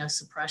the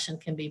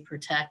immunosuppression can be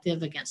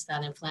protective against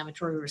that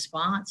inflammatory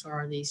response, or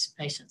are these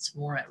patients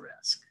more at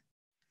risk?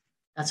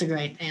 That's a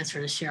great answer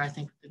to share, I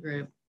think, with the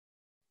group.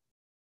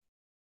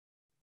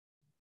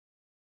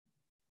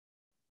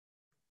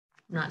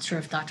 I'm not sure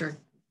if Dr.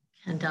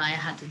 Candaya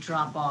had to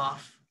drop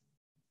off.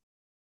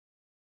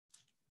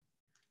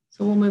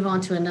 So we'll move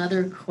on to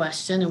another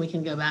question, and we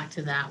can go back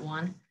to that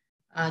one.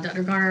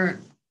 Dr. Garner,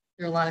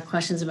 there are a lot of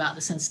questions about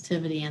the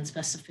sensitivity and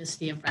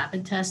specificity of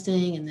rapid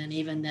testing, and then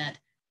even that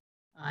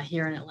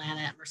here in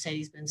Atlanta at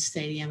Mercedes-Benz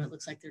Stadium, it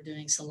looks like they're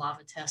doing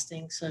saliva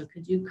testing. So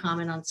could you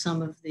comment on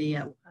some of the,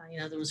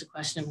 there was a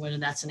question of whether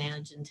that's an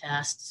antigen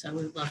test. So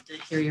we'd love to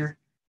hear your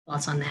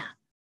thoughts on that.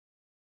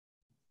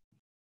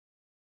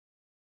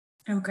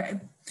 Okay.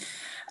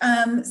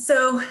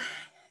 So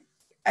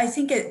I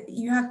think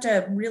you have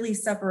to really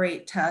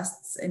separate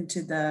tests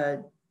into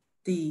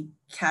the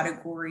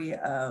category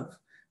of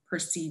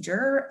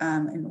procedure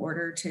in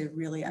order to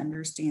really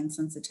understand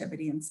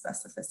sensitivity and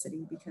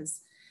specificity,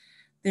 because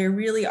they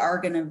really are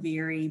going to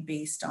vary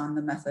based on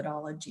the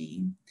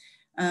methodology.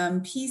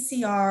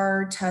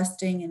 PCR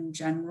testing in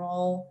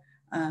general,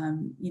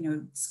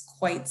 it's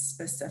quite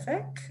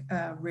specific.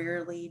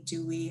 Rarely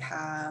do we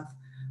have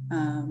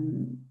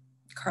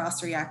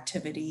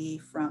cross-reactivity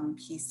from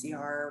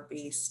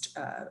PCR-based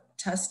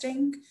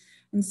testing.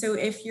 And so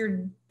if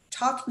you're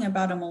talking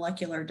about a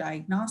molecular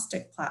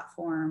diagnostic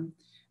platform,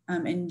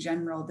 in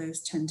general,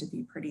 those tend to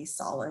be pretty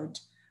solid.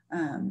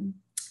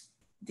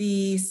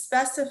 The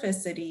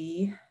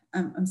specificity,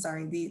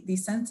 the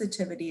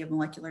sensitivity of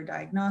molecular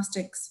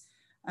diagnostics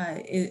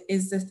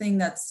is the thing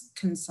that's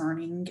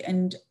concerning,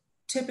 and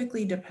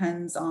typically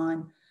depends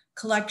on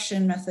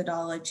collection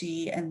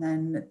methodology and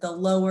then the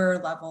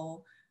lower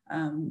level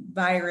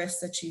virus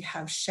that you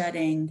have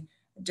shedding,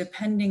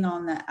 depending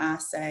on the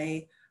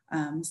assay.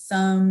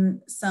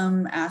 Some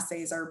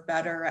assays are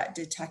better at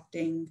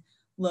detecting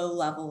low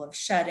level of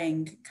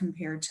shedding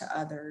compared to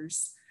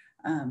others.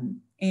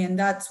 And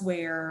that's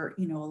where,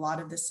 a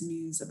lot of this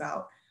news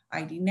about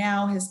ID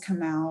Now has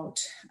come out,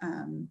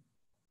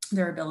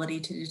 their ability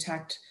to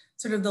detect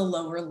sort of the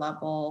lower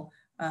level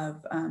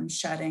of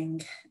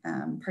shedding,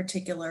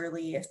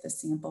 particularly if the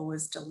sample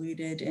was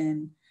diluted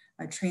in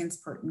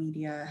transport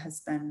media,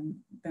 has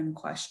been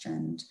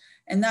questioned.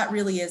 And that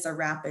really is a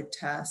rapid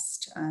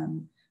test,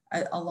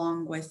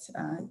 along with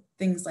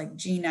things like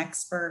Gene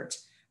Expert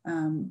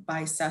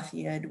by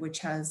Cepheid, which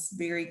has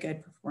very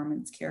good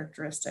performance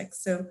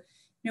characteristics. So,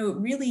 it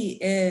really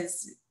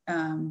is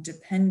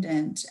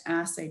dependent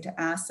assay to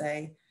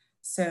assay.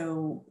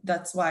 So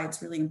that's why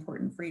it's really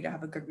important for you to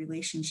have a good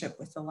relationship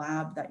with the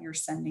lab that you're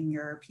sending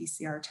your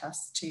PCR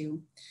tests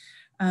to.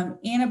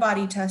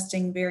 Antibody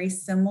testing, very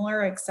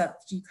similar,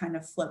 except you kind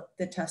of flip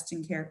the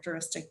testing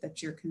characteristic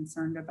that you're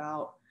concerned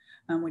about,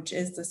 which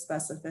is the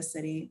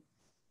specificity.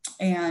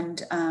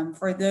 And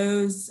for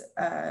those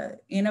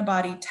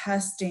antibody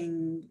tests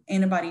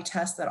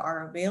that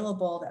are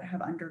available that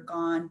have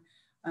undergone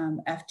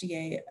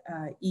FDA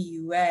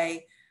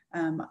EUA,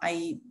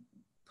 I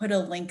put a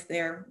link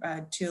there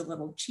to a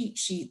little cheat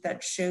sheet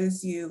that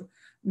shows you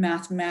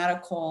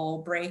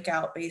mathematical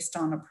breakout based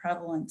on a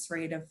prevalence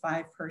rate of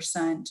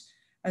 5%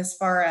 as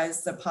far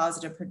as the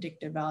positive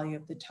predictive value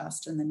of the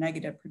test and the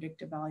negative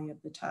predictive value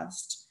of the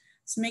test.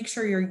 So make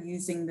sure you're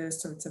using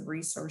those sorts of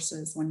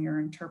resources when you're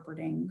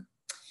interpreting.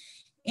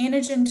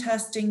 Antigen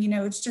testing,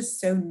 it's just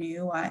so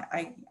new.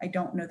 I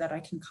don't know that I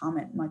can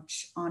comment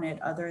much on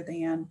it other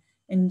than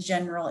in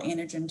general,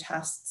 antigen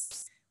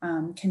tests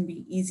can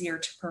be easier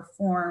to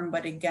perform,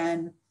 but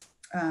again,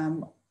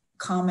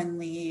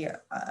 commonly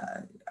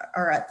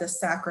are at the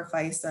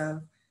sacrifice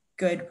of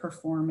good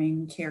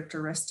performing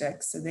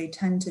characteristics. So they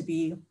tend to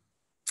be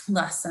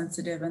less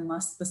sensitive and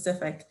less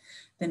specific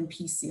than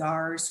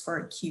PCRs for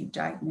acute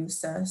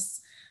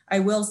diagnosis. I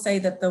will say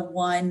that the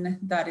one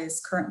that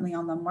is currently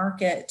on the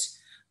market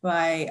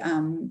by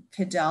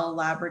Cadell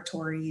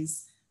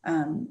Laboratories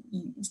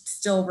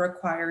still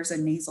requires a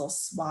nasal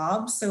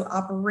swab. So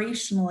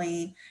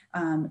operationally,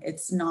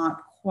 it's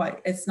not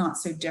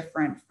so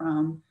different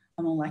from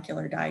a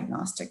molecular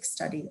diagnostic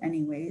study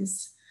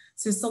anyways.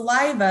 So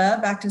saliva,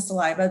 back to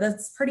saliva,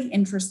 that's pretty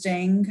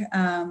interesting.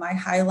 I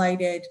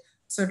highlighted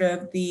sort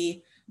of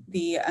the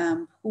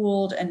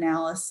pooled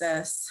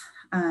analysis.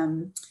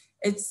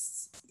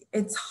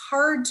 It's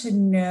hard to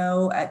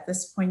know at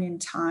this point in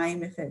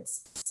time if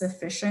it's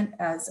sufficient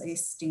as a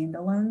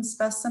standalone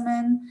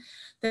specimen.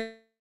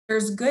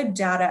 There's good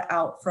data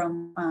out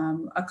from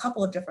a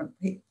couple of different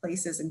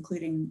places,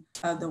 including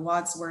the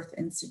Wadsworth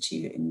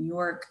Institute in New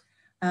York,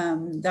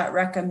 that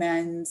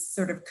recommends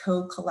sort of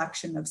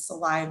co-collection of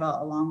saliva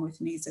along with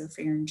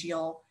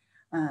nasopharyngeal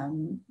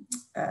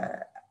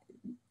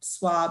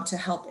swab to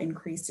help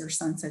increase your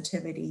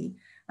sensitivity.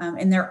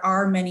 And there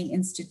are many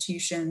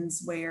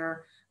institutions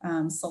where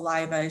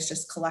saliva is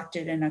just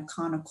collected in a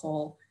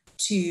conical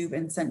tube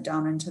and sent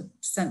down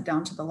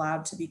to the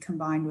lab to be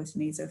combined with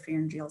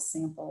nasopharyngeal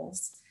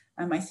samples.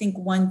 I think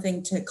one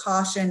thing to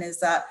caution is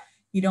that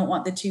you don't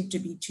want the tube to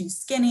be too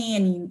skinny,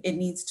 and it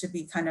needs to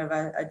be kind of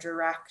a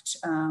direct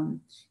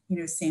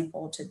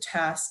sample to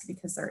test,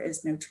 because there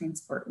is no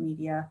transport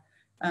media.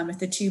 If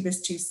the tube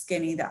is too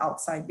skinny, the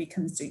outside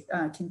becomes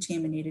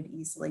contaminated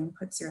easily and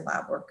puts your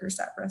lab workers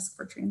at risk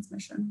for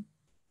transmission.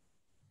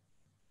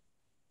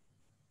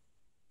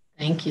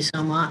 Thank you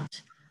so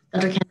much.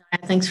 Dr.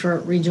 Candaya, thanks for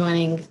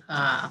rejoining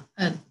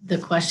the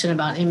question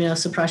about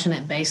immunosuppression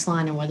at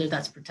baseline and whether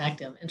that's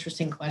protective.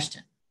 Interesting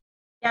question.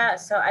 Yeah,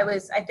 so I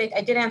think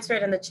I did answer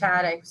it in the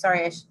chat. I'm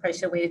sorry, I probably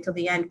should have waited till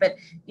the end. But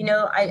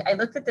I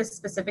looked at this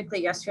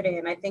specifically yesterday,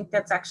 and I think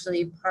that's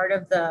actually part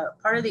of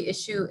the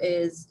issue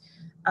is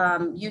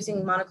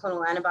using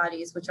monoclonal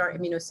antibodies, which are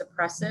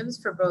immunosuppressives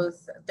for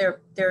both.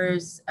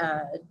 There's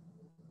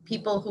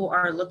people who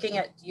are looking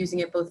at using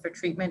it both for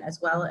treatment as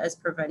well as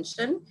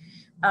prevention,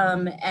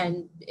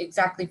 and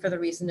exactly for the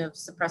reason of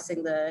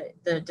suppressing the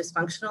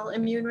dysfunctional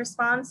immune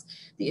response.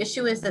 The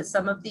issue is that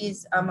some of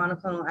these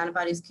monoclonal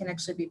antibodies can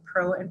actually be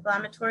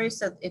pro-inflammatory,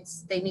 so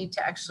they need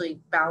to actually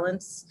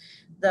balance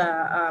the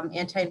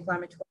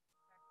anti-inflammatory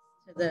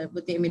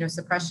with the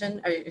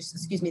immunosuppression, or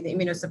excuse me, the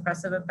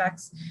immunosuppressive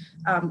effects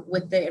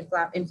with the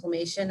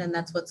inflammation, and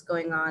that's what's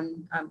going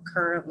on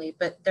currently.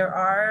 But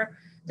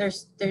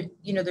there's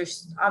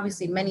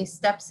obviously many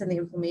steps in the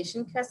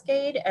inflammation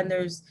cascade, and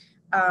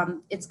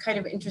it's kind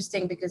of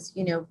interesting because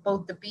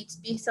both the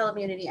B cell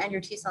immunity and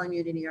your T cell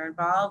immunity are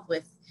involved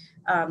with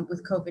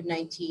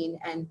COVID-19,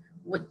 and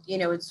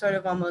it's sort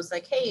of almost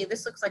like, hey,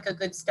 this looks like a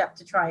good step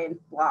to try and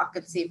block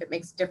and see if it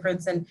makes a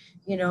difference. And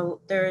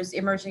there's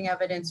emerging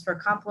evidence for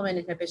complement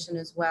inhibition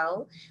as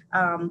well,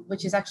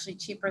 which is actually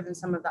cheaper than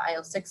some of the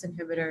IL-6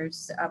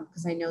 inhibitors,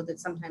 because I know that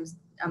sometimes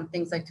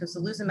things like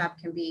tocilizumab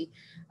can be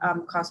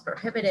cost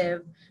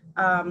prohibitive.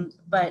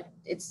 But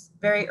it's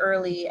very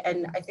early,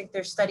 and I think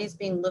there's studies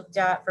being looked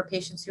at for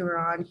patients who are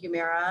on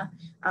Humira,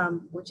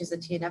 which is a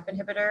TNF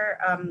inhibitor,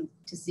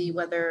 to see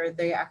whether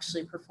they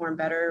actually perform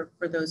better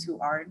for those who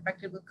are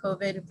infected with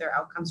COVID, if their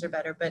outcomes are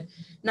better, but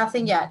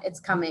nothing yet. It's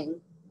coming,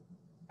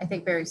 I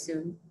think, very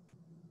soon.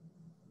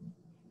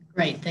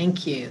 Great,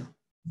 thank you.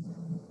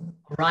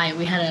 All right,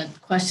 we had a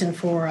question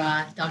for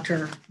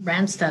Dr.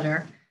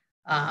 Brandstetter.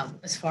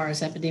 As far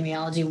as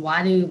epidemiology,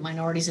 why do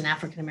minorities and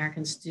African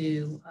Americans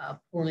do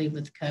poorly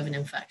with COVID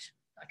infection?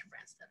 Dr.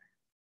 Brandstetter.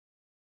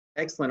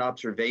 Excellent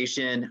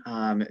observation.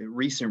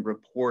 Recent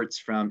reports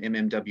from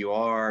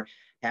MMWR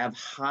have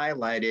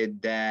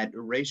highlighted that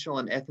racial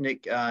and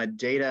ethnic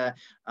data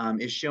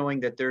is showing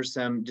that there's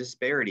some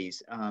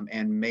disparities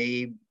and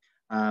may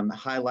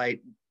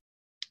highlight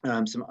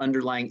some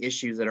underlying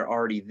issues that are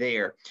already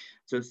there.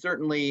 So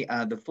certainly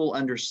the full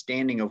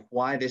understanding of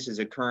why this is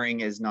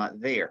occurring is not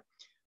there.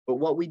 But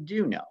what we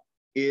do know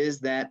is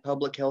that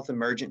public health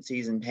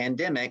emergencies and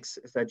pandemics,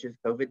 such as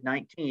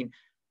COVID-19,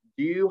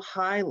 do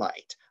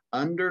highlight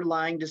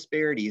underlying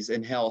disparities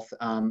in health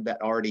that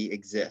already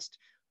exist.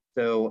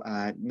 So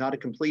not a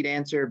complete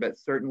answer, but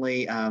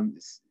certainly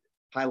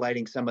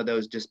highlighting some of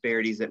those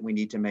disparities that we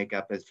need to make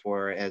up as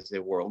far as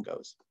the world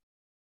goes.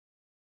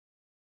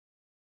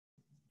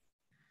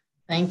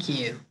 Thank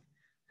you.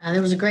 There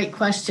was a great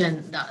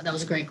question. That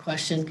was a great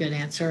question. Good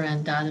answer.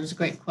 And there was a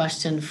great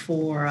question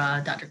for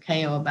Dr.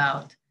 Kao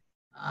about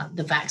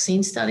the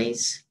vaccine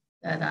studies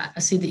that I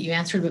see that you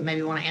answered, but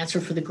maybe want to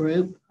answer for the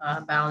group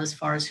about as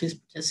far as who's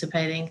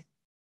participating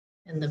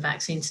in the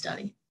vaccine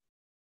study.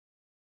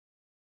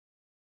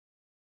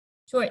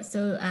 Sure.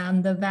 So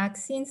the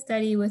vaccine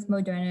study with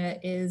Moderna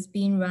is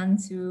being run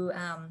through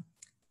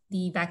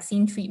the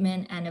vaccine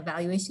treatment and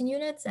evaluation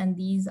units. And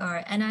these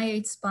are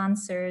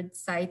NIH-sponsored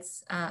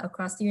sites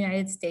across the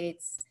United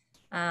States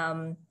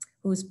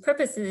whose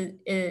purpose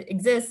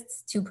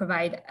exists to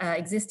provide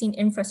existing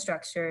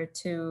infrastructure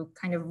to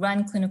kind of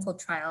run clinical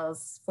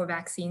trials for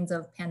vaccines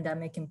of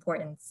pandemic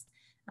importance.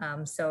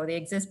 So they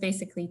exist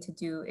basically to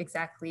do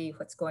exactly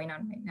what's going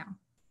on right now.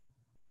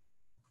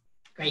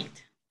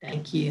 Great,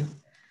 thank you.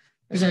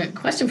 There's a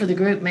question for the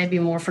group, maybe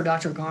more for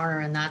Dr. Garner,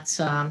 and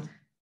that's,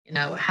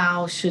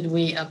 how should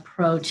we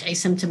approach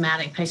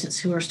asymptomatic patients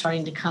who are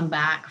starting to come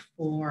back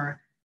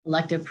for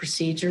elective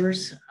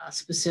procedures,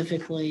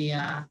 specifically,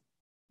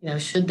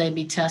 should they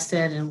be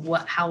tested, and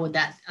how would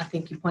that, I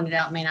think you pointed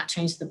out, may not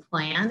change the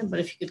plan, but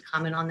if you could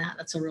comment on that,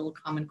 that's a real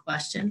common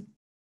question.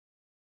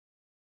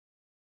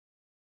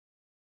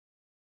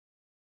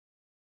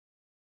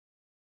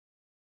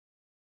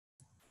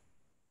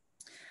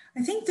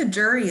 I think the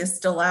jury is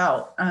still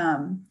out,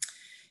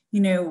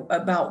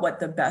 about what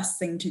the best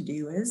thing to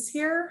do is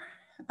here.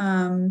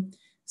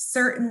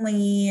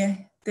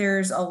 Certainly,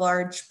 there's a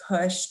large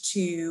push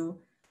to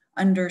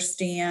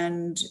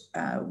understand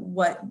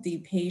what the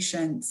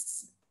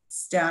patient's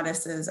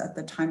status is at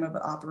the time of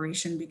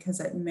operation, because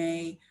it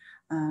may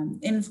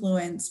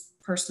influence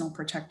personal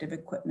protective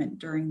equipment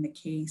during the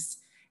case.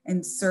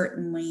 And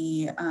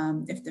certainly,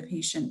 if the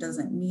patient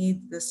doesn't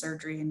need the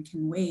surgery and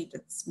can wait,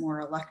 it's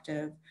more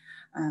elective,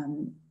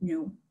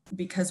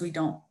 because we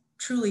don't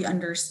truly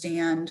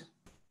understand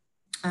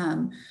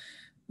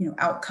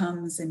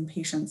outcomes in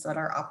patients that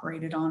are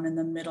operated on in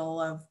the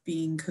middle of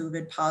being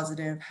COVID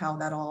positive, how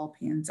that all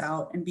pans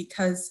out. And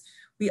because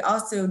we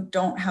also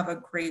don't have a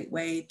great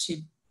way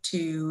to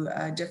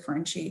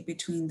differentiate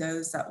between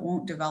those that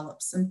won't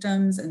develop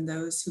symptoms and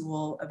those who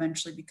will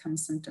eventually become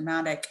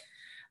symptomatic,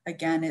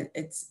 again,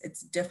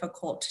 it's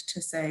difficult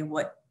to say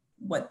what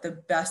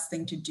the best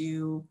thing to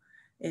do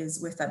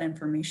is with that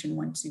information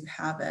once you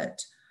have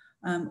it.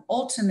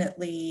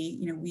 Ultimately,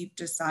 we've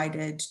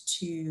decided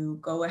to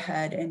go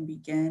ahead and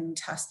begin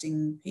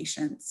testing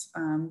patients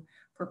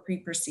for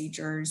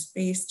pre-procedures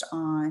based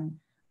on,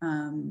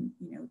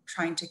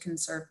 trying to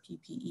conserve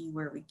PPE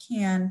where we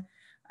can.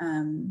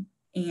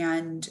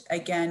 And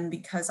again,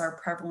 because our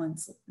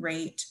prevalence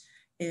rate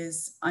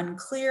is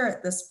unclear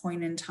at this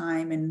point in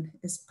time and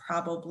is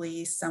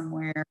probably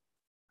somewhere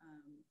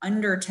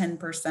under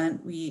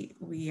 10%, we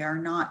are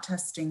not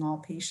testing all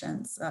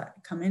patients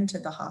that come into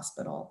the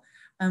hospital.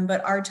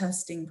 But are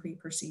testing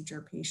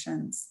pre-procedure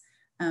patients,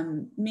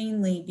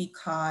 mainly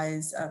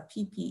because of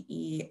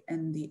PPE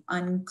and the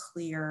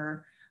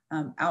unclear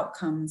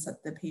outcomes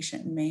that the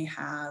patient may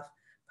have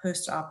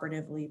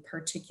post-operatively,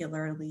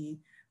 particularly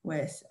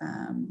with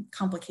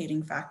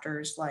complicating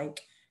factors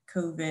like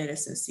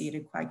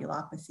COVID-associated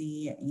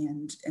coagulopathy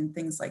and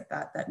things like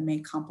that may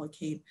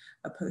complicate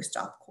a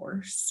post-op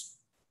course.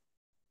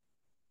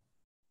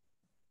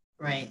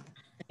 Great,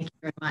 thank you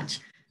very much.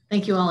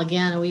 Thank you all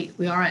again.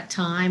 We are at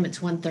time, it's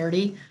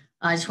 1:30.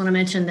 I just want to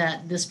mention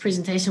that this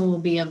presentation will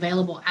be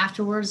available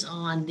afterwards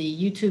on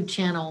the YouTube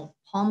channel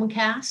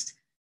Palmcast,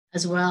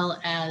 as well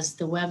as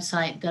the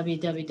website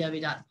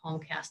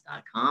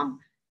www.palmcast.com.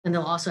 And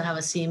they'll also have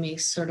a CME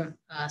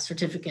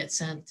certificate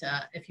sent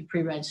if you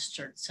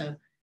pre-registered. So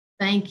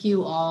thank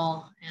you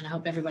all, and I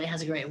hope everybody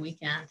has a great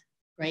weekend.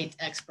 Great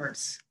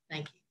experts.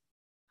 Thank you.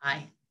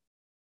 Bye.